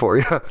treat for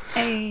you.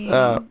 Hey.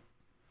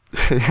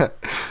 Yeah.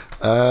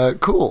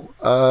 Cool.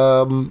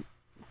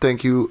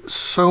 thank you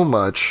so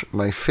much.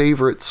 My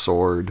favorite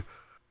sword,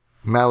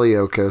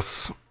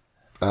 Maliokus.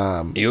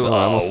 You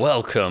are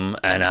welcome,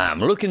 and I'm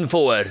looking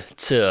forward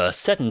to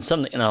setting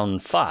something on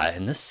fire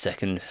in the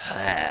second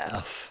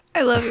half.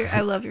 I love your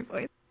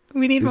voice.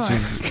 We need more.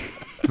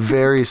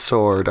 Very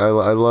sword. I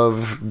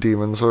love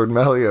Demon Sword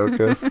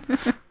Maliokus,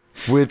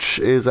 which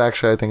is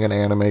actually, I think, an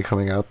anime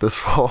coming out this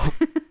fall.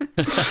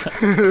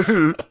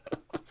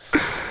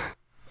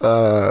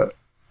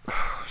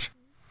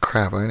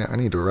 Crap, I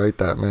need to write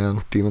that,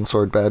 man. Demon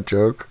Sword bad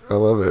joke. I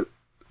love it.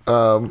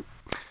 Alright,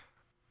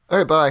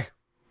 bye.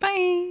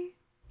 Bye.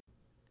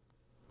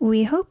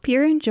 We hope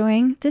you're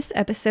enjoying this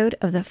episode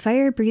of the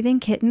Fire Breathing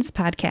Kittens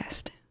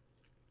podcast.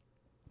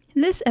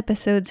 This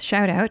episode's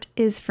shout out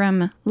is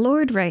from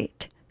Lord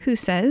Wright, who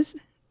says,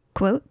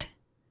 quote,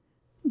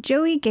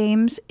 Joey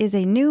Games is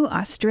a new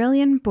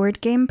Australian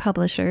board game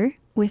publisher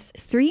with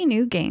 3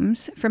 new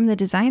games from the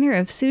designer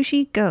of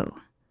Sushi Go.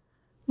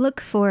 Look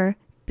for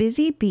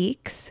Busy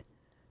Beaks,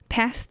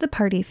 Pass the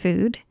Party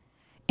Food,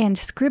 and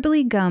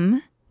Scribbly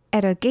Gum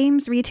at a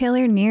games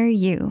retailer near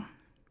you.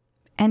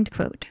 End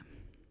quote.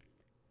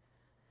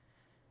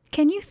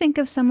 Can you think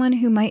of someone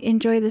who might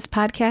enjoy this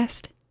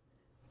podcast?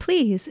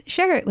 Please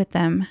share it with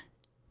them.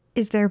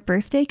 Is their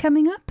birthday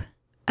coming up?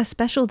 A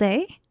special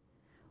day?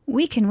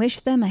 We can wish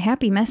them a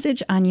happy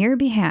message on your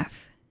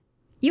behalf.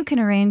 You can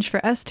arrange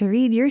for us to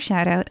read your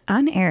shout out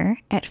on air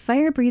at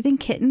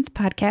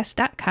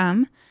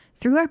firebreathingkittenspodcast.com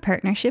through our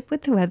partnership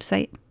with the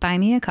website Buy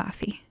Me a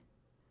Coffee.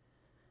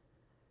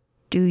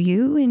 Do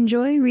you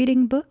enjoy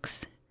reading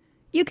books?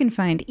 You can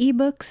find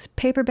ebooks,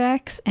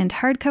 paperbacks, and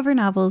hardcover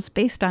novels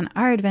based on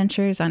our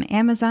adventures on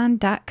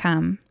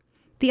Amazon.com.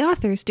 The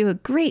authors do a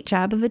great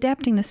job of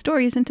adapting the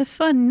stories into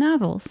fun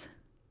novels.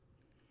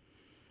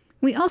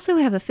 We also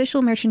have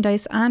official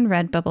merchandise on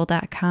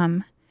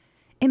Redbubble.com.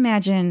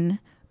 Imagine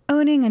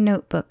owning a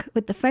notebook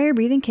with the Fire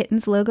Breathing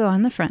Kittens logo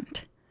on the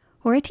front,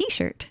 or a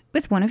t-shirt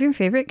with one of your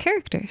favorite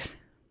characters.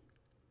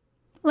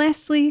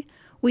 Lastly,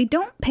 we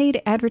don't pay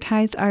to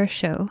advertise our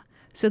show,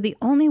 so the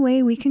only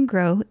way we can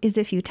grow is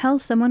if you tell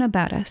someone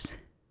about us.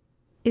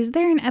 Is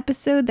there an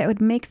episode that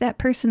would make that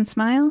person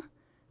smile?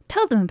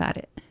 Tell them about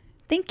it.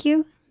 Thank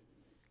you.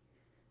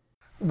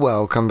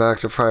 Welcome back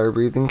to Fire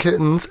Breathing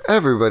Kittens,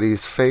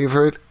 everybody's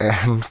favorite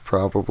and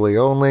probably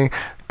only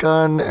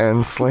gun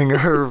and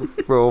slinger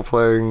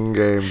role-playing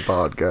game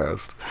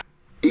podcast.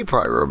 You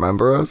probably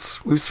remember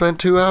us. We've spent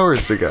 2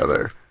 hours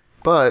together.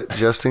 But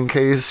just in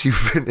case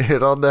you've been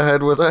hit on the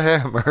head with a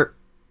hammer.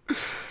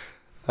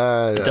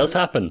 It does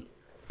happen.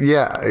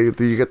 Yeah,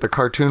 you get the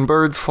cartoon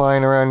birds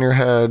flying around your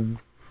head.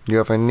 You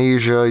have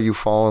amnesia, you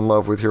fall in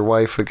love with your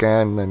wife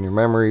again, then your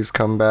memories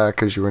come back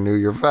because you renew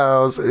your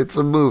vows. It's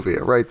a movie.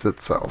 It writes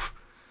itself.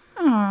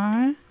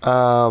 Aww.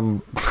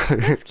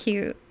 That's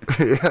cute.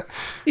 Yeah.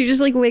 You just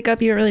like wake up,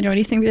 you don't really know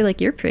anything, but you're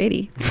like, you're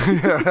pretty.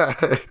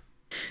 Yeah.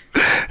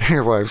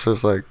 Your wife's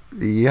just like,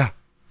 yeah.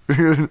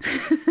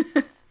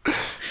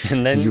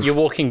 And then you're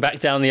walking back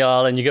down the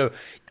aisle and you go,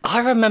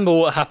 I remember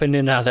what happened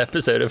in that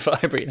episode of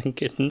Fire Breathing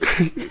Kittens.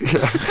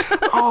 Yeah.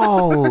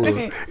 Oh,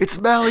 it's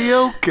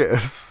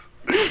Maliokus.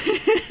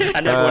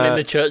 And everyone in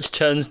the church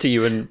turns to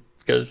you and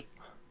goes,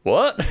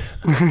 what?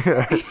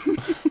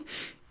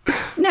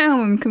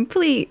 Now I'm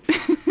complete.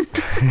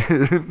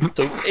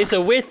 So it's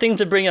a weird thing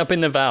to bring up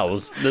in the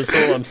vows. That's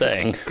all I'm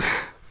saying.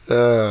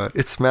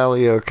 It's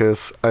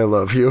Maliokus. I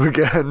love you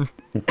again.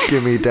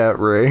 Give me that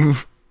ring.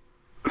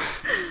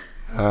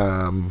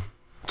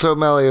 So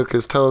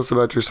Maliokus, tell us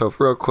about yourself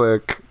real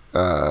quick.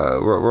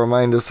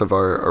 Remind us of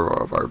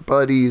our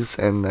buddies,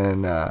 and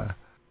then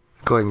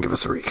go ahead and give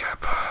us a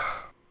recap.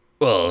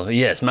 Well,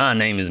 yes, my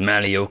name is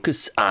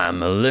Maliokus.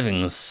 I'm a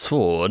living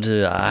sword.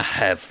 I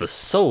have the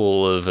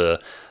soul of a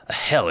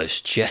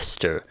hellish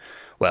jester.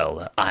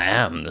 Well, I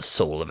am the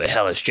soul of a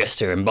hellish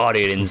jester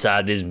embodied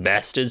inside this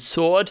bastard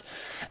sword,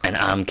 and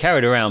I'm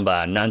carried around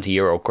by a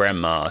 90-year-old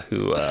grandma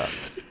who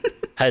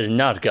has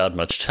not got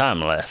much time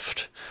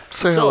left.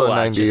 Say hello,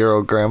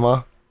 90-year-old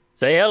grandma.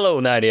 Say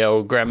hello,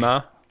 90-year-old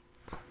grandma.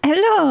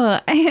 Hello,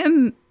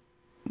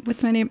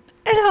 what's my name?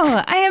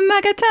 Hello, I am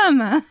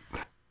Magatama.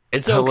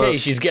 It's okay,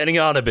 she's getting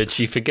on a bit.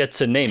 She forgets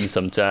her name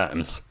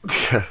sometimes.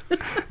 Yeah,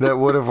 that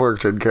would have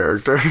worked in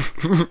character.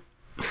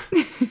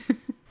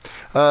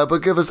 But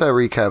give us that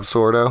recap,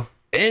 Sordo.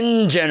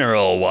 In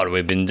general, what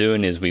we've been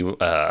doing is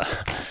the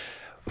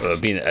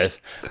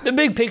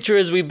big picture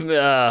is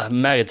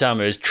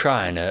Magatama is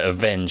trying to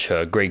avenge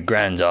her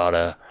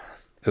great-granddaughter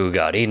who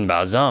got eaten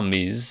by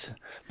zombies.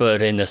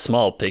 But in the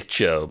small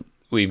picture,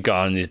 we've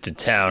gone into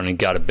town and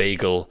got a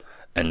bagel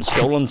and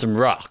stolen some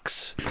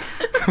rocks.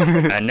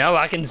 And now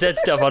I can set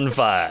stuff on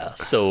fire.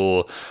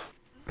 So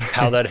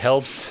how that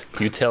helps,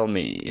 you tell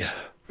me.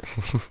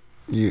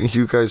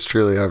 You guys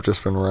truly have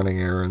just been running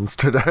errands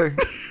today.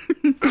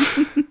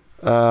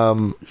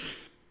 Well,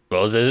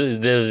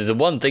 the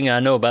one thing I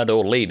know about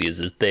old ladies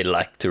is they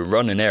like to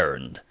run an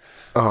errand.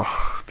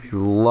 Oh, they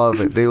love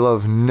it. They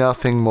love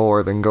nothing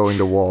more than going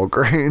to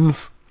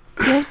Walgreens.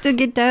 You have to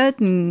get out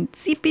and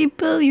see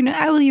people.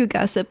 How will you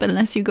gossip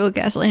unless you go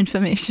gaslight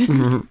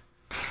information?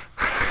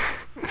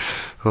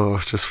 Oh,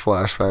 just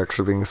flashbacks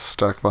of being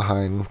stuck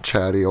behind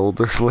chatty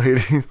older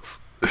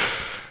ladies.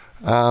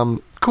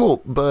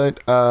 Cool, but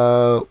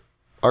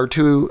our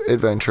two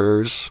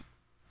adventurers,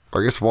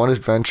 or I guess one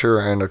adventure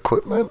and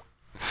equipment,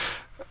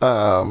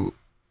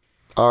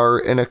 are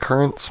in a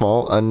current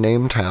small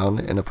unnamed town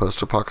in a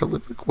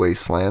post-apocalyptic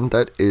wasteland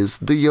that is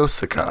the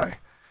Yosekai,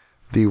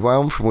 the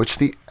realm from which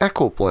the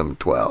Equilblim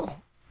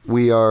dwell.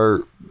 We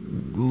are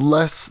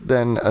less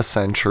than a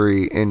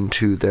century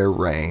into their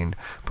reign,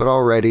 but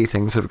already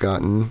things have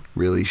gotten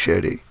really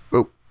shitty.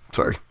 Oh,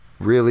 sorry,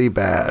 really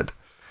bad.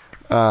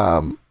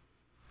 In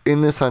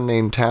this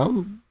unnamed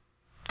town,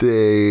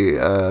 they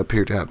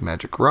appear to have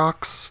magic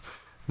rocks.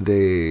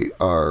 They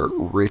are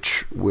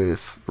rich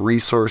with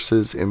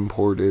resources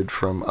imported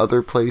from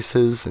other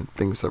places and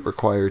things that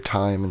require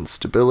time and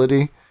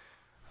stability.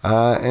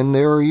 And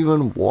there are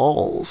even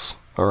walls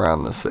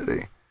around the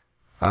city.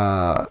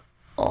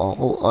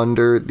 All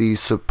under the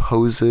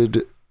supposed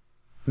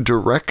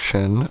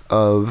direction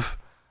of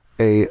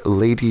a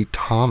Lady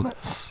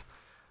Thomas.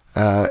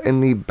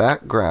 In the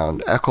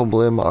background,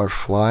 Equilblim are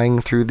flying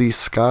through the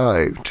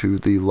sky to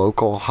the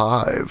local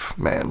hive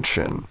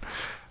mansion.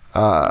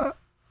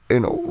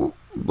 In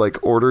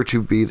order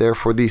to be there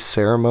for the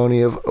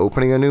ceremony of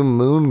opening a new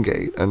moon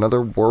gate,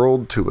 another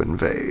world to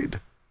invade.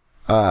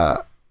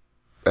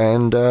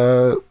 And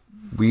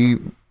we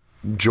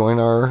join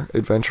our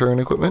adventure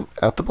and equipment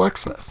at the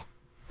blacksmith.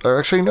 Or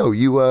actually, no,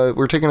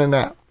 we're taking a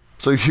nap.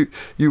 So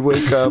you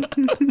wake up,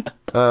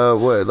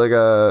 like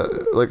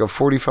a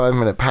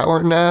 45-minute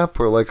power nap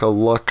or like a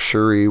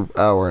luxury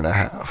hour and a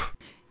half?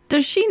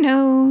 Does she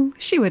know?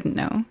 She wouldn't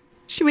know.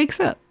 She wakes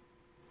up.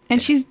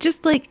 And she's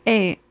just like,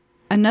 hey,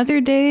 another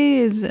day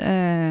is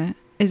a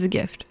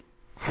gift.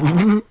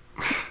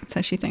 That's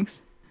how she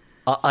thinks.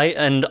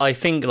 I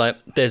think like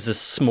there's a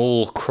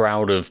small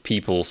crowd of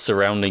people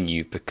surrounding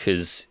you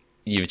because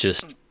you've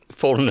just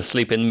fallen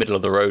asleep in the middle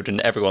of the road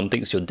and everyone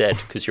thinks you're dead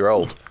because you're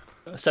old.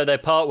 So they're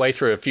part way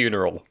through a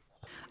funeral.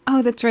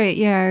 Oh, that's right.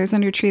 Yeah, I was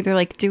under a tree. They're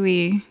like, do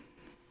we?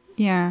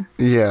 Yeah.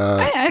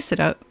 Yeah. I sit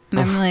up and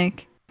I'm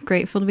like,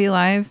 grateful to be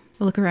alive.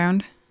 I look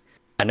around.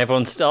 And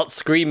everyone starts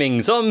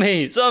screaming,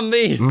 zombie,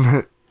 zombie!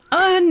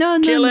 Oh, no.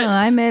 I'm Kill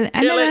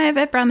alive,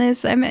 I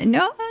promise.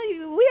 No,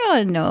 we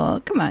all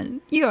know. Come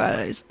on. You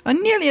are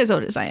nearly as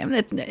old as I am.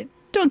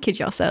 Don't kid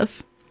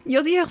yourself.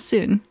 You'll be here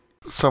soon.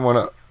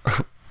 Someone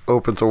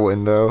opens a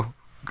window.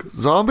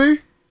 Zombie?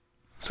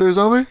 Say a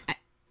zombie?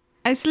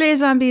 I slay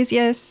zombies,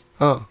 yes.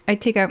 Oh. I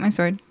take out my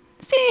sword.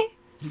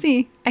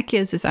 See, I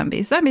kill the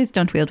zombies. Zombies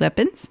don't wield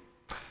weapons.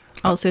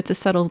 Also, it's a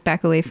subtle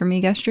back away from me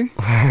gesture.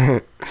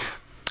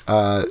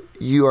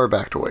 You are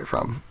backed away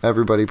from.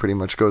 Everybody pretty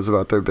much goes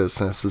about their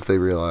business as they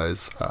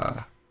realize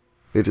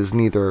it is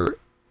neither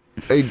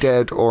a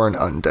dead or an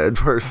undead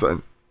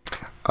person.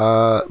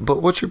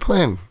 But what's your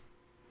plan?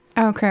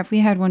 Oh, crap.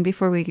 We had one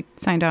before we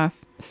signed off.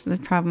 This is the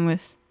problem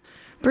with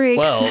breaks.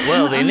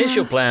 Well, the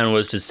initial plan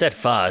was to set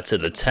fire to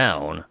the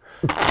town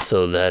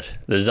so that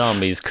the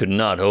zombies could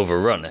not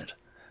overrun it.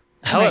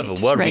 However,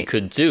 what we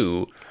could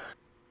do,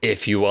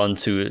 if you want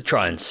to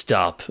try and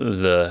stop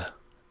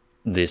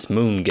this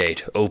moon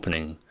gate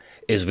opening,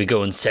 is we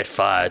go and set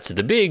fire to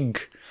the big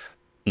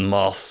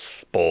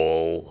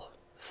mothball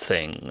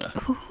thing.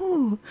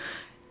 Ooh,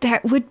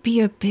 that would be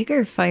a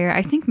bigger fire.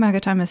 I think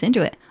Magatama's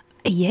into it.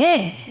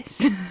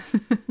 Yes.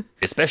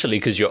 Especially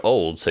because you're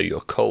old, so you're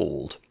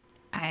cold.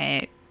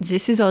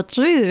 This is all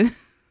true.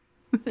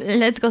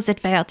 Let's go set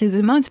fire to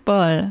the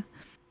mothball.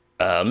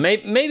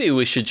 Maybe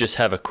we should just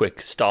have a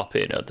quick stop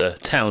in at the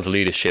town's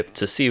leadership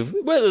to see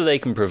whether they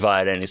can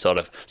provide any sort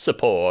of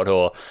support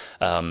or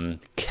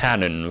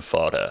cannon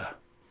fodder.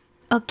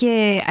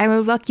 Okay, I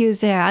will walk you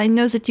there. I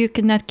know that you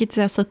cannot get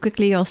there so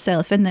quickly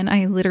yourself, and then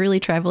I literally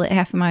travel at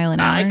half a mile an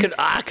hour.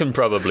 I can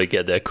probably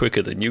get there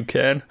quicker than you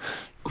can.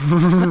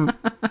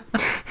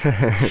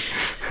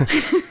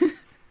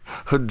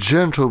 A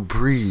gentle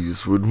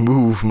breeze would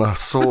move my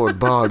sword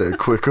body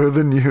quicker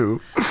than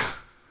you.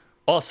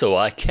 Also,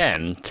 I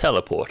can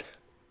teleport.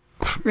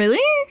 Really?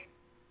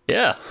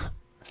 Yeah.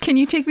 Can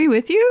you take me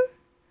with you?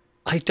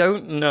 I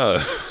don't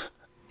know.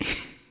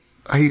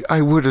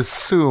 I would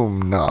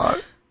assume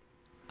not.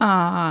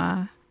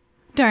 Ah,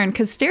 darn,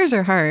 because stairs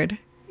are hard,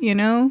 you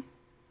know?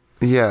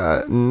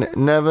 Yeah,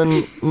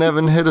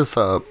 Nevin, hit us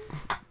up.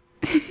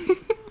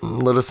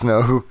 Let us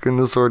know who can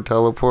the sword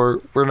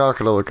teleport. We're not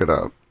going to look it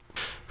up.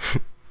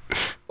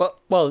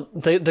 Well,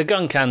 the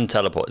gun can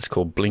teleport. It's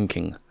called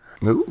blinking.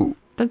 Ooh.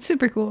 That's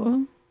super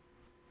cool.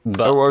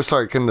 But, oh,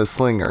 sorry, can the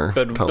slinger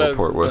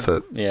teleport with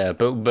it? Yeah,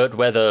 but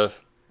whether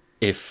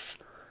if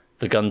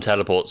the gun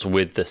teleports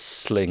with the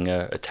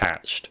slinger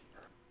attached,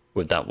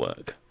 would that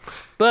work?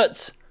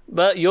 But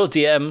your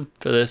DM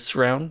for this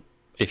round,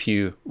 if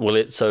you will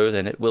it so,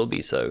 then it will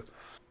be so.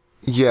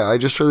 Yeah, I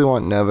just really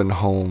want Nevin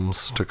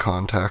Holmes to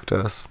contact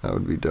us. That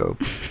would be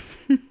dope.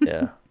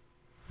 Yeah.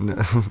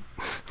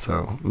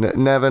 So,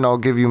 Nevin, I'll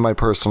give you my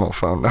personal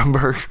phone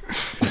number.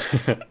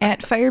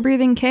 At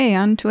FirebreathingK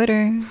on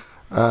Twitter.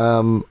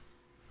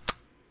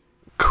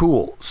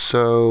 Cool.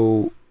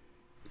 So,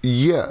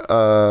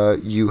 Yeah,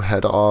 you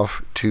head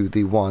off to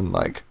the one,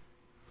 like,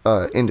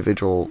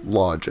 individual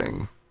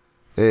lodging.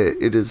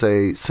 It is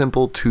a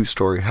simple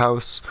 2-story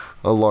house,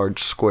 a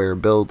large square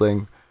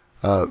building,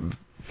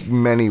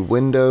 many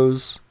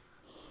windows,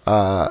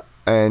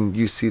 and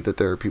you see that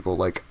there are people,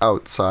 like,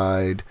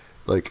 outside,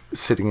 like,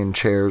 sitting in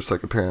chairs,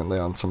 like, apparently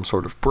on some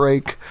sort of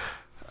break,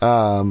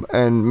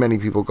 and many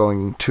people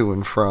going to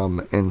and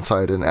from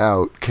inside and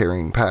out,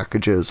 carrying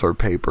packages or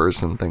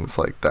papers and things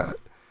like that.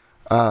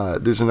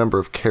 There's a number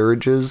of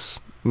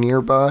carriages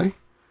nearby.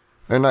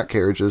 Or not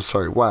carriages,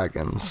 sorry,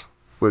 wagons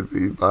would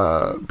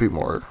be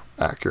more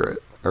accurate.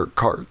 Or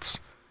carts.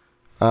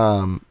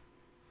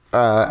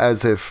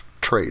 As if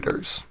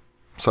traders.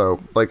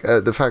 So, like,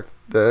 the fact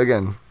that,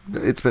 again,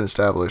 it's been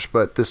established,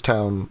 but this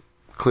town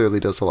clearly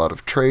does a lot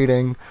of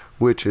trading,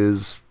 which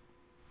is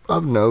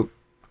of note.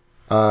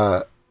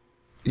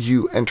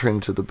 You enter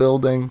into the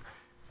building,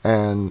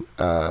 and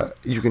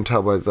you can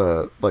tell by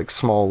the, like,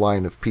 small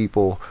line of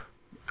people,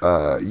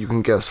 you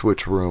can guess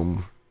which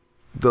room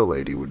the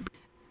lady would be.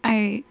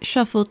 I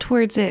shuffle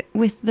towards it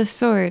with the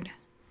sword.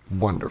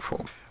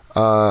 Wonderful.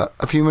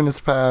 A few minutes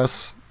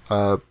pass,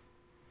 the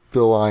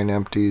line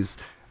empties,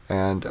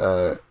 and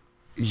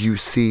you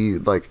see,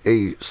 like,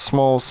 a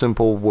small,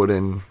 simple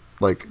wooden,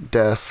 like,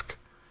 desk,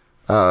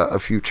 a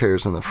few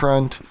chairs in the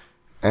front,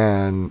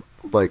 and,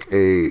 like,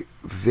 a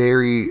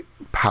very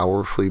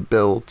powerfully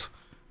built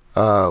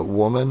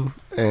woman,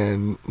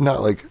 and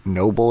not, like,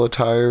 noble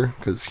attire,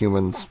 because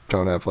humans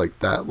don't have, like,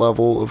 that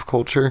level of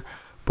culture,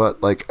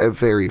 but, like, a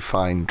very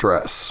fine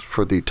dress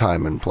for the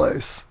time and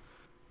place.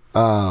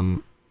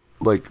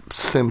 Like,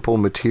 simple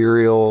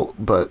material,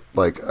 but,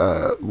 like,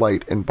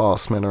 light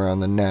embossment around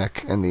the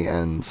neck and the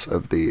ends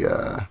of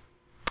the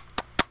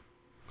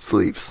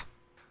sleeves.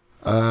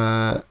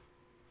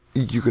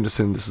 You can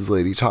assume this is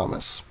Lady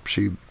Thomas.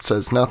 She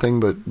says nothing,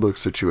 but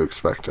looks at you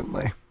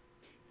expectantly.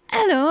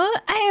 Hello,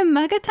 I am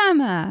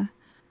Magatama.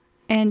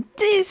 And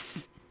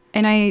this...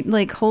 And I,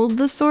 like, hold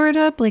the sword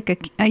up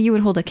like you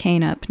would hold a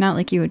cane up, not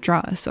like you would draw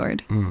a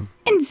sword. And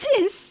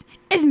this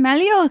is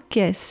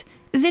Maliorcus,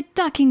 the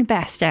talking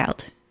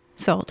bastard.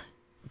 Sold.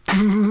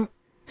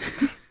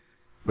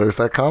 There's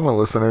that comma,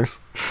 listeners.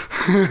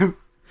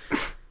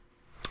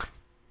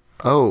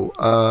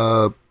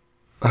 Hello,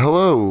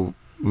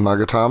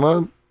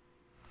 Magatama.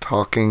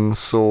 Talking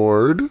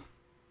sword.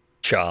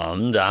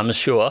 Charmed, I'm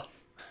sure.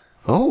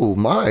 Oh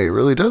my, it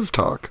really does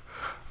talk.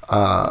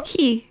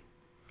 He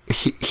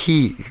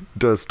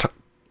does talk.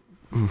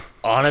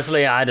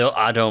 Honestly, I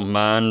don't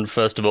mind.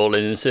 First of all,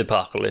 it's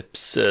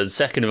apocalypse.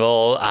 Second of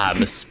all,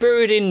 I'm a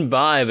spirit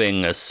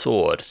imbibing a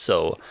sword,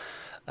 so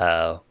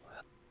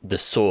the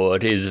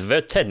sword is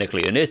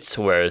technically an it,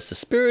 whereas the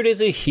spirit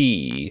is a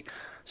he.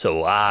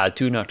 So I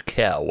do not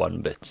care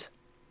one bit.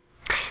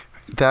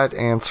 That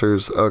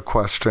answers a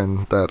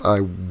question that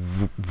I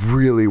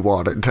really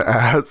wanted to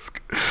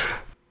ask.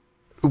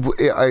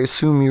 I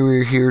assume you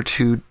were here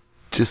to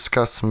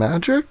discuss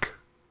magic?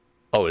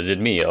 Oh, is it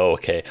me? Oh,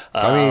 okay.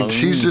 I mean,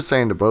 she's just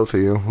saying to both of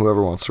you,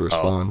 whoever wants to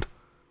respond.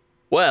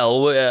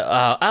 Well,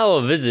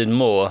 our visit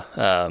more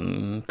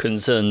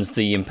concerns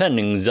the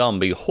impending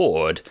zombie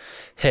horde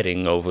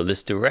heading over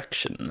this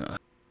direction.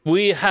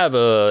 We have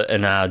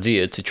an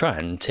idea to try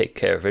and take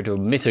care of it or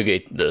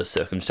mitigate the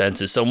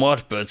circumstances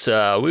somewhat, but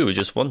we were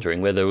just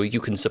wondering whether you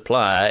can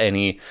supply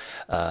any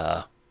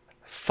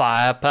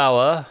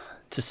firepower,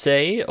 to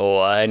say,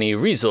 or any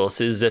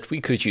resources that we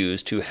could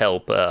use to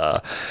help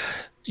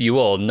you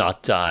all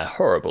not die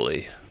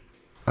horribly.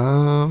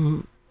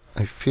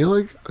 I feel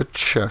like a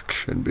check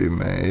should be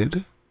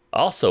made.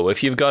 Also,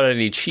 if you've got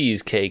any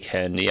cheesecake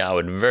handy, I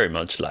would very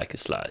much like a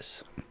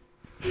slice.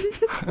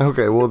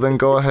 Okay, well then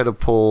go ahead and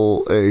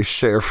pull a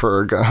share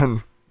for a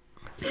gun.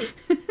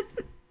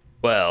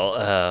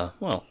 Well,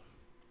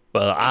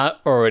 I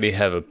already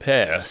have a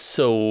pair,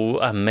 so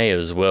I may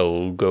as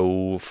well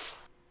go.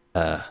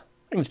 I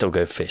can still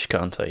go fish,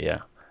 can't I?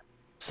 Yeah.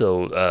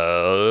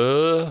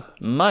 So,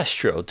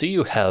 Maestro, do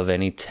you have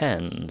any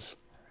 10s?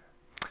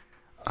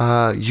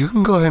 You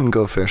can go ahead and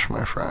go fish,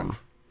 my friend.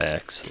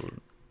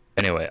 Excellent.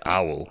 Anyway,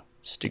 I will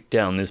stick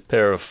down this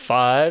pair of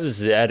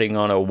 5s, adding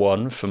on a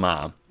 1 for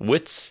my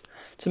wits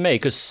to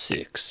make a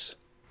 6.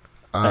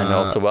 And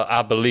also,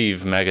 I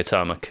believe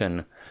Magatama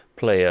can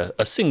play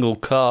a single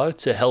card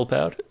to help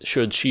out,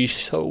 should she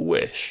so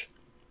wish.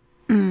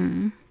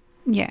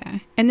 Yeah.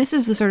 And this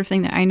is the sort of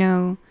thing that I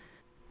know.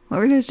 What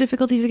were those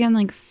difficulties again?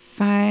 Like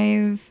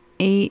 5,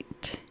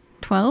 8,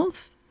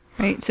 12?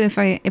 Right? So if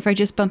I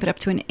just bump it up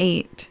to an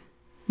 8,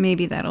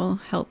 maybe that'll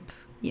help.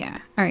 Yeah.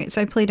 All right.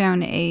 So I play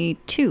down a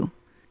 2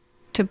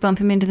 to bump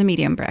him into the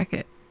medium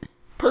bracket.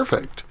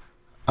 Perfect.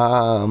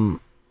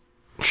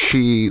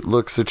 She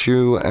looks at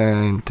you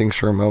and thinks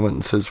for a moment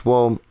and says,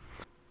 well,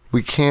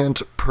 we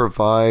can't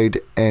provide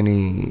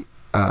any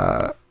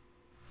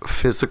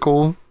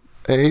physical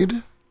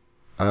aid,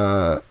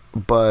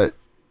 but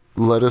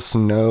let us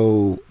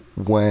know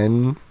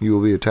when you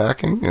will be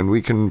attacking, and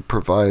we can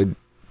provide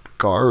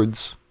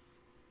guards.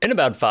 In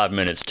about 5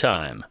 minutes'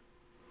 time.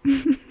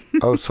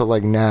 Oh, so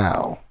like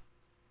now.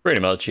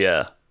 Pretty much,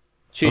 yeah.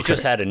 She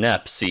just had a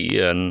nap, see,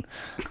 and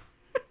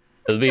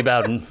it'll be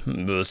about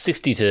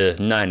 60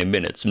 to 90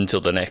 minutes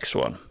until the next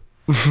one.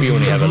 We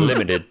only have a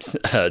limited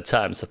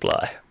time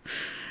supply.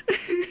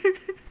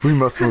 We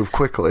must move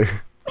quickly.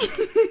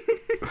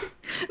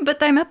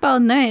 But I'm up all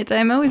night.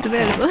 I'm always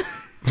available.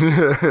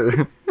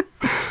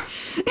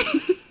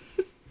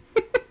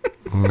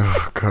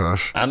 Oh,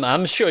 gosh.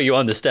 I'm sure you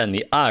understand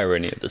the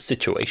irony of the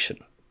situation.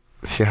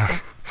 Yeah.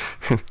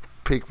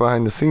 Peek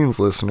behind the scenes,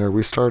 listener.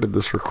 We started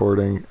this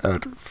recording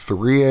at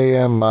 3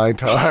 a.m. my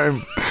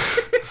time.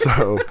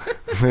 So,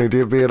 the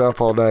idea of being up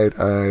all night,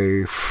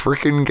 I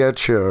freaking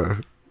get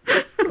you.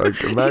 Like,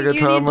 Magatama.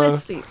 You need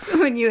less sleep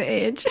when you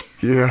age.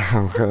 Yeah,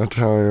 I'm gonna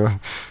tell you.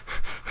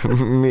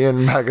 Me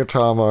and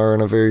Magatama are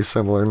in a very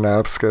similar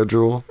nap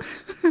schedule.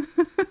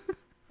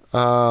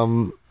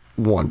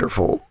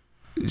 Wonderful.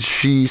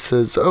 She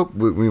says, oh,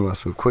 we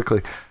must move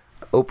quickly.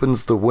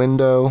 Opens the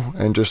window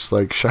and just,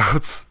 like,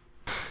 shouts,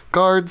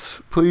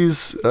 guards,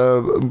 please,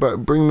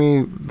 bring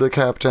me the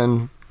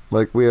captain.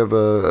 Like, we have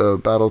a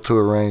battle to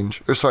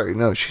arrange. Or, sorry,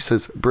 no, she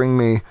says, bring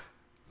me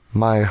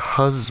my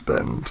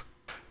husband.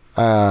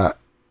 We have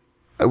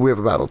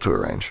a battle to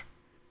arrange.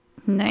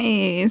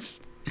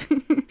 Nice.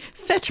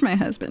 Fetch my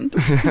husband.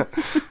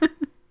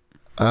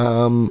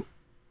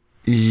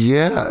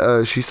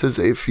 Yeah, she says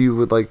if you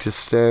would like to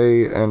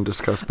stay and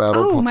discuss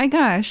battle. Oh my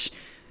gosh.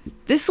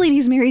 This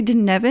lady's married to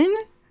Nevin?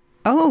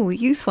 Oh,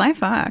 you sly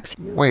fox.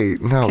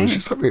 Wait, no, Okay.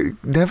 she's not married.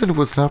 Nevin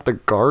was not the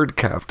guard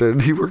captain.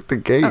 He worked the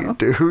gate,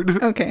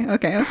 dude. Okay.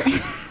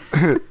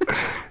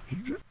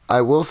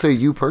 I will say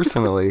you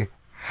personally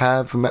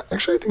have met,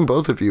 actually I think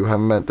both of you have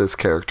met this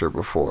character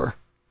before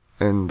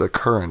in the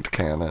current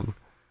canon.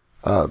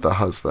 The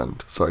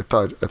husband. So I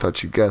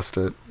thought you guessed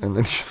it, and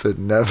then she said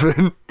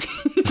Nevin.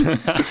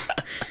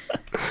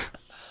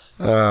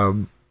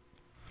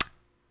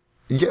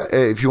 Yeah,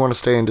 if you want to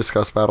stay and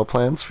discuss battle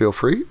plans, feel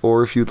free.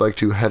 Or if you'd like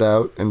to head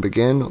out and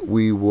begin,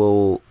 we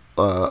will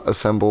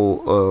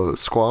assemble a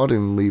squad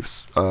and leave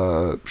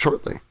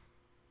shortly.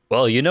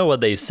 Well, you know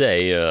what they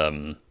say,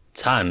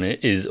 time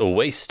is a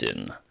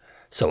wasting.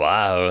 So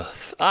I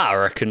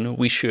reckon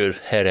we should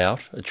head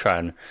out and try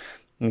and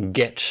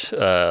get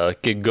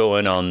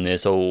going on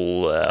this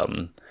old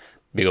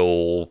big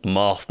old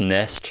moth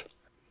nest.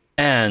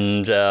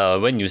 And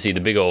when you see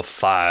the big old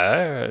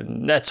fire,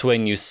 that's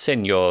when you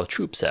send your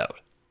troops out.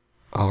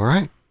 All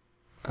right,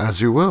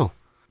 as you will.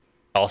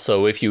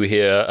 Also, if you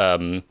hear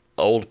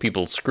old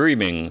people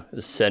screaming,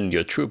 send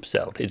your troops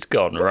out. It's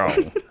gone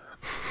wrong.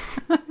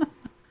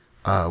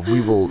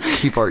 We will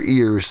keep our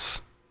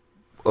ears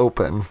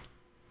open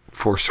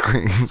for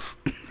screams.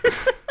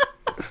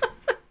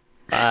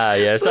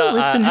 Yes, We'll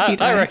listen a few I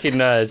times.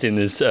 recognize in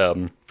this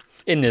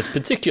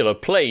particular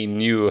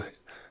plane, you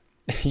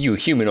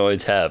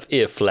humanoids have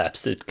ear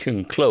flaps that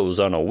can close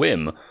on a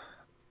whim.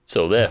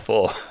 So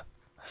therefore,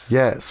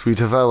 Yes, we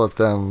developed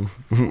them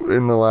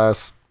in the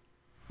last,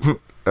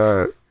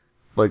 80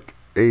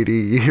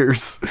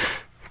 years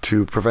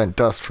to prevent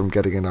dust from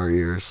getting in our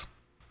ears.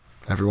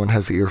 Everyone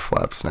has ear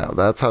flaps now.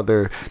 That's our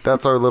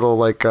little,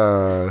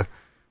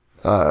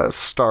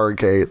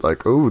 Stargate,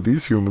 like, oh,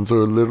 these humans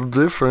are a little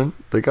different.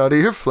 They got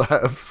ear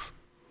flaps.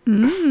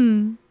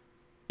 yeah,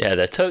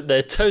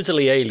 they're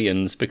totally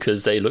aliens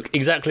because they look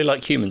exactly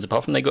like humans,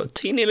 apart from they got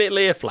teeny little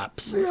ear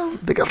flaps, Yeah,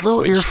 they got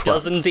little ear which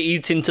flaps. doesn't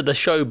eat into the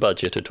show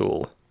budget at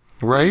all.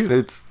 Right?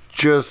 It's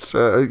just,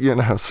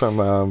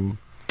 some,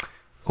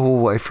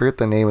 I forget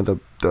the name of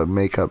the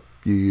makeup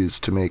you use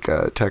to make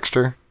a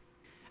texture.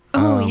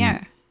 Oh,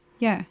 yeah.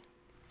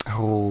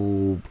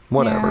 Oh,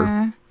 whatever.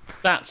 Yeah.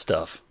 That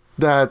stuff.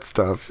 That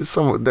stuff.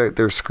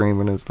 They're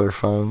screaming into their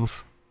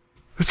phones.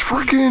 It's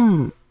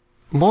freaking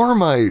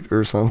Marmite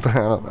or something. I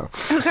don't know.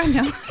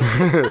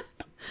 Oh,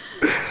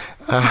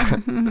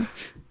 God, no.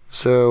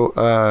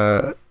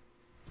 So,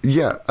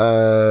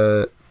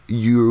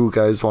 you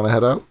guys want to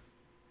head out?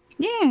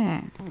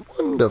 Yeah.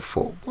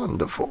 Wonderful.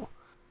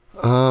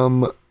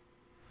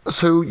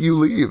 So you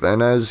leave,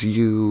 and as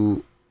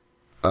you,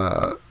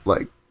 are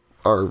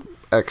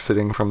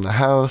exiting from the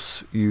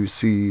house, you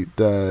see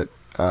that,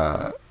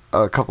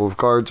 a couple of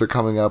guards are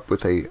coming up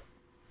with a,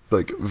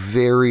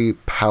 very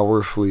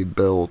powerfully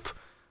built,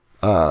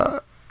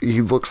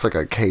 he looks like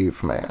a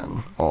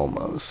caveman,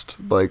 almost.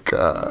 Like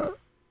a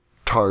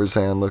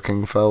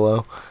Tarzan-looking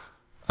fellow.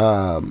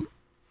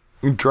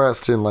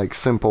 Dressed in,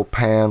 simple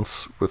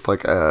pants with,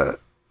 a,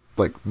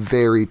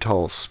 very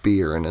tall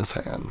spear in his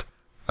hand.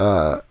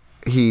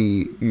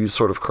 You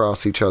sort of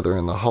cross each other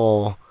in the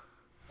hall,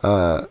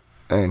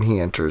 and he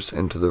enters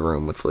into the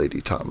room with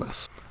Lady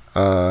Thomas.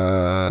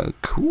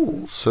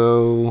 Cool.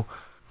 So,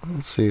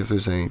 let's see if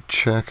there's any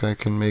check I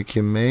can make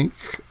you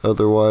make.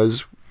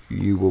 Otherwise,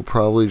 you will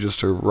probably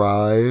just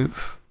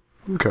arrive.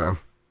 Okay.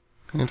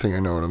 I think I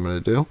know what I'm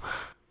going to do.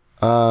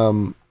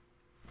 So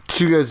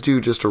you guys do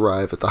just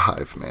arrive at the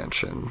Hive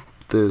Mansion.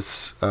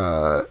 This,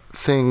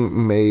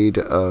 thing made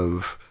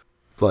of,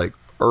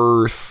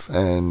 earth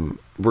and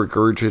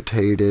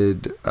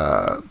regurgitated,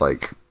 how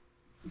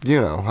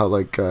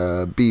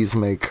bees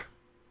make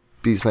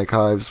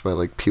hives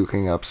by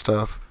puking up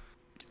stuff.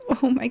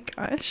 Oh my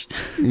gosh.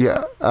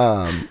 Yeah.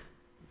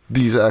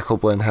 These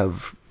Echoblin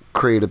have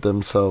created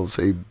themselves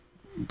a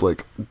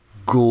like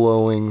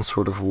glowing,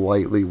 sort of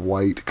lightly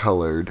white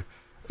colored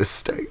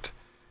estate.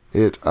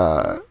 It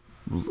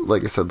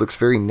like I said, looks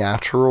very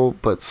natural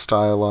but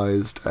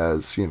stylized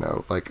as,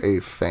 like a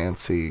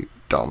fancy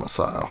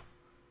domicile.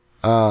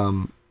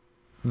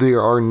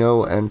 There are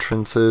no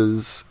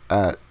entrances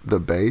at the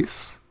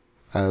base,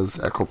 as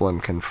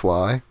Echoblin can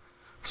fly.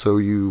 So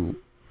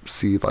you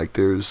see, like,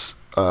 there's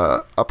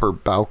upper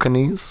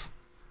balconies,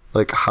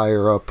 like,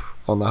 higher up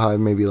on the hive,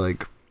 maybe,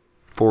 like,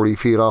 40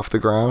 feet off the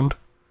ground.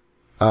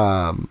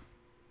 And,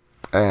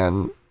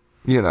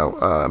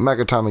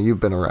 Magatama, you've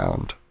been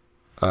around.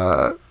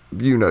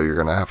 You're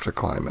going to have to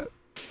climb it.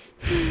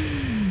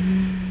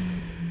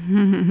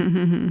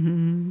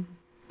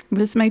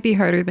 This might be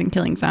harder than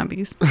killing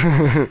zombies.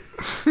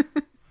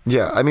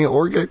 Yeah, I mean,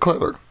 or get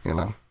clever,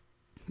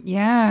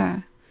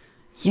 Yeah.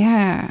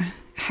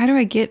 How do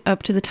I get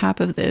up to the top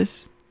of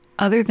this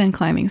other than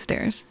climbing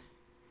stairs?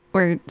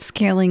 Or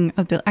scaling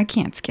a building? I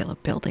can't scale a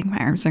building. My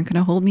arms aren't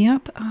going to hold me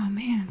up. Oh,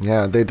 man.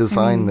 Yeah, they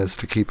designed this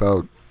to keep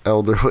out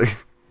elderly.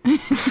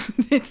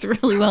 It's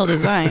really well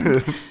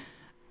designed.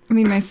 I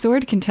mean, my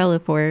sword can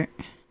teleport,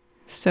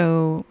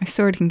 so my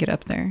sword can get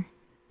up there.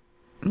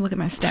 Look at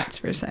my stats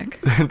for a sec.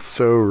 It's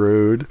so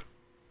rude.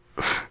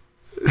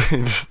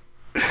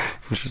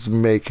 just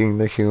making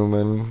the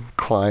human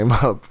climb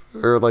up,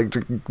 or like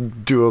to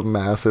do a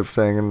massive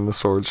thing, and the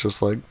sword's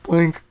just like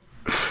blink.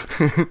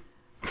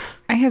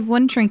 I have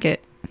one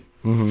trinket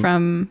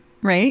from,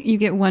 right? You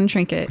get one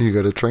trinket. You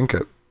get a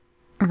trinket.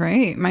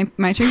 Right.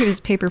 My trinket is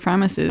paper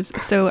promises.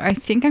 So I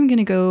think I'm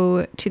gonna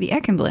go to the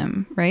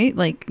Ekenblim, right?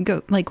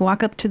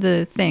 Walk up to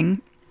the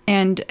thing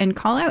and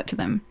call out to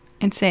them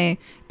and say,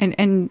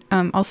 and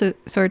also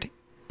sword,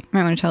 you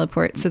might want to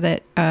teleport so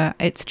that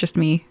it's just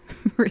me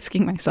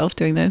risking myself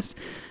doing this.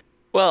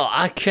 Well,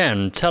 I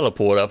can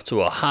teleport up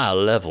to a higher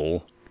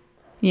level.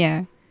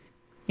 Yeah.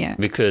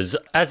 Because,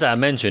 as I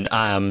mentioned,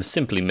 I am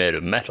simply made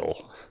of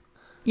metal.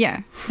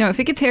 Yeah. No, if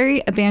it gets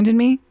hairy, abandon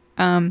me.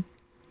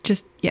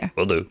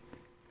 Will do.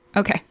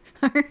 Okay.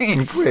 All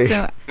right. Wait.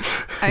 So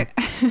I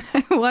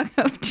walk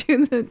up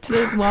to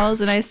the walls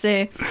and I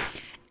say,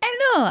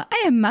 "Hello,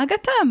 I am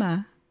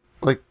Magatama."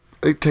 Like,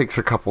 it takes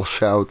a couple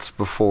shouts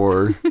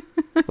before,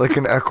 like,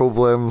 an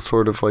Echoblem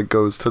sort of, like,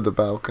 goes to the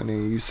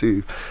balcony. You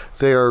see,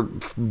 they are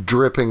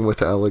dripping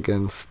with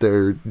elegance.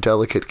 They're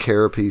delicate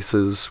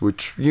carapaces,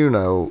 which,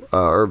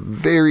 are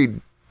very,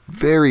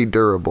 very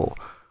durable,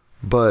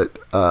 but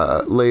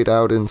laid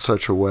out in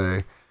such a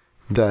way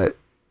that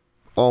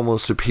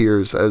almost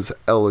appears as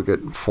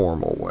elegant and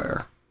formal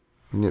wear.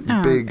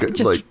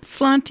 Just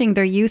flaunting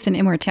their youth and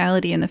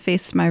immortality in the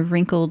face of my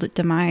wrinkled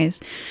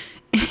demise.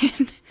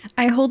 And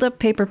I hold up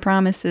paper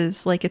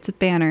promises like it's a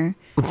banner,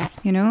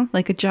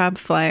 like a job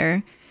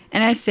flyer.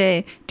 And I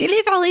say,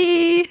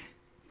 "Delivery!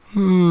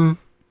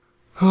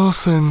 I'll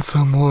send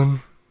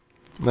someone."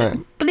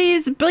 Man.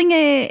 Please bring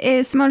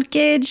a small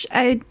cage.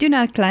 I do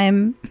not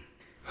climb."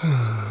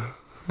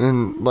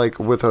 And, like,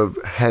 with a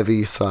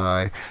heavy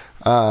sigh,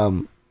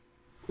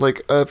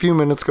 like, a few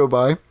minutes go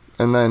by,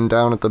 and then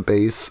down at the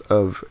base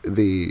of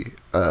the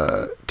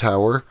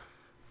tower,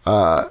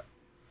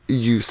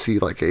 you see,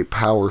 like, a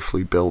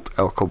powerfully built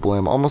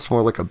Echoblem, almost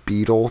more like a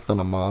beetle than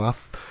a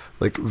moth.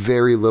 Like,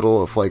 very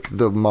little of, like,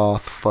 the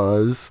moth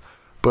fuzz,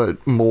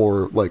 but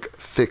more, like,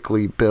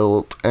 thickly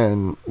built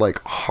and,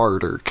 like,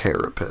 harder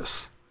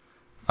carapace.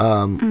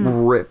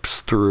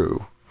 Rips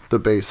through the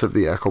base of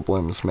the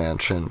Echoblem's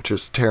mansion,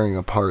 just tearing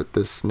apart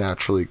this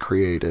naturally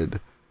created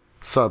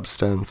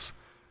substance.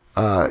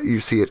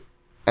 You see it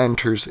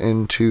enters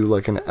into,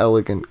 like, an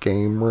elegant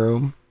game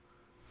room.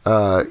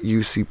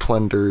 You see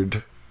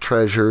plundered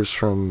treasures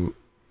from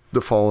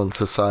the fallen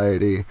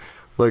society,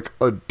 like,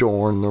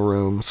 adorn the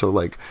room. So,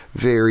 like,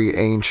 very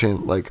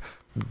ancient, like,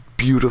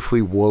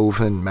 beautifully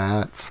woven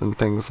mats and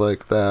things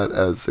like that,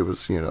 as it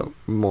was,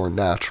 more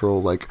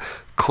natural, like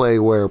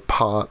clayware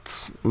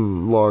pots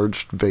and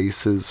large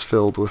vases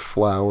filled with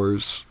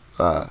flowers.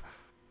 And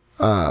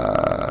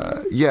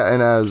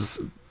as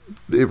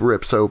it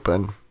rips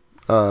open,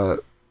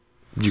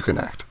 you can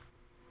act.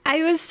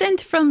 "I was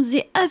sent from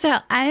the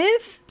other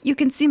hive. You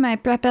can see my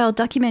proper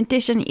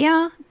documentation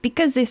here,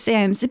 because they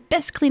say I'm the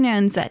best cleaner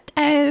in that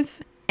hive,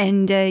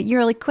 and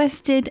you're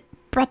requested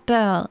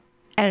proper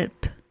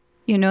help.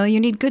 You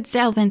need good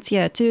servants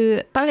here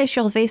to polish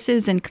your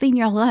vases and clean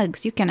your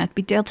rugs. You cannot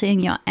be dirtying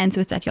your hands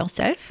with that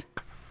yourself."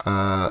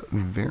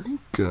 Very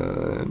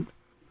good.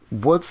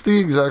 What's the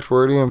exact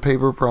wording on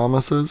paper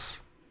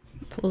promises?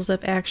 Pulls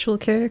up actual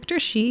character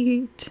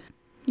sheet.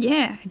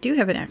 Yeah, I do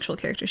have an actual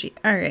character sheet.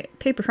 All right,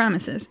 paper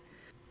promises.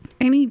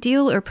 "Any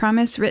deal or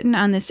promise written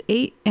on this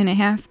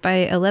 8.5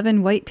 by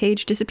 11 white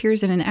page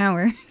disappears in an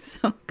hour."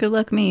 So good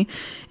luck me.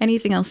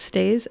 Anything else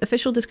stays.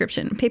 Official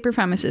description. Paper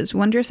promises.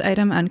 Wondrous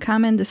item,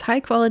 uncommon. This high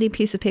quality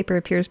piece of paper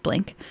appears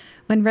blank.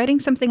 When writing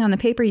something on the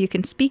paper, you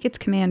can speak its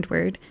command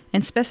word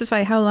and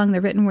specify how long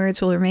the written words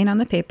will remain on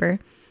the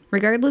paper.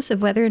 Regardless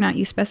of whether or not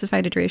you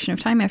specified a duration of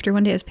time, after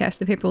 1 day has passed,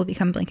 the paper will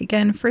become blank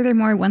again.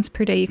 Furthermore, once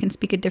per day, you can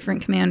speak a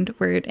different command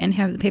word and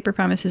have the paper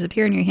promises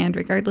appear in your hand,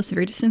 regardless of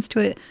your distance to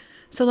it,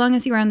 so long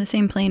as you are on the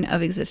same plane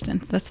of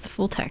existence. That's the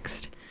full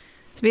text.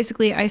 So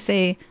basically, I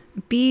say,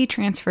 B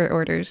transfer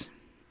orders.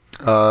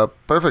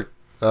 Perfect.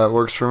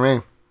 Works for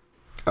me.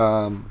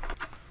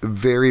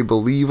 Very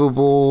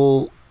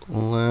believable.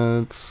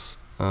 Let's,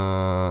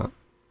 yeah,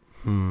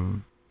 why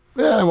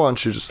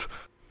don't you just...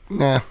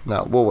 No,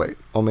 we'll wait.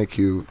 I'll make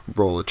you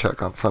roll a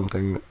check on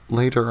something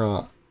later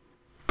on.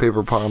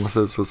 Paper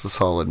promises was a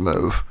solid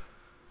move.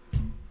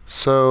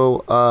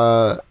 So,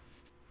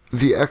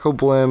 the Echo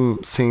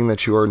Blim, seeing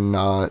that you are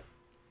not,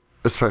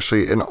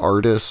 especially an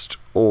artist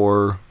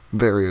or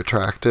very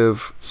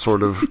attractive,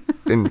 sort of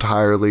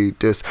entirely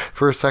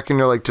for a second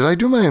you're like, did I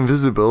do my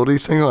invisibility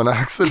thing on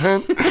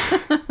accident?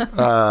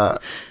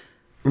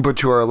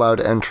 But you are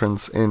allowed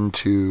entrance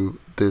into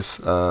this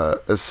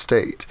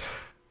estate.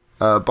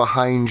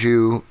 Behind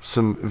you,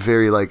 some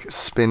very like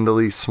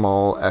spindly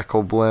small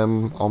Echo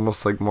Blim,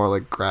 almost like more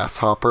like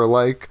grasshopper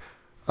like,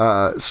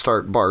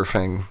 start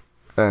barfing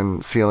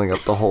and sealing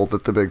up the hole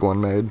that the big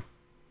one made.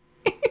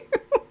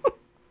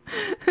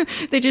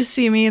 They just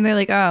see me and they're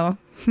like, oh,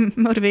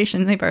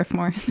 motivation, they barf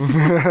more.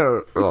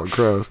 Oh,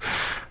 gross.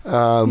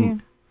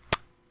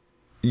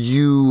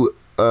 You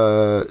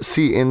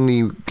see in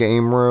the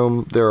game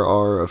room, there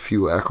are a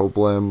few Echo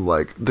Blim,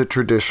 like the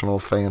traditional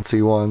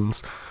fancy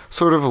ones,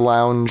 sort of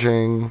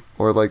lounging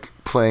or like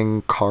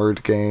playing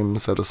card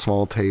games at a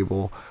small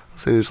table.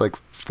 Say there's like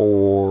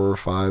 4 or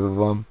 5 of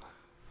them.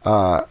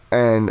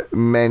 And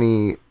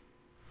many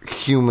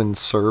human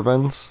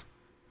servants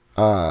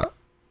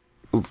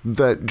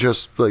that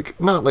just like,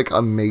 not like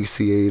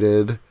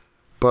emaciated,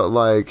 but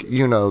like,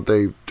 you know,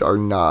 they are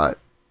not,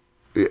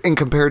 in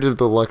compared to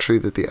the luxury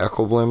that the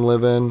Echo Blim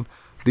live in,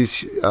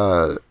 these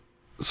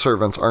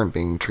servants aren't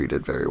being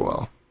treated very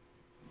well.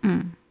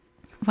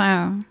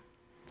 Wow.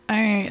 All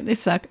right, they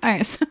suck. All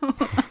right, so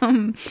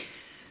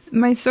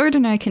my sword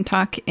and I can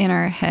talk in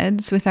our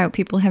heads without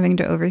people having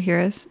to overhear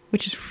us,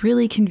 which is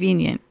really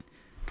convenient.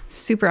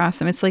 Super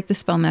awesome. It's like the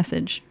spell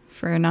message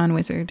for a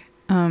non-wizard.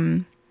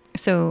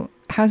 So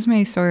how's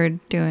my sword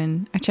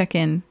doing? I check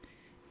in.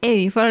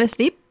 Hey, you fall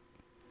asleep?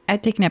 I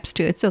take naps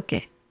too. It's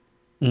okay.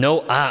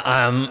 No,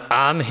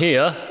 I'm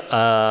here.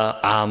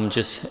 I'm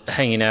just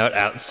hanging out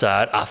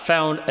outside. I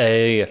found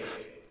an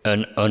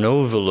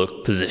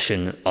overlook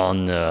position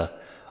on the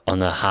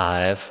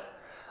hive.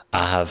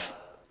 I have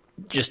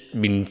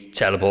just been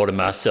teleporting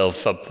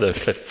myself up the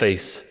cliff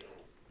face.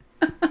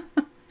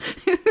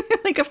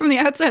 Like up from the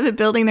outside of the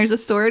building, there's a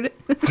sword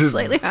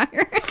slightly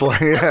higher.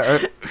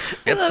 Yeah.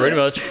 Yep, pretty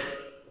much.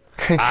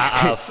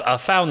 I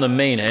found the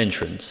main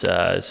entrance.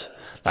 It's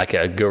like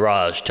a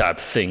garage type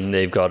thing.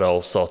 They've got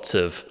all sorts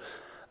of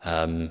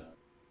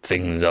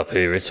things up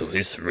here.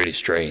 It's really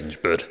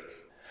strange, but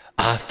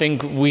I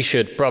think we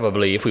should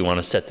probably, if we want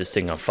to set this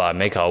thing on fire,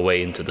 make our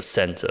way into the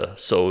center.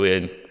 So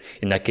in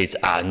that case,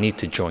 I need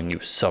to join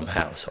you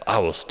somehow. So I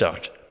will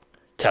start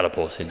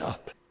teleporting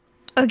up.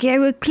 Okay, I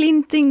will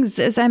clean things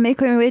as I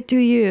make my way to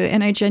you.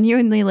 And I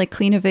genuinely like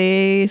clean a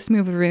vase,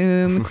 move a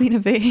room, clean a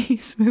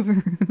vase, move a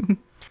room.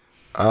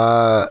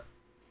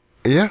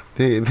 Yeah,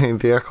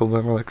 the Echo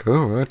Blim are like,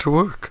 oh, right to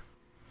work.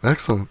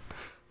 Excellent.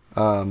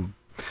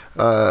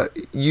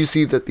 You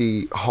see that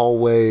the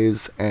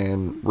hallways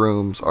and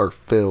rooms are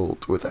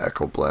filled with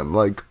Echo Blim.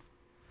 Like,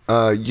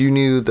 you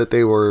knew that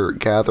they were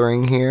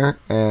gathering here,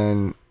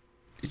 and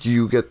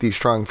you get the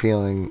strong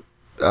feeling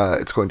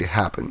it's going to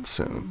happen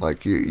soon.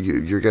 Like,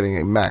 you're getting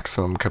a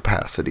maximum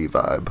capacity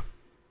vibe.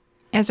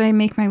 As I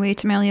make my way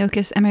to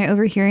Maliokus, am I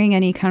overhearing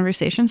any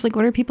conversations? Like,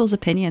 what are people's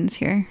opinions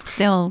here?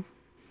 They'll,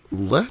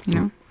 Let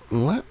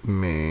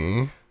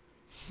me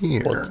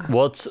hear.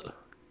 What's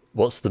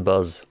the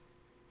buzz?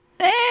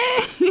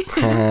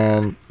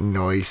 And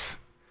noise.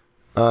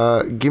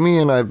 Give me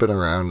an I've been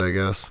around, I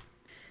guess.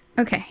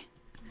 Okay.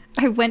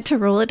 I went to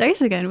roll a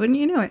dice again. Wouldn't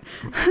you know it?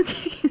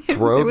 Okay. There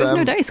was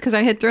no dice because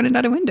I had thrown it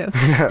out a window.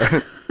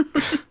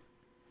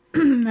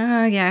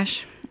 Oh,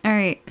 gosh. All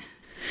right.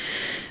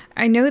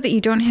 I know that you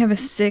don't have a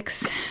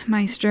 6,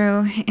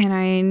 Maestro, and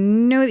I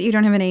know that you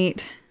don't have an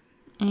 8.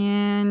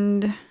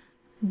 And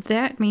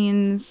that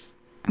means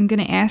I'm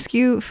going to ask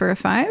you for a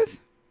 5.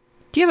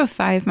 Do you have a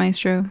 5,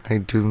 Maestro? I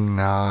do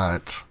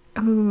not.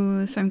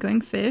 Oh, so I'm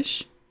going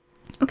fish.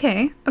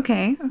 Okay.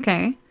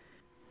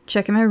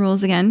 Checking my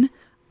rules again.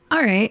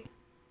 All right.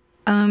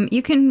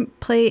 You can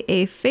play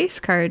a face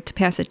card to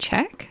pass a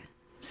check.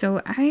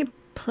 So I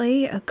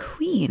play a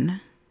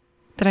queen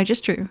that I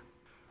just drew.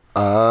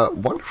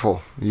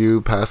 Wonderful.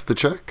 You passed the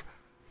check.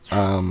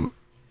 Yes.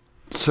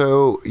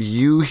 So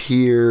you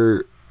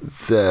hear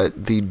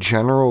that the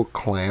general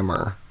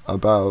clamor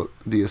about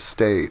the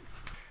estate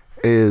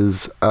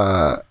is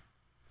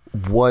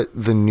what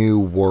the new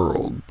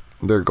world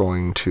they're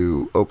going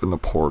to open the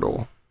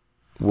portal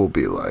will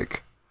be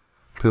like.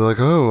 Be like,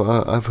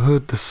 oh, I've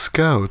heard the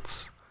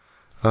scouts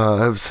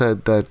have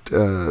said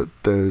that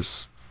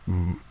there's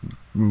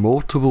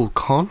multiple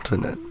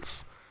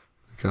continents.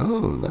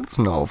 Oh, that's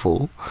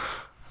novel.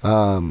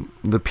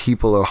 The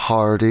people are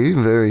hardy,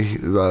 very,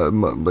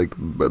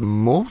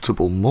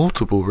 multiple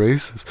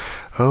races.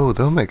 Oh,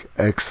 they'll make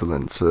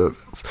excellent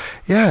servants.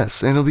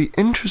 Yes, and it'll be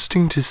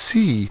interesting to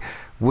see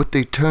what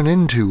they turn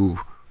into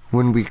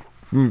when we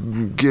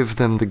give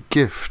them the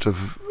gift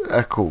of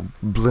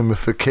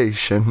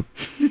echo-blimification.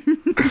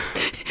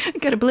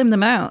 Gotta blim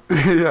them out.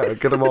 Yeah,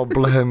 get them all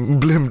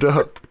blimmed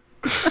up.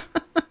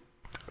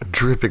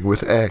 Dripping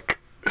with eck.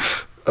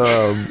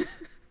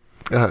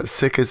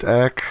 Sick as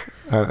eck.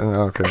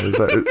 Okay, is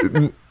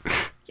that...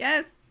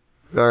 Yes.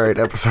 All right,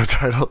 episode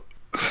title.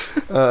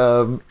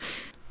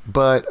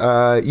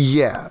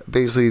 Yeah,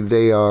 basically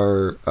they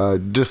are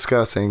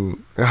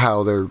discussing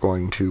how they're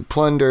going to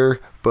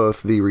plunder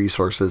both the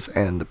resources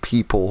and the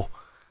people.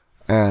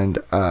 And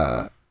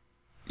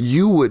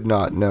you would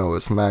not know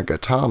as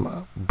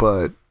Magatama,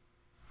 but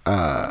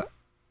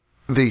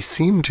they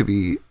seem to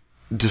be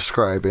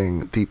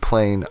describing the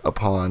plane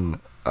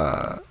upon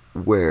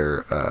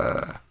where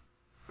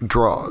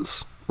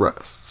Draws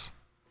rests.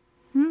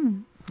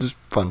 Just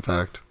fun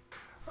fact.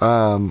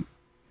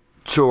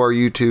 So are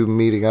you two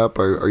meeting up?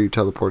 Are you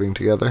teleporting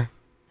together?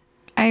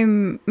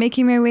 I'm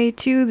making my way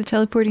to the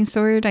teleporting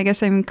sword. I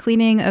guess I'm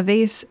cleaning a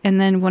vase,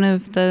 and then one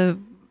of the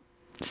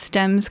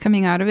stems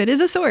coming out of it is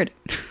a sword.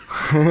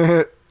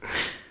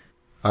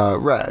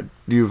 Rad,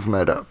 you've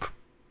met up.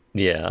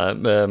 Yeah,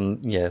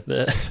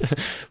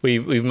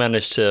 we've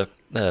managed to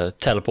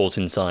teleport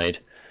inside,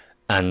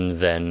 and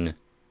then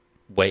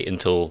wait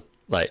until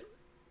like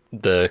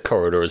the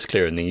corridor is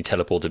clear, and then you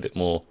teleport a bit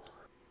more,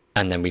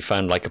 and then we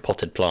found like a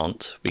potted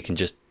plant we can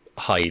just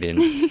hide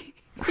in.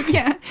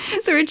 Yeah,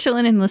 so we're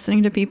chilling and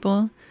listening to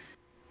people.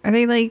 Are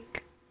they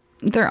like,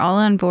 they're all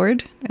on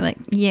board? They're like,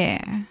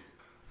 yeah.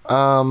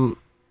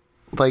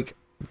 Like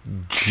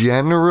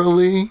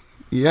generally,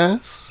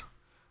 yes.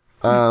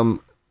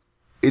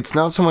 It's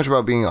not so much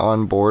about being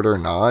on board or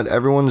not.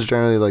 Everyone's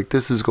generally like,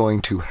 this is going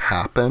to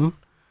happen.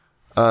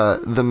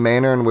 The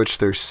manner in which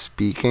they're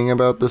speaking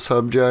about the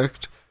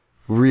subject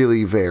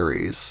really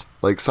varies.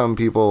 Like, some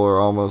people are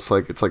almost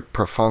like, it's like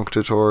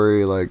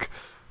perfunctory, like,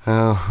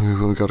 oh,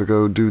 we gotta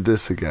go do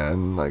this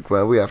again. Like,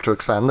 well, we have to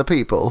expand the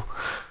people.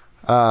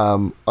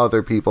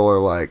 Other people are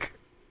like,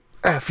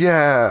 F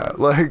yeah,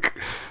 like,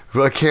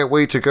 I can't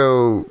wait to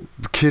go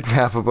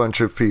kidnap a bunch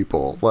of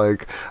people.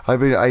 Like, I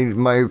mean,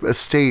 my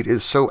estate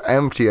is so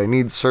empty. I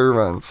need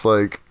servants.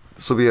 Like,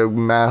 this will be a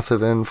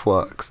massive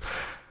influx.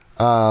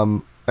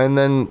 And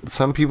then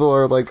some people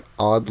are like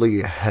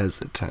oddly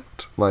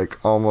hesitant, like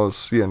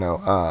almost,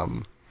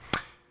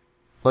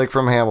 like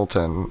from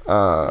Hamilton,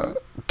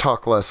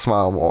 talk less,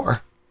 smile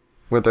more.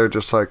 Where they're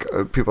just like,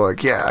 people are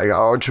like, yeah,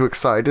 aren't you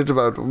excited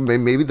about,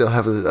 maybe they'll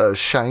have a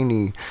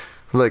shiny,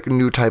 like,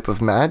 new type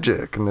of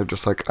magic, and they're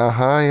just like,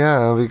 yeah,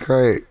 that'll be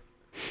great.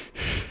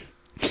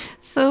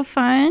 So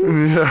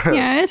fun.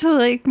 Yeah, to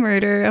like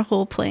murder a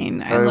whole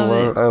plane. I love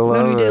it. I love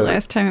what we did it.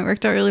 last time, it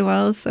worked out really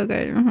well. It's so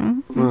good.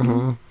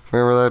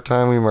 Remember that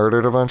time we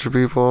murdered a bunch of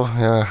people?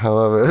 Yeah, I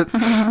love it.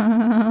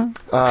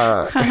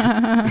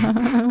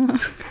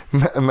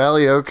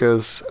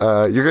 Maliokas,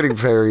 you're getting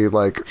very,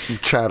 like,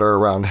 chatter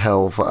around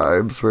hell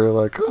vibes. We're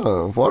like,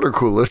 oh, water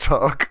cooler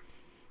talk.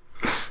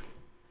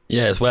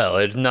 Yes, well,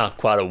 it's not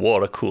quite a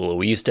water cooler.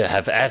 We used to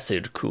have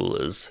acid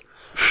coolers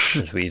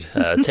that we'd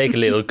take a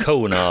little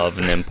cone of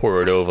and then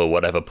pour it over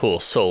whatever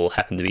poor soul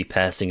happened to be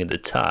passing at the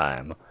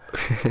time.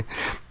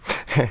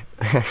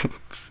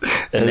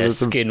 And their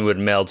skin would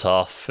melt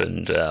off,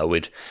 and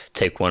we'd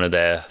take one of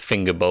their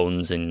finger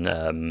bones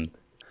and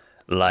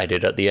light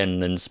it at the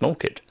end and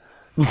smoke it.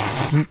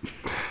 Water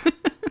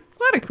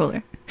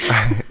cooler.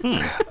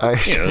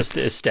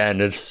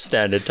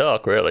 Standard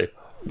talk, really.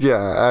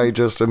 Yeah, I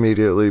just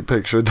immediately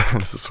pictured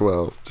that as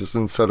well. Just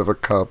instead of a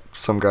cup,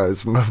 some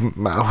guy's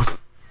mouth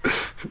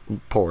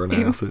pouring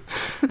acid.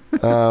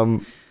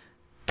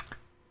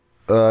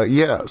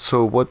 Yeah,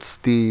 so what's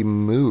the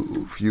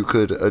move? You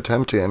could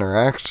attempt to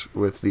interact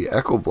with the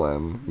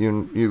Echoblim.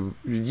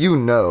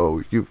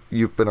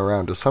 You've been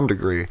around to some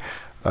degree.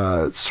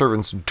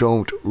 Servants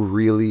don't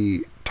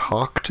really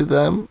talk to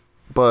them,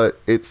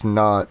 but it's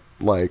not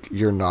like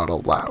you're not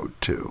allowed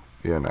to,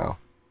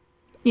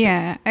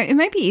 Yeah, it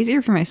might be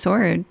easier for my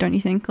sword, don't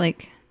you think?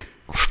 Like,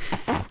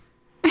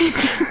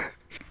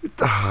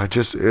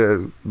 just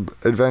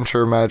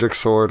adventure, magic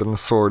sword, and the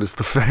sword is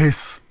the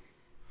face.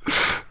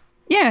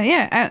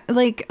 Yeah.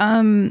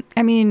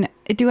 I mean,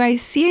 do I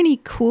see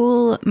any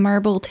cool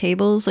marble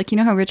tables? Like, you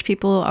know how rich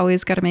people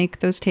always got to make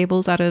those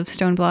tables out of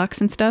stone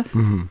blocks and stuff?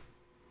 Mm-hmm.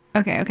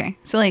 Okay.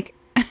 So, like,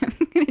 I'm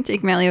going to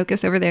take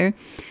Maliokas over there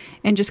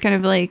and just kind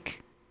of,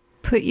 like,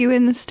 put you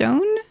in the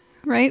stone,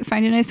 right?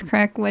 Find a nice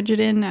crack, wedge it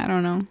in. I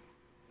don't know.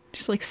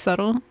 Just, like,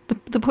 subtle.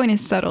 The point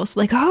is subtle. So,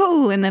 like,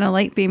 oh, and then a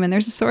light beam, and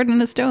there's a sword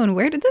and a stone.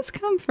 Where did this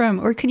come from?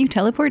 Or can you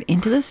teleport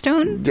into the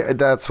stone? Yeah,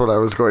 that's what I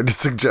was going to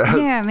suggest.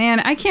 Yeah, man,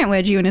 I can't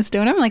wedge you in a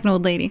stone. I'm like an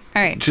old lady.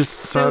 All right. Just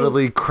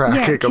subtly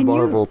cracking a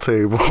marble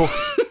table.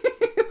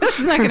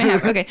 That's not going to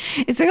happen. Okay.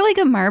 Is there, like,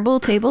 a marble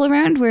table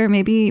around where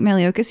maybe,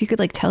 Maliokas, you could,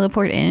 like,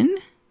 teleport in?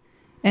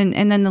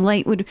 And then the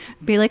light would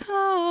be like,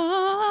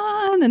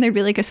 ah, and then there'd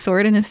be like a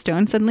sword and a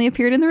stone suddenly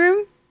appeared in the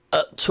room.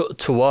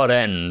 To what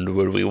end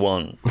would we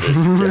want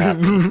this to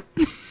happen?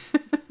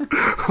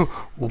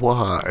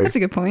 Why? That's a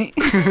good point.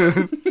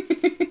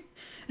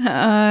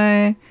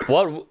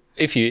 What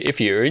if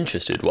you're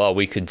interested? What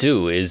we could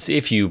do is,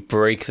 if you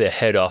break the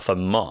head off a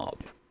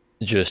mob,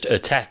 just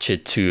attach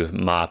it to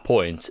my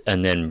point,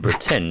 and then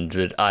pretend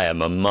that I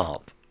am a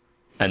mob,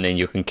 and then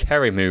you can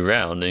carry me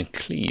around and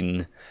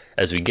clean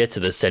as we get to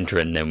the center,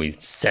 and then we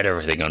set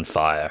everything on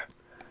fire.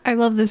 I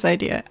love this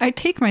idea. I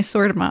take my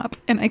sword mop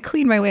and I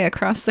clean my way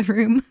across the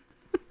room.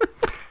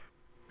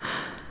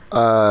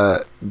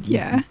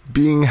 Yeah.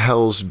 Being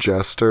Hell's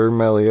Jester,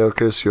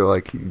 Meliokas, you're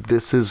like,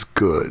 this is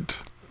good.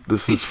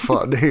 This is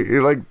funny.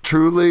 Like,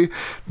 truly,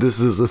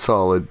 this is a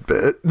solid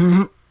bit.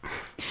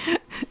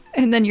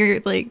 And then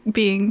you're like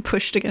being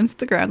pushed against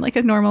the ground like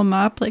a normal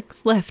mop, like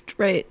left,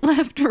 right,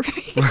 left,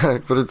 right.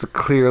 Right, but it's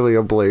clearly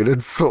a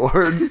bladed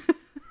sword.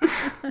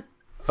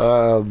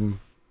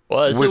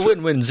 Well, it's a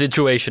win-win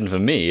situation for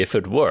me. If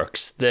it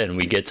works, then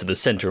we get to the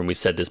center and we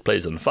set this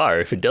place on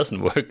fire. If it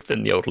doesn't work,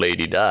 then the old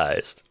lady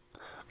dies.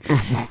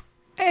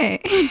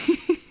 Hey,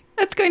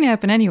 that's going to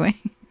happen anyway.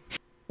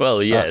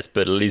 Well, yes,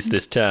 but at least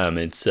this time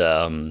it's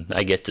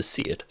I get to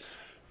see it.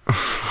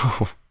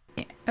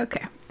 Yeah,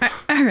 okay.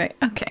 All right.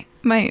 Okay.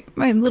 My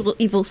little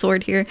evil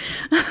sword here.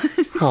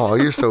 Oh,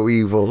 you're so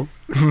evil.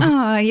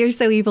 Oh, you're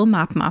so evil.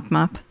 Mop, mop,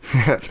 mop.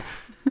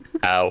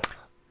 Ow.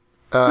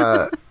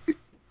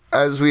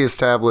 As we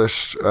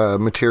established,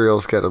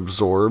 materials get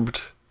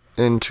absorbed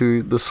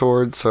into the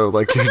sword, so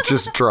like you're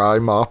just dry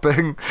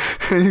mopping.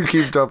 You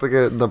keep dumping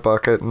it in the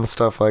bucket and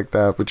stuff like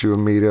that, but you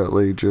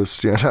immediately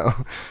just,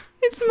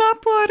 It's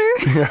mop water.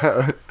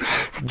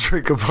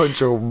 drink a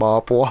bunch of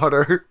mop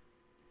water.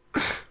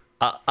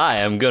 I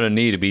am gonna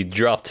need to be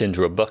dropped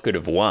into a bucket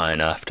of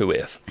wine after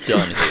we're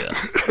done here.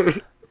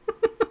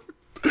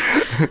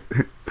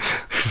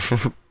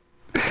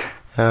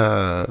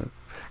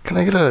 Can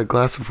I get a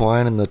glass of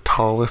wine in the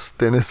tallest,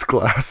 thinnest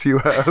glass you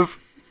have?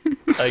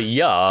 A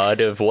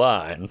yard of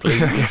wine,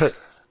 please.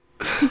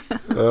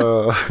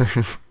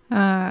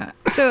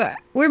 So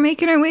we're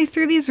making our way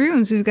through these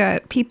rooms. We've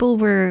got people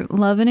we're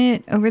loving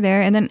it over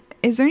there. And then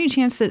is there any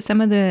chance that some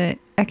of the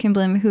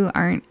Ekkenblim who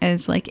aren't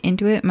as like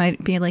into it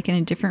might be like in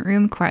a different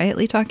room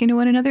quietly talking to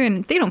one another?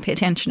 And they don't pay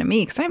attention to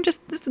me because I'm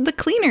just the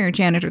cleaner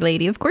janitor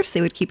lady. Of course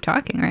they would keep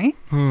talking, right?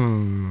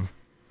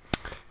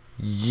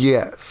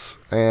 Yes.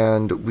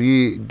 And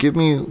give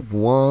me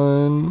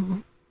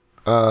one.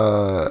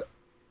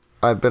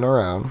 I've been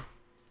around.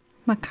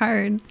 My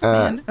cards,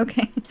 man.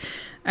 Okay.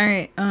 All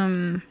right.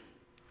 And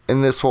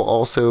this will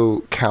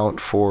also count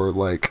for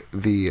like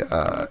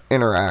the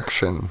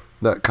interaction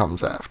that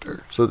comes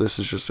after. So this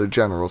is just a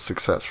general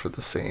success for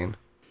the scene.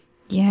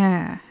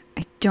 Yeah.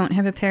 I don't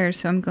have a pair,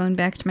 so I'm going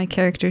back to my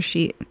character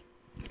sheet.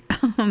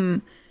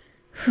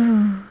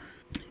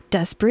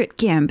 Desperate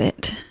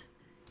Gambit.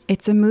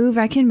 It's a move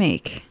I can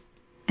make,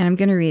 and I'm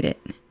going to read it.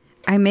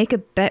 I make a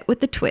bet with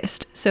the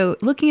twist. So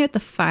looking at the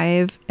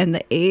 5 and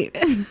the 8,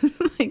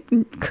 like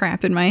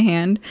crap in my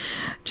hand,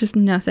 just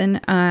nothing.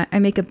 I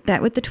make a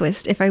bet with the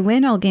twist. If I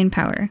win, I'll gain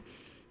power.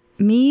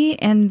 Me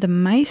and the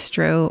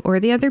maestro or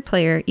the other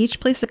player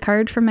each place a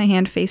card from my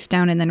hand face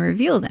down and then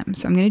reveal them.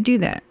 So I'm going to do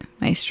that,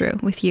 maestro,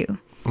 with you.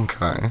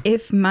 Okay.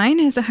 If mine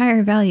has a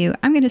higher value,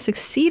 I'm going to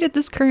succeed at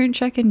this current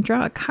check and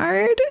draw a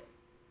card.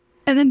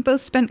 And then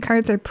both spent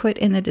cards are put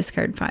in the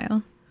discard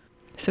pile.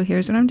 So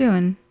here's what I'm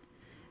doing.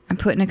 I'm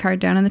putting a card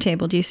down on the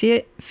table. Do you see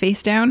it?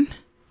 Face down?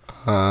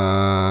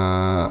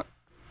 Okay.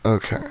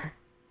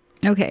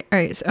 Okay. All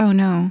right. So, oh,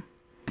 no.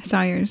 I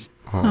saw yours.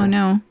 Oh,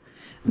 no.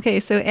 Okay.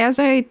 So as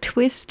I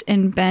twist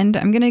and bend,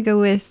 I'm going to go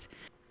with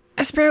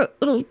a sprout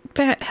little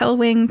bat hell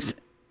wings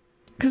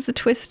because the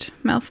twist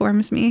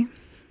malforms me.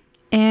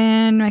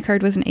 And my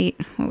card was an 8.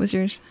 What was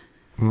yours?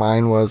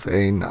 Mine was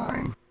a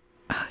 9.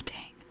 Oh,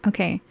 dang.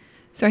 Okay.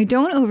 So I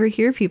don't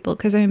overhear people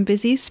because I'm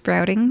busy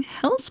sprouting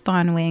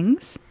hellspawn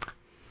wings.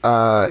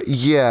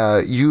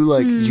 Yeah,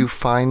 you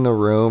find the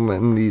room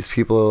and these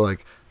people are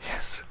like,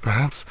 yes,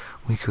 perhaps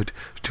we could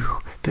do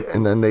that.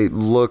 And then they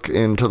look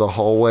into the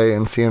hallway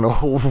and see an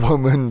old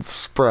woman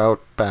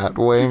sprout bat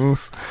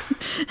wings.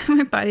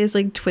 My body is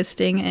like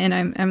twisting and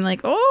I'm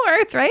like, oh,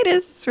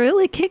 arthritis is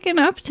really kicking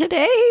up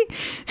today.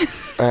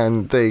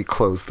 And they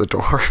close the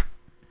door.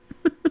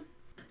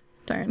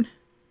 Darn.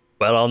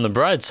 Well, on the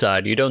bright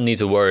side, you don't need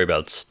to worry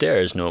about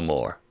stairs no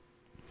more.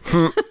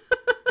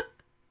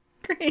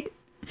 Great.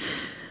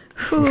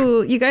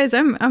 Ooh, you guys,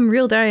 I'm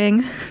real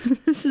dying.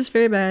 This is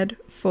very bad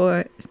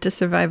for the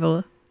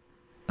survival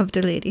of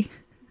the lady.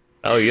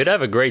 Oh, you'd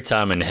have a great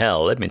time in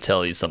hell, let me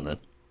tell you something.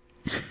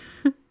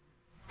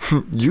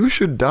 You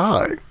should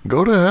die.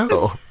 Go to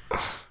hell.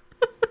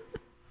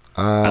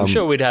 I'm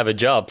sure we'd have a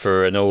job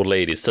for an old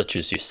lady such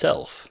as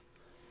yourself.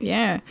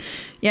 Yeah.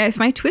 Yeah, if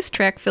my twist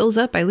track fills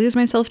up, I lose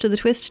myself to the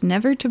twist,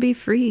 never to be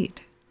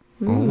freed.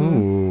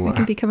 Ooh. I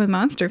can become a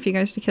monster for you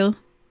guys to kill.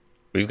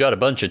 We've got a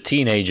bunch of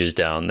teenagers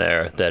down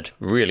there that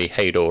really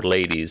hate old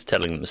ladies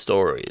telling them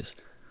stories.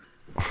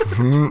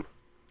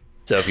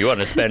 So if you want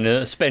to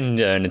spend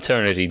an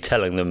eternity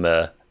telling them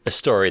a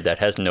story that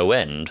has no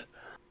end,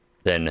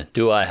 then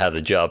do I have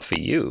the job for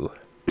you?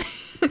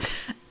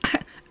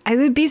 I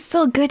would be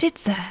so good at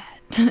that.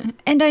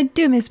 And I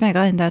do miss my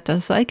granddaughter,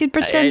 so I could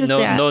pretend to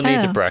say no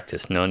need to oh.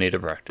 practice. No need to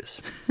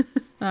practice.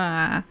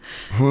 All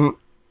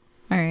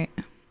right.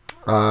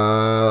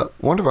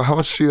 Wonderful. How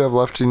much do you have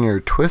left in your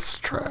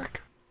twist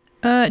track?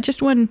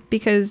 Just one,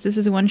 because this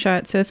is a one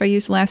shot. So if I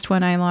use the last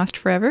one, I'm lost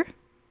forever.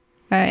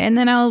 And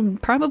then I'll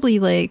probably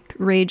like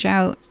rage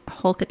out,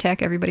 Hulk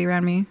attack everybody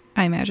around me,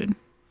 I imagine.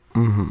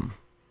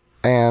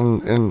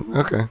 And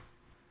okay.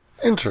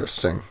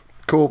 Interesting.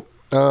 Cool.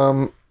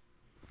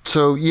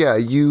 So yeah,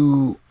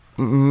 you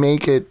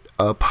make it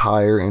up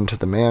higher into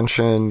the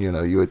mansion. You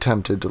know, you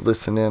attempted to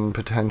listen in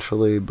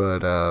potentially,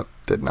 but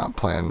did not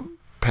pan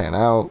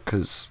out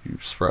because you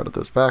sprouted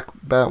those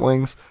bat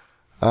wings.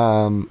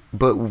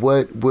 But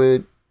where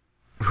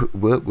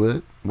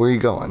are you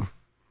going?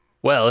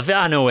 Well, if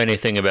I know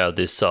anything about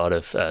this sort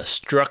of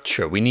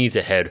structure, we need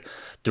to head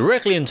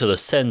directly into the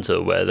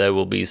center where there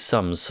will be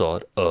some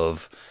sort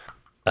of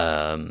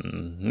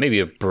maybe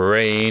a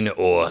brain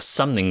or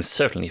something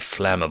certainly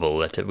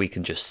flammable that we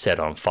can just set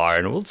on fire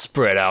and we'll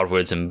spread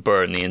outwards and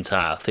burn the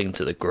entire thing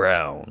to the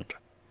ground.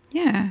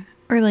 Yeah.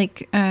 Or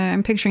like,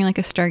 I'm picturing like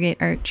a Stargate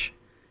arch.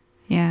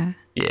 Yeah.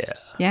 Yeah.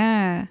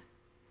 Yeah.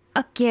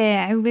 Okay,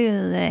 I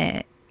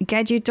will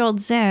guide you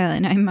towards there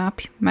and I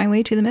map my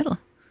way to the middle.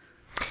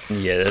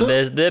 Yeah,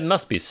 there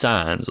must be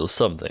signs or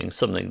something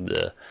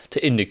to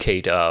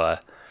indicate our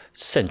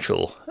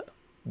central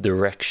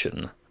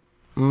direction.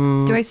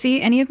 Do I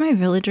see any of my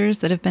villagers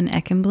that have been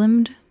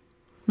Ekemblemed?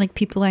 Like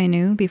people I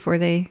knew before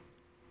they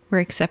were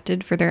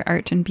accepted for their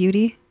art and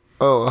beauty?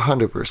 Oh,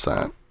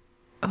 100%.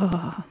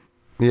 Oh.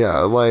 Yeah,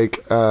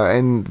 like,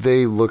 and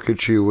they look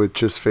at you with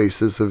just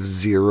faces of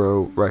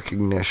zero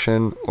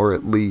recognition, or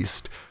at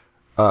least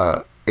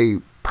a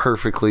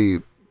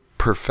perfectly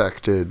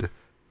perfected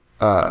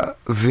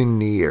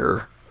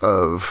veneer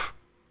of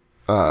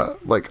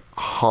like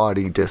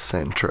haughty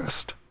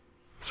disinterest.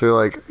 So you're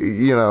like,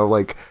 you know,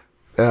 like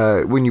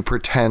when you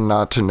pretend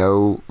not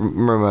to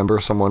remember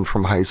someone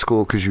from high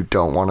school because you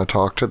don't want to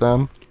talk to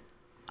them.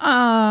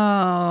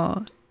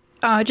 Oh,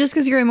 just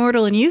because you're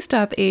immortal and you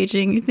stop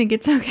aging, you think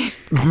it's okay.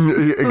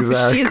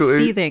 Exactly. She is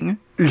seething.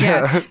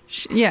 Yeah.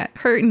 Yeah.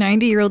 Her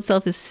 90-year-old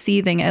self is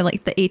seething at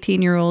like the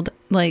 18-year-old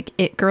like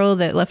it girl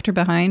that left her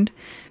behind,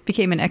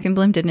 became an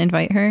Ekemblem, didn't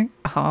invite her.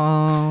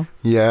 Oh.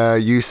 Yeah,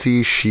 you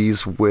see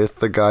she's with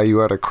the guy you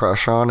had a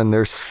crush on and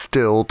they're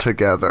still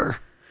together.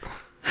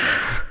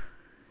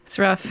 It's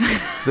rough.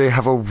 They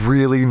have a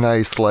really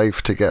nice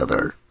life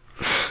together.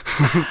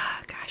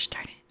 Gosh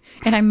darn it.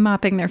 And I'm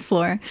mopping their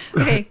floor.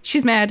 Okay,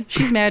 she's mad.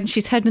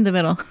 She's heading in the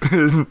middle.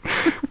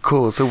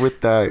 Cool. So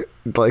with that,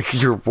 like,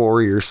 your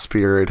warrior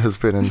spirit has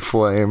been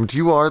inflamed.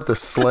 You are the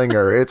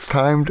slinger. It's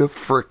time to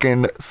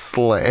frickin'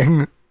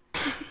 sling.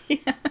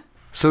 Yeah.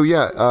 So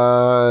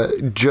yeah,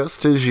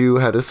 just as you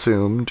had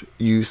assumed,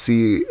 you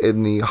see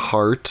in the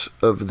heart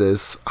of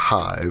this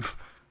hive,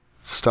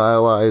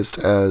 stylized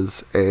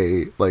as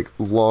a like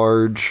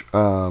large,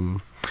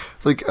 some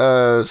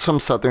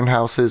southern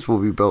houses will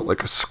be built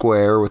like a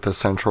square with a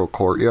central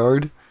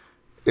courtyard.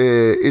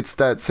 It's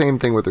that same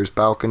thing where there's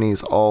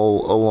balconies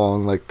all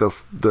along like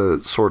the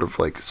sort of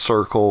like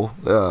circle.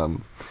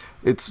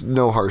 It's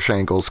no harsh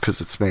angles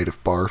because it's made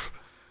of barf.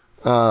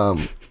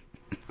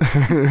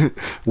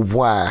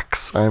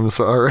 Wax. I'm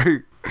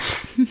sorry.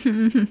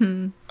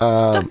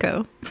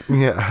 Stucco.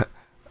 Yeah.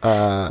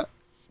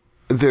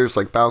 There's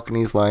like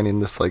balconies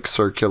lining this like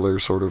circular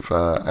sort of.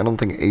 I don't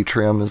think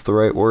atrium is the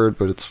right word,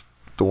 but it's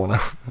the one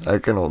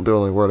the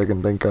only word I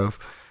can think of.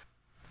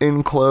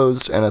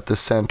 Enclosed, and at the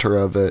center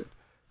of it,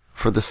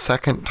 for the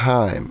second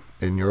time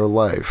in your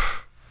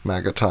life,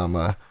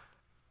 Magatama,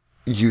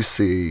 you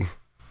see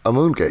a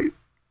moon gate.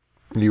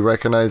 You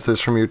recognize this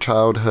from your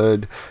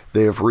childhood.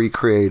 They have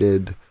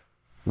recreated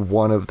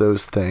one of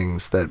those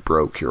things that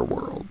broke your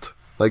world.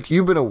 Like,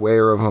 you've been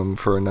aware of them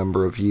for a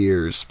number of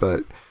years,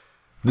 but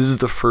this is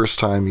the first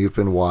time you've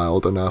been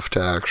wild enough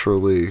to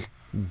actually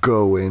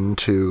go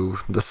into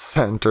the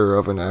center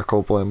of an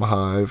Ekemblem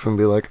hive and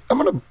be like, I'm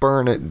gonna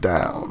burn it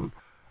down.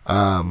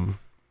 Yeah,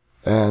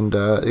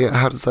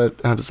 how does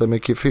that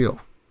make you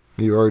feel?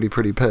 You're already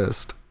pretty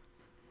pissed.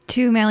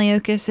 To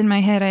Maliokus in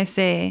my head, I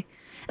say,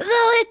 "So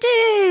it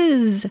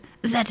is!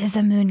 That is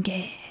a moon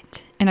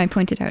gate." And I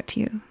point it out to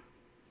you.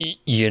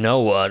 You know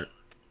what?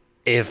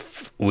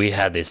 If we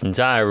had this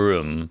entire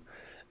room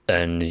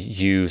and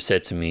you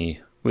said to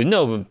me, with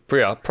no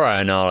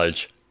prior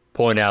knowledge,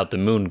 point out the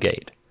moon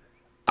gate,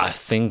 I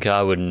think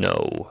I would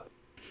know.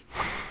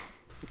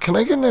 Can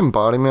I get an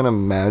embodiment of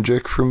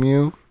magic from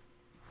you,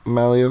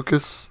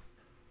 Maliokus?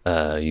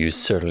 You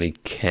certainly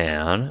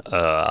can.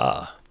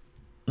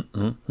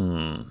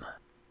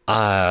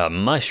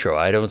 Maestro,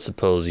 I don't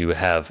suppose you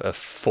have a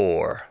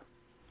 4.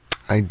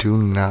 I do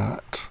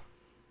not.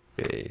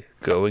 Okay,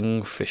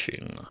 going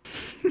fishing.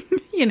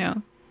 You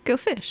know, go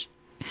fish.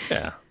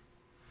 Yeah.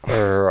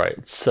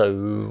 Alright,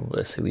 so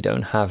let's see, we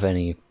don't have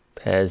any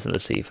pairs.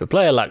 Let's see. If a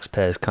player lacks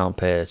pairs, can't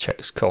pay a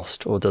check's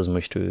cost, or doesn't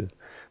wish to,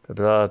 blah,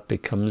 blah,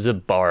 becomes a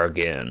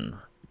bargain.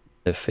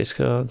 The face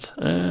cards.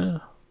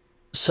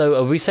 So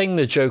are we saying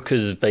the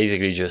Joker's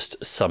basically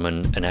just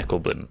summon an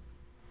Equilibrim?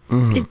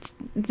 It's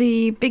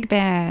the big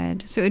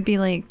bad, so it would be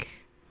like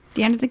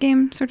the end of the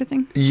game sort of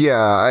thing. Yeah,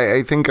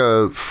 I think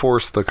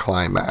force the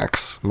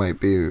climax might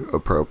be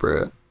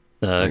appropriate.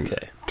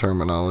 Okay.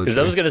 Terminology. Because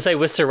I was going to say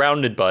we're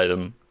surrounded by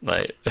them.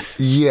 Like,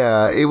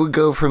 yeah, it would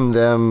go from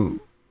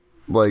them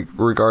like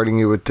regarding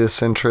you with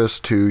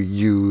disinterest to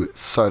you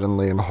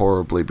suddenly and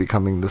horribly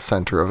becoming the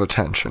center of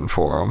attention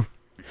for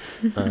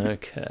them.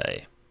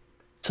 okay.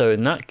 So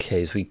in that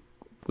case, we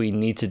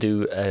need to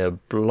do a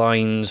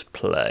blind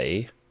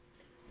play.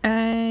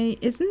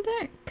 Isn't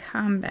that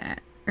combat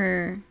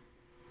or?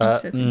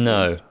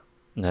 No.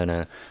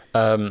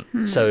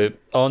 So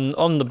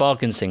on the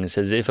bargain thing, it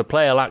says if a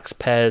player lacks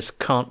pairs,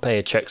 can't pay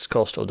a check's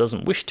cost, or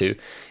doesn't wish to,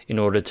 in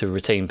order to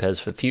retain pairs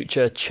for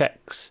future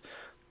checks,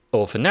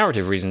 or for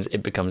narrative reasons,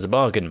 it becomes a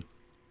bargain.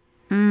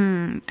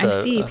 I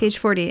see, page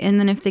 40. And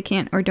then if they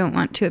can't or don't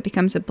want to, it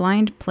becomes a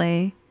blind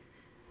play,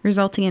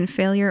 resulting in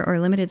failure or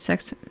limited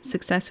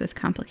success with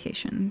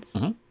complications.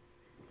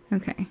 Mm-hmm.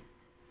 Okay.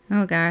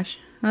 Oh gosh.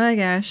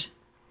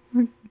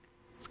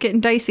 It's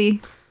getting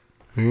dicey.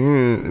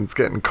 It's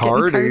getting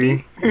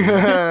cardy.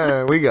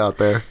 We got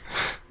there.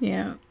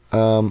 Yeah.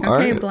 All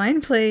Okay, right.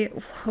 blind play.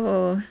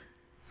 Whoa.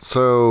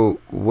 So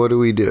what do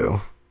we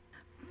do?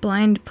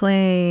 Blind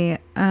play.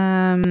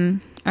 All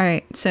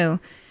right. So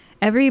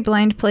every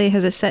blind play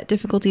has a set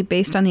difficulty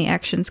based on the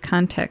action's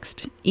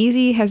context.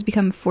 Easy has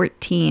become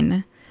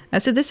 14.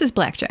 So this is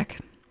blackjack.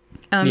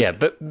 Yeah,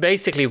 but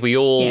basically we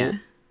all Yeah.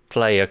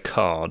 play a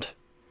card.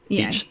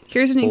 Yeah. Each-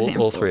 Here's an all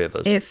example. three of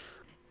us.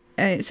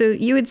 So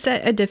you would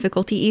set a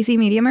difficulty, easy,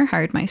 medium, or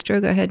hard, Maestro.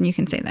 Go ahead and you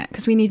can say that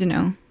because we need to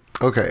know.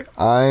 Okay,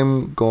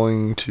 I'm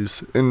going to,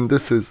 and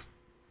this is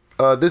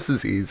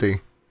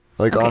easy.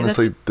 Like, Okay,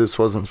 honestly, this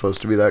wasn't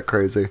supposed to be that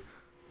crazy.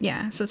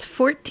 Yeah, so it's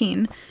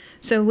 14.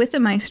 So with the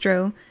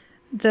Maestro,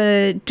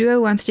 the duo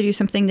wants to do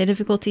something. The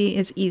difficulty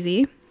is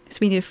easy. So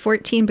we need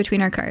 14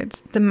 between our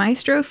cards. The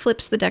Maestro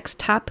flips the deck's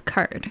top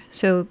card.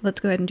 So let's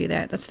go ahead and do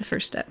that. That's the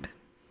first step.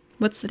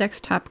 What's the deck's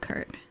top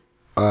card?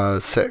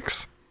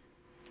 6.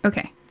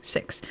 Okay,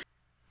 6.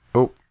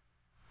 Oh,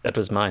 That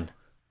was mine.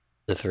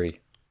 The 3.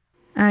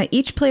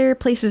 Each player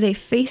places a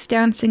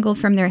face-down single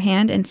from their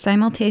hand and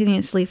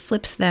simultaneously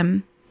flips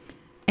them.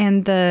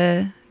 And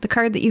the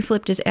card that you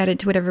flipped is added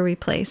to whatever we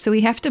play. So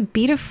we have to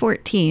beat a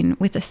 14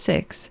 with a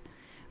 6,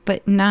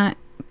 but not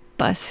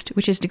bust,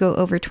 which is to go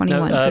over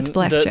 21. So it's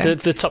blackjack.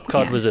 The top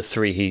card Yeah. was a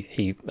 3.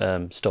 He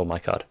stole my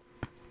card.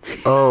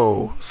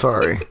 oh,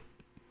 sorry.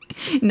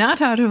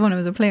 Not out of one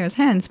of the player's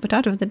hands, but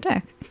out of the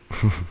deck.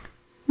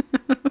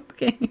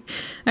 Okay.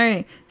 All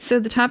right. So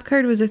the top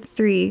card was a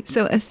 3.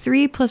 So a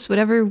 3 plus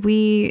whatever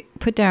we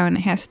put down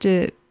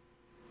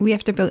we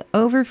have to go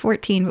over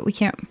 14, but we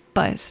can't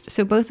bust.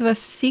 So both of us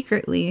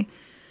secretly,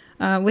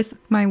 with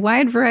my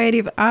wide variety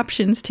of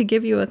options to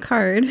give you a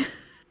card,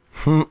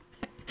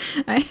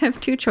 I have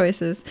 2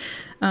 choices.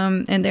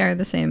 And they are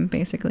the same,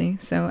 basically.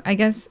 So I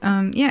guess,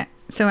 yeah.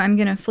 So I'm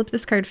going to flip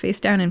this card face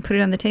down and put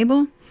it on the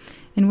table.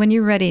 And when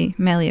you're ready,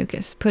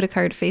 Malleus, put a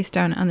card face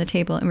down on the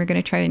table, and we're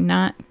going to try to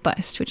not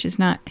bust, which is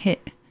not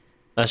hit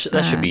That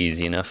should be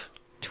easy enough.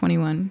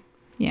 21.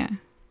 Yeah.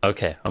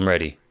 Okay, I'm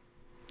ready.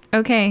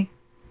 Okay.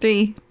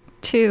 3,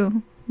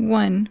 2,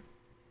 1.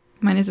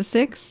 Mine is a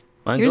 6.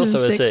 Mine's Yours is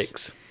also a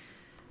 6.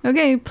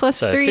 Okay, plus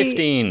So 3.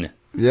 15.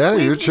 Yeah,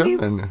 Wait, you're wait.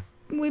 chilling.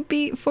 We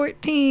beat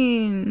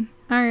 14.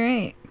 All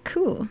right.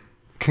 Cool.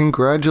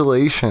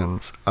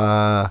 Congratulations.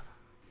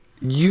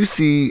 You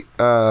see,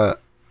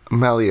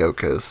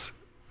 Malleus.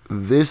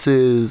 This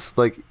is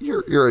like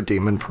you're a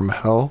demon from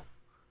hell.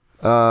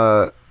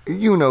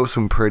 You know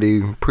some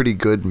pretty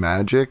good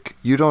magic.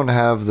 You don't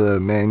have the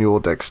manual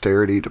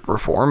dexterity to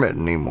perform it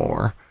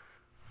anymore.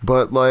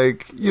 But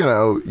like,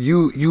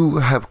 you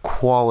have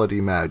quality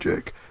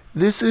magic.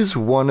 This is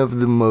one of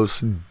the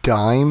most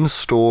dime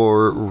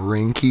store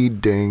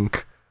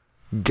rinky-dink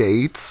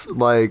gates.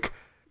 Like,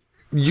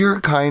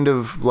 you're kind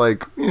of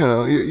like,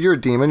 you're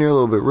a demon, you're a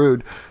little bit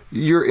rude.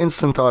 Your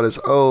instant thought is,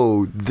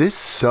 oh, this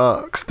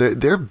sucks.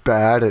 They're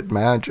bad at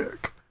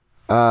magic.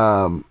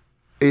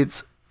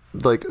 It's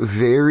like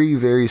very,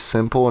 very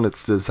simple in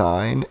its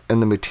design,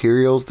 and the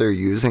materials they're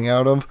using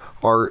out of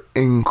are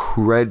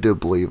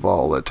incredibly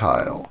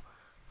volatile.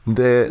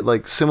 They're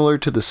like similar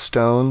to the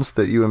stones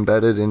that you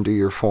embedded into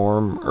your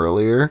form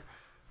earlier.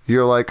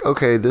 You're like,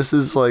 okay, this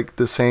is like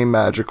the same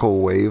magical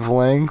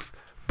wavelength,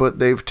 but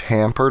they've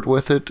tampered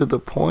with it to the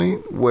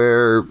point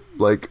where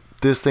like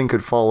this thing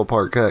could fall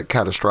apart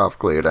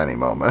catastrophically at any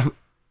moment.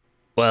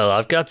 Well,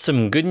 I've got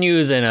some good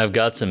news and I've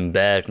got some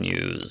bad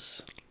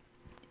news.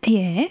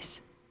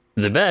 Yes.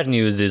 The bad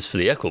news is for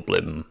the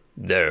Equilibrim.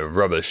 They're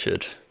rubbish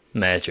at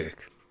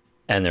magic.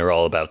 And they're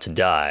all about to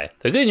die.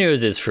 The good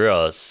news is for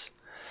us.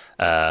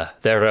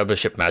 They're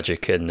rubbish at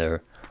magic and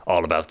they're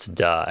all about to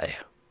die.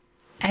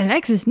 I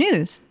like this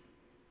news.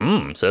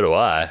 So do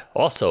I.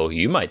 Also,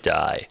 you might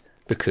die.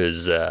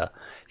 because if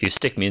you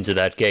stick me into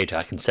that gate,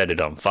 I can set it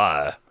on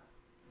fire.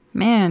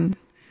 Man.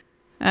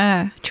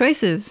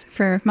 Choices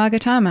for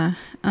Magatama.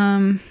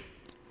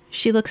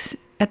 She looks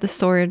at the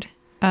sword,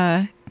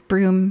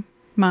 broom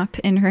mop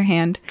in her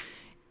hand.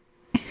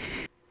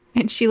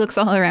 And she looks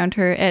all around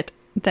her at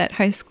that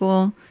high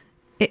school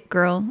it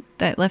girl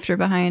that left her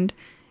behind.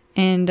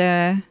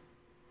 And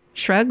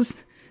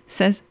shrugs,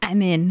 says,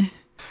 I'm in.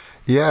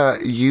 Yeah,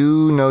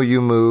 you know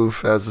you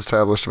move as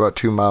established about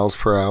 2 miles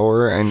per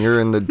hour, and you're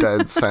in the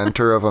dead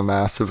center of a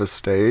massive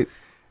estate.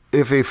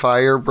 If a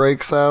fire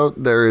breaks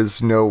out, there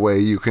is no way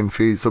you can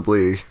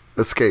feasibly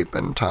escape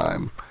in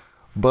time.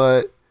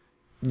 But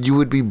you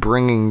would be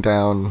bringing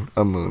down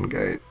a moon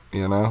gate,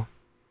 you know?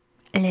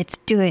 Let's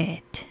do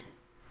it.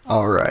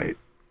 All right,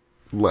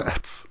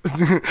 let's.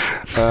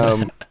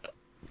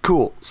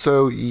 Cool.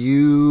 So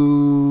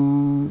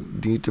you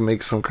need to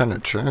make some kind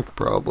of check,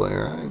 probably,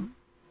 right?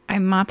 I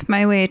mop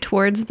my way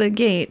towards the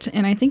gate,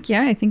 and I think,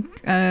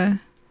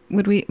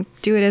 would we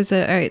do it as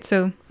a... All right,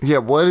 so... Yeah,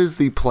 what is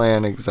the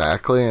plan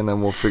exactly, and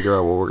then we'll figure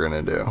out what we're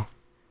going to do.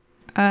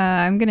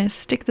 I'm going to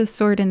stick the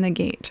sword in the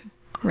gate,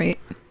 right?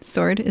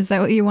 Sword, is that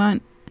what you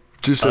want?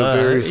 Just a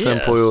very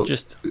simple...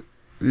 Just...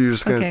 You're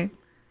just going to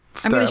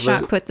I'm going to stab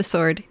shot it. put the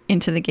sword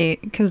into the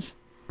gate, because,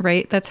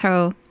 right, that's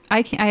how...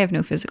 I have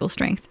no physical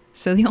strength,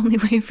 so the only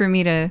way for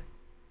me to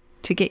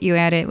get you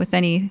at it with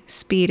any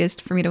speed is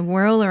for me to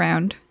whirl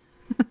around.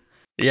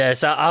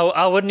 Yes,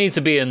 I would need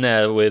to be in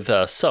there with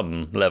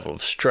some level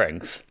of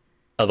strength.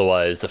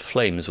 Otherwise, the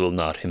flames will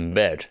not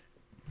embed.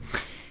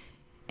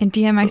 And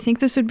DM, I think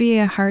this would be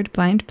a hard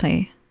blind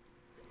play.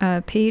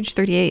 Page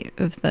 38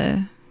 of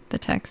the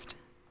text.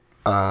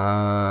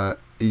 Yeah,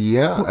 I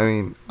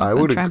mean, I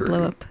would try and agree.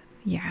 blow up.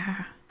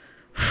 Yeah.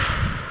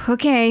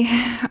 Okay.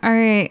 All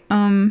right.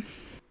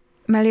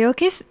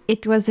 Maliokis,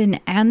 it was an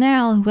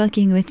honor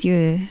working with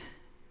you.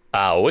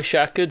 I wish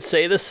I could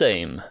say the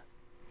same.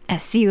 I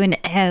see you in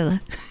hell.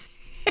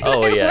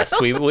 Oh yes,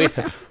 we must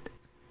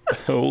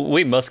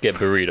get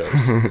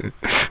burritos.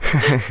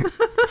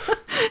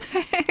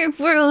 I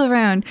whirl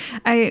around.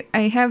 I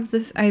have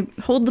this. I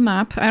hold the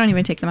mop. I don't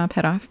even take the mop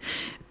head off,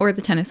 or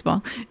the tennis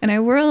ball, and I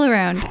whirl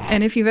around.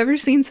 And if you've ever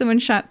seen someone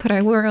shot put,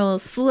 I whirl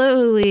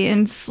slowly,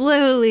 and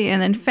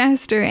then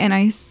faster, and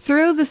I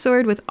throw the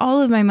sword with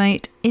all of my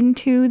might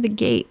into the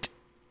gate,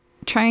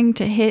 trying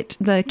to hit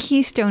the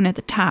keystone at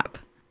the top.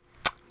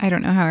 I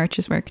don't know how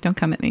arches work. Don't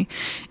come at me.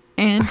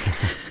 And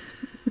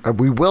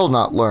We will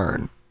not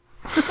learn.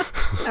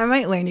 I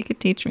might learn. You could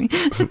teach me.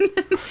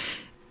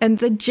 And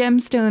the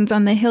gemstones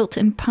on the hilt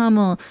and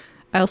pommel.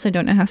 I also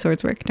don't know how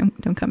swords work.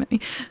 Don't come at me.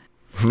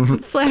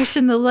 Flash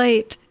in the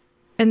light,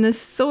 and the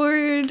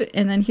sword.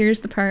 And then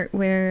here's the part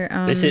where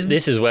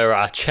This is where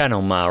I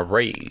channel my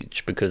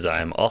rage, because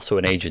I am also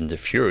an agent of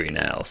fury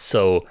now.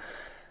 So,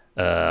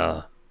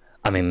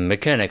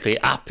 mechanically,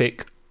 I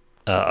pick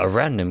a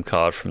random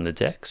card from the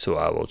deck, so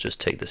I will just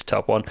take this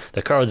top one.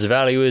 The card's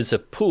value is a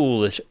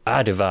pool that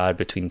I divide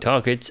between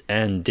targets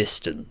and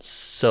distance.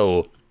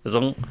 So,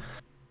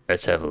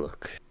 let's have a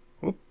look.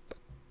 Whoop.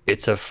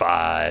 It's a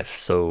 5,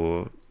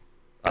 so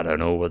I don't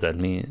know what that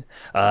means.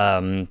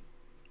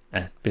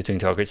 Between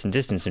targets and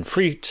distance and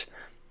freet.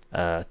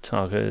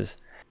 Targets.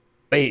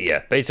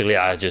 Basically,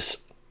 I just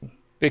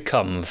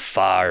become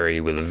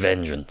fiery with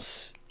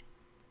vengeance.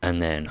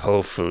 And then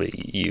hopefully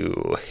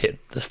you hit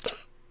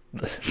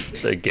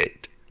the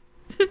gate.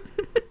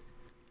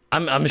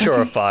 I'm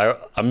sure a fire.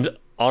 I'm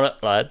on it.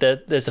 Like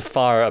there's a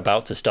fire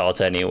about to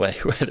start anyway.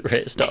 Whether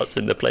it starts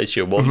in the place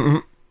you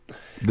want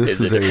This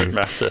is a different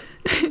matter.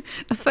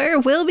 a fire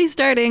will be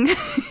starting.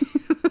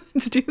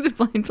 Let's do the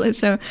blind plays.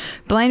 So,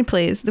 blind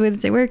plays, the way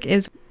that they work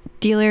is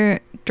dealer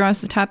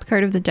draws the top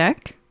card of the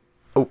deck,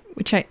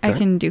 which I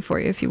can do for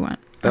you if you want.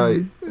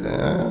 But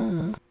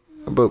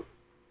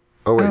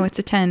wait. It's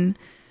a 10.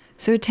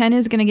 So a 10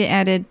 is going to get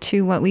added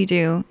to what we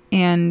do,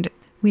 and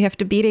we have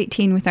to beat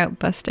 18 without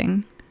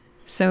busting.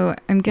 So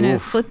I'm going to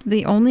flip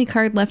the only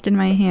card left in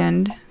my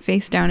hand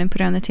face down and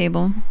put it on the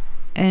table,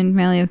 and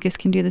Maliokus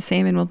can do the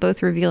same, and we'll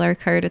both reveal our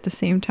card at the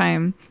same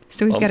time.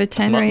 So we've got a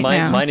 10 right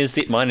now. Mine is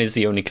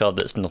the only card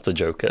that's not a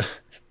joker.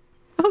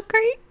 Oh,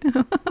 great.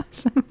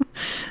 Awesome.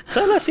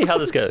 So let's see how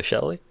this goes,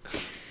 shall we?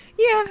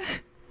 Yeah.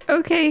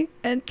 Okay.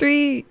 And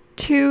 3,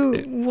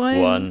 2,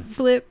 1.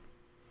 Flip.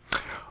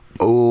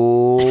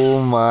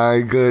 Oh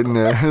my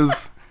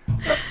goodness.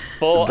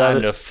 4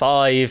 and a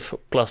 5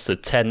 plus the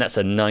 10, that's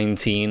a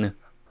 19.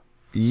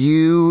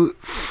 You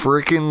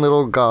freaking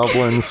little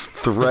goblins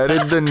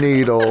threaded the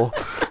needle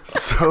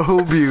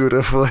so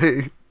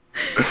beautifully.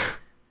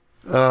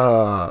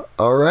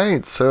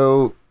 Alright,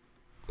 so,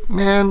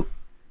 man,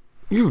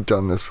 you've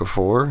done this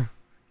before.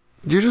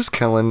 You're just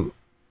killing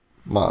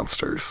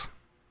monsters.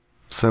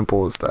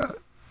 Simple as that.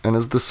 And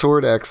as the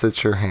sword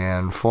exits your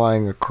hand,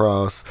 flying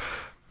across,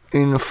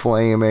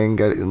 inflaming,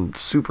 getting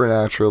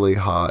supernaturally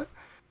hot,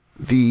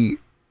 the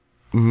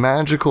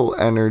magical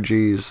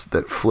energies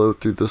that flow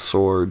through the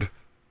sword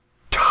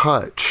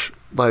touch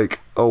like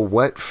a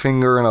wet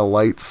finger in a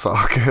light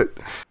socket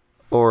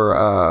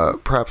or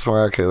perhaps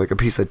more accurately, like a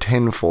piece of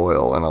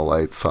tinfoil in a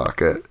light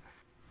socket.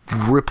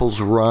 Ripples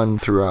run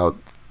throughout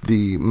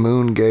the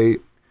moon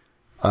gate.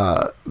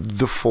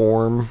 The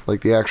form,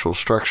 like the actual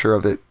structure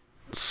of it,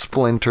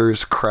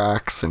 splinters,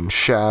 cracks, and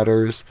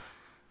shatters.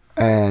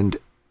 And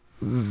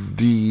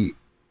the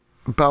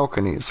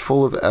balconies,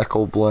 full of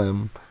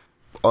Eckelblim,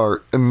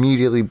 are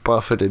immediately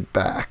buffeted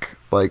back,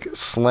 like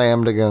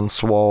slammed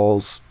against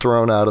walls,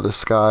 thrown out of the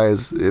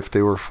skies if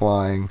they were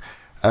flying,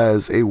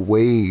 as a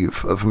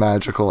wave of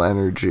magical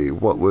energy,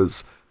 what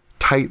was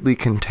tightly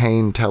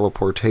contained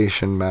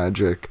teleportation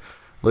magic,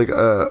 like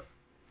a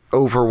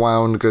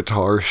overwound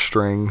guitar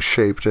string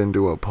shaped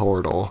into a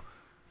portal,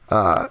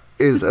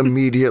 is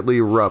immediately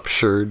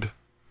ruptured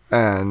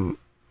and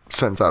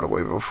sends out a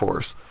wave of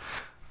force.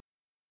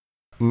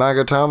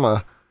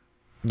 Magatama,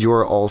 you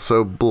are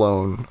also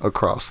blown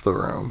across the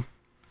room.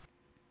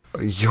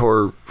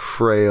 Your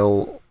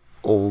frail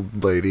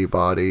old lady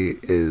body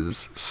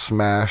is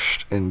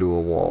smashed into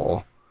a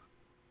wall.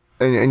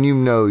 And you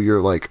know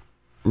you're, like,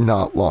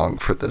 not long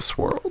for this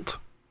world.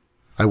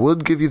 I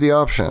would give you the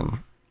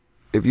option.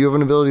 If you have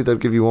an ability that'll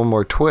give you one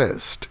more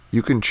twist,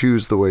 you can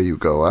choose the way you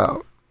go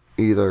out.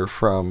 Either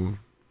from,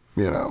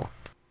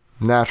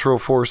 natural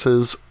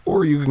forces,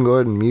 or you can go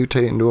ahead and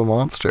mutate into a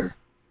monster.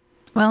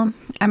 Well,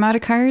 I'm out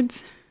of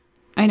cards.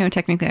 I know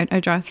technically I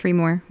draw 3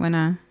 more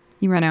when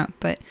you run out,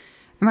 but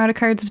I'm out of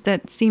cards, but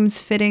that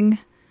seems fitting.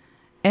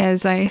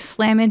 As I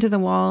slam into the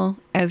wall,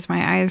 as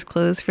my eyes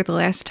close for the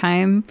last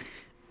time,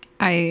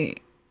 I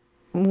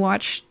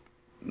watch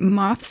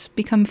moths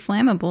become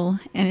flammable,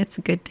 and it's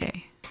a good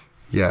day.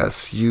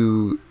 Yes,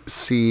 you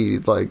see,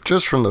 like,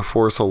 just from the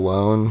force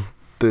alone,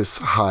 this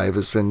hive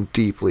has been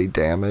deeply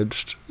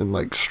damaged, and,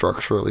 like,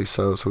 structurally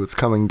so it's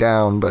coming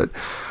down, but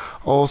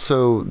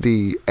also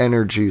the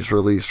energies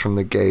released from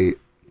the gate,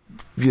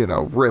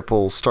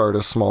 ripple, start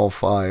a small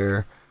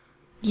fire.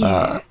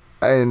 Yeah.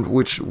 And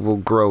which will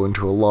grow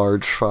into a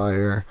large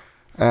fire.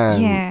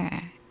 And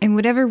yeah. And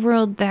whatever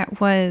world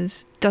that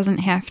was doesn't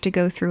have to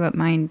go through what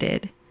mine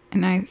did.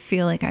 And I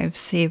feel like I've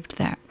saved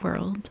that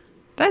world.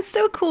 That's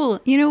so cool.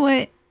 You know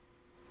what,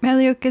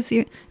 Meliokas,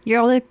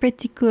 you're a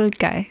pretty cool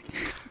guy.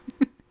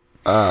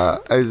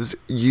 As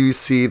you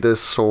see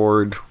this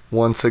sword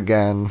once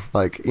again,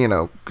 like,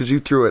 because you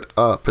threw it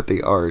up at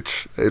the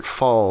arch, it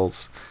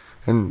falls,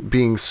 and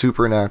being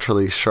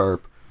supernaturally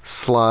sharp,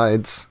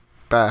 slides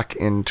back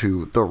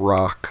into the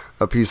rock,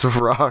 a piece of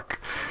rock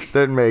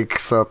that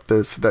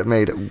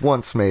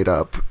once made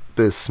up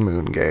this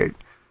moon gate.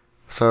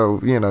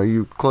 So,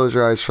 you close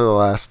your eyes for the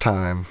last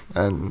time,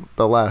 and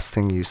the last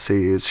thing you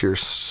see is your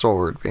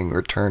sword being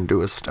returned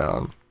to a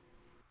stone.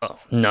 Oh,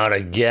 not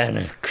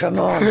again. Come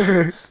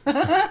on.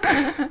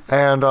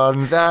 And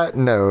on that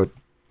note,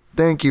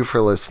 thank you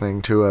for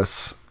listening to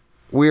us.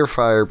 We're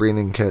Fire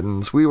Breathing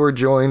Kittens. We were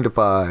joined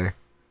by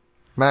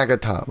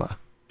Magatama.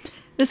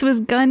 This was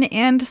Gun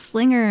and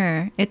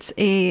Slinger. It's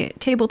a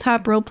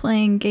tabletop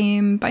role-playing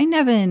game by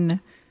Nevin.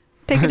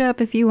 Pick it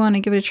up if you want to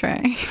give it a try.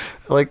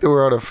 I like that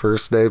we're on a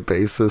first-name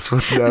basis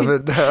with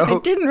Nevin now. I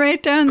didn't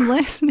write down the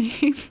last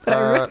name, but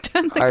I wrote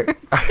down the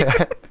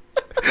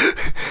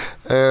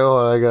Hey,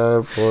 what I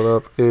gotta pull it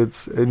up.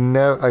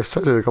 I've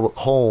said it a couple.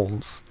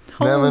 Holmes.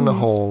 Nevin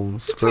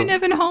Holmes. It's for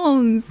Nevin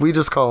Holmes. We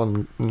just call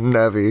him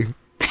Nevy.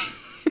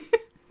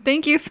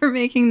 Thank you for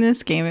making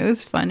this game. It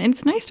was fun. And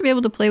it's nice to be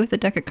able to play with a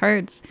deck of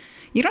cards.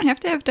 You don't have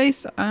to have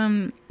dice.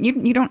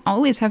 You don't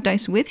always have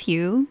dice with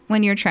you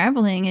when you're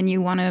traveling and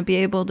you want to be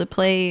able to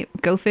play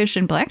Go Fish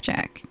and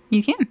Blackjack.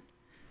 You can.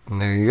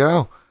 There you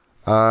go.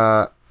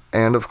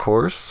 And of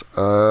course,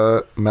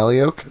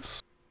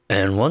 Meliokas.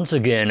 And once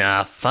again,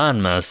 I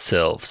find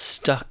myself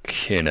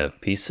stuck in a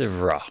piece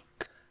of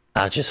rock.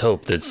 I just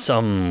hope that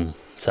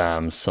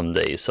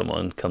someday,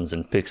 someone comes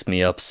and picks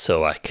me up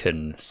so I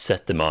can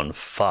set them on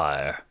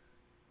fire.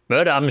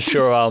 But I'm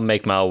sure I'll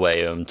make my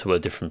way to a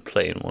different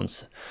plane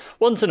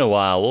once in a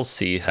while. We'll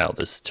see how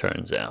this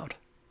turns out.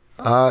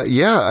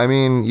 Yeah, I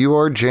mean, you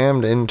are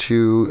jammed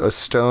into a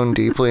stone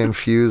deeply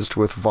infused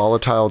with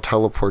volatile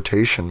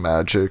teleportation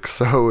magic,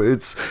 so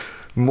it's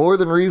more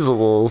than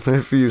reasonable.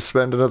 If you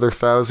spend another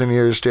 1,000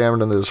 years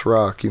jammed in this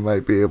rock, you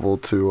might be able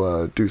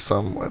to do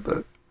something with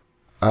it.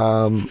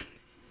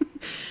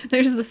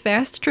 There's the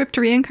fast trip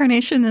to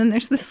reincarnation, then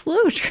there's the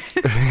slow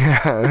trip.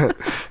 Yeah,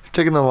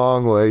 taking the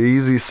long way,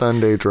 easy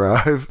Sunday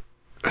drive.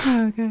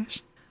 Oh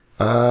gosh.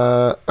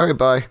 All right,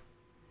 bye.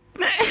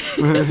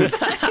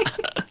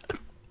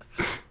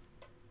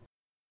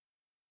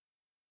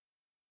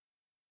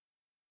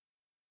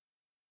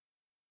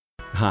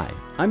 Hi,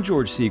 I'm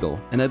George Siegel,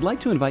 and I'd like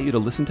to invite you to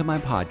listen to my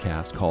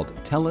podcast called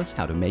Tell Us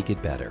How to Make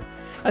It Better.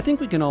 I think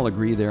we can all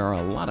agree there are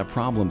a lot of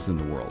problems in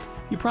the world.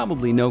 You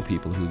probably know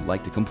people who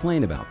like to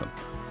complain about them.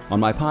 On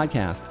my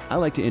podcast, I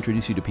like to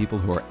introduce you to people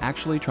who are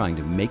actually trying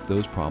to make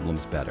those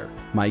problems better.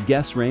 My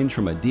guests range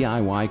from a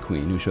DIY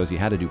queen who shows you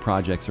how to do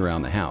projects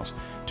around the house,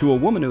 to a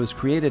woman who has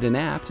created an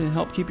app to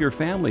help keep your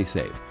family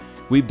safe.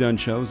 We've done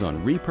shows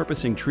on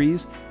repurposing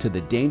trees to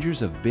the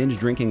dangers of binge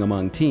drinking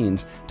among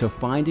teens to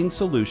finding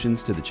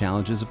solutions to the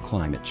challenges of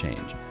climate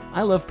change.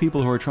 I love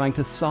people who are trying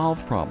to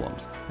solve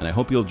problems, and I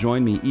hope you'll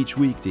join me each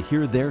week to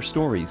hear their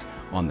stories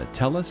on the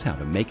Tell Us How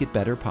to Make It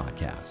Better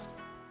podcast.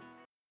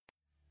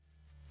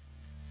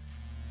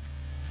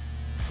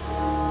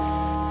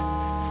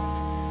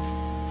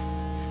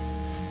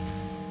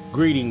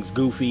 Greetings,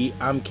 Goofy.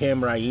 I'm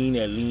Camrain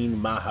Aline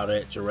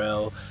Maharet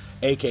Jarrell,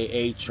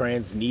 aka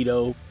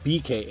Transnito,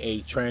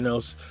 BKA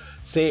Tranos.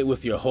 Say it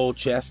with your whole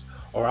chest,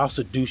 or I'll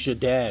seduce your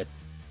dad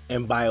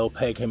and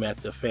biopeg him at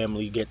the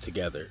family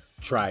get-together.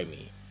 Try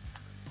me.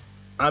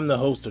 I'm the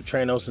host of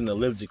Tranos and the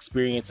Lived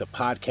Experience, a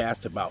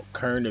podcast about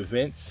current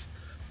events,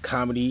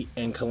 comedy,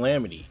 and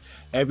calamity.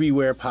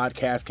 Everywhere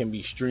podcasts can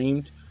be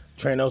streamed,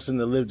 Tranos and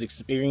the Lived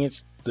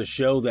Experience, the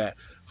show that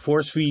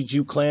force feeds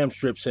you clam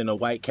strips in a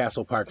White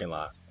Castle parking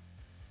lot.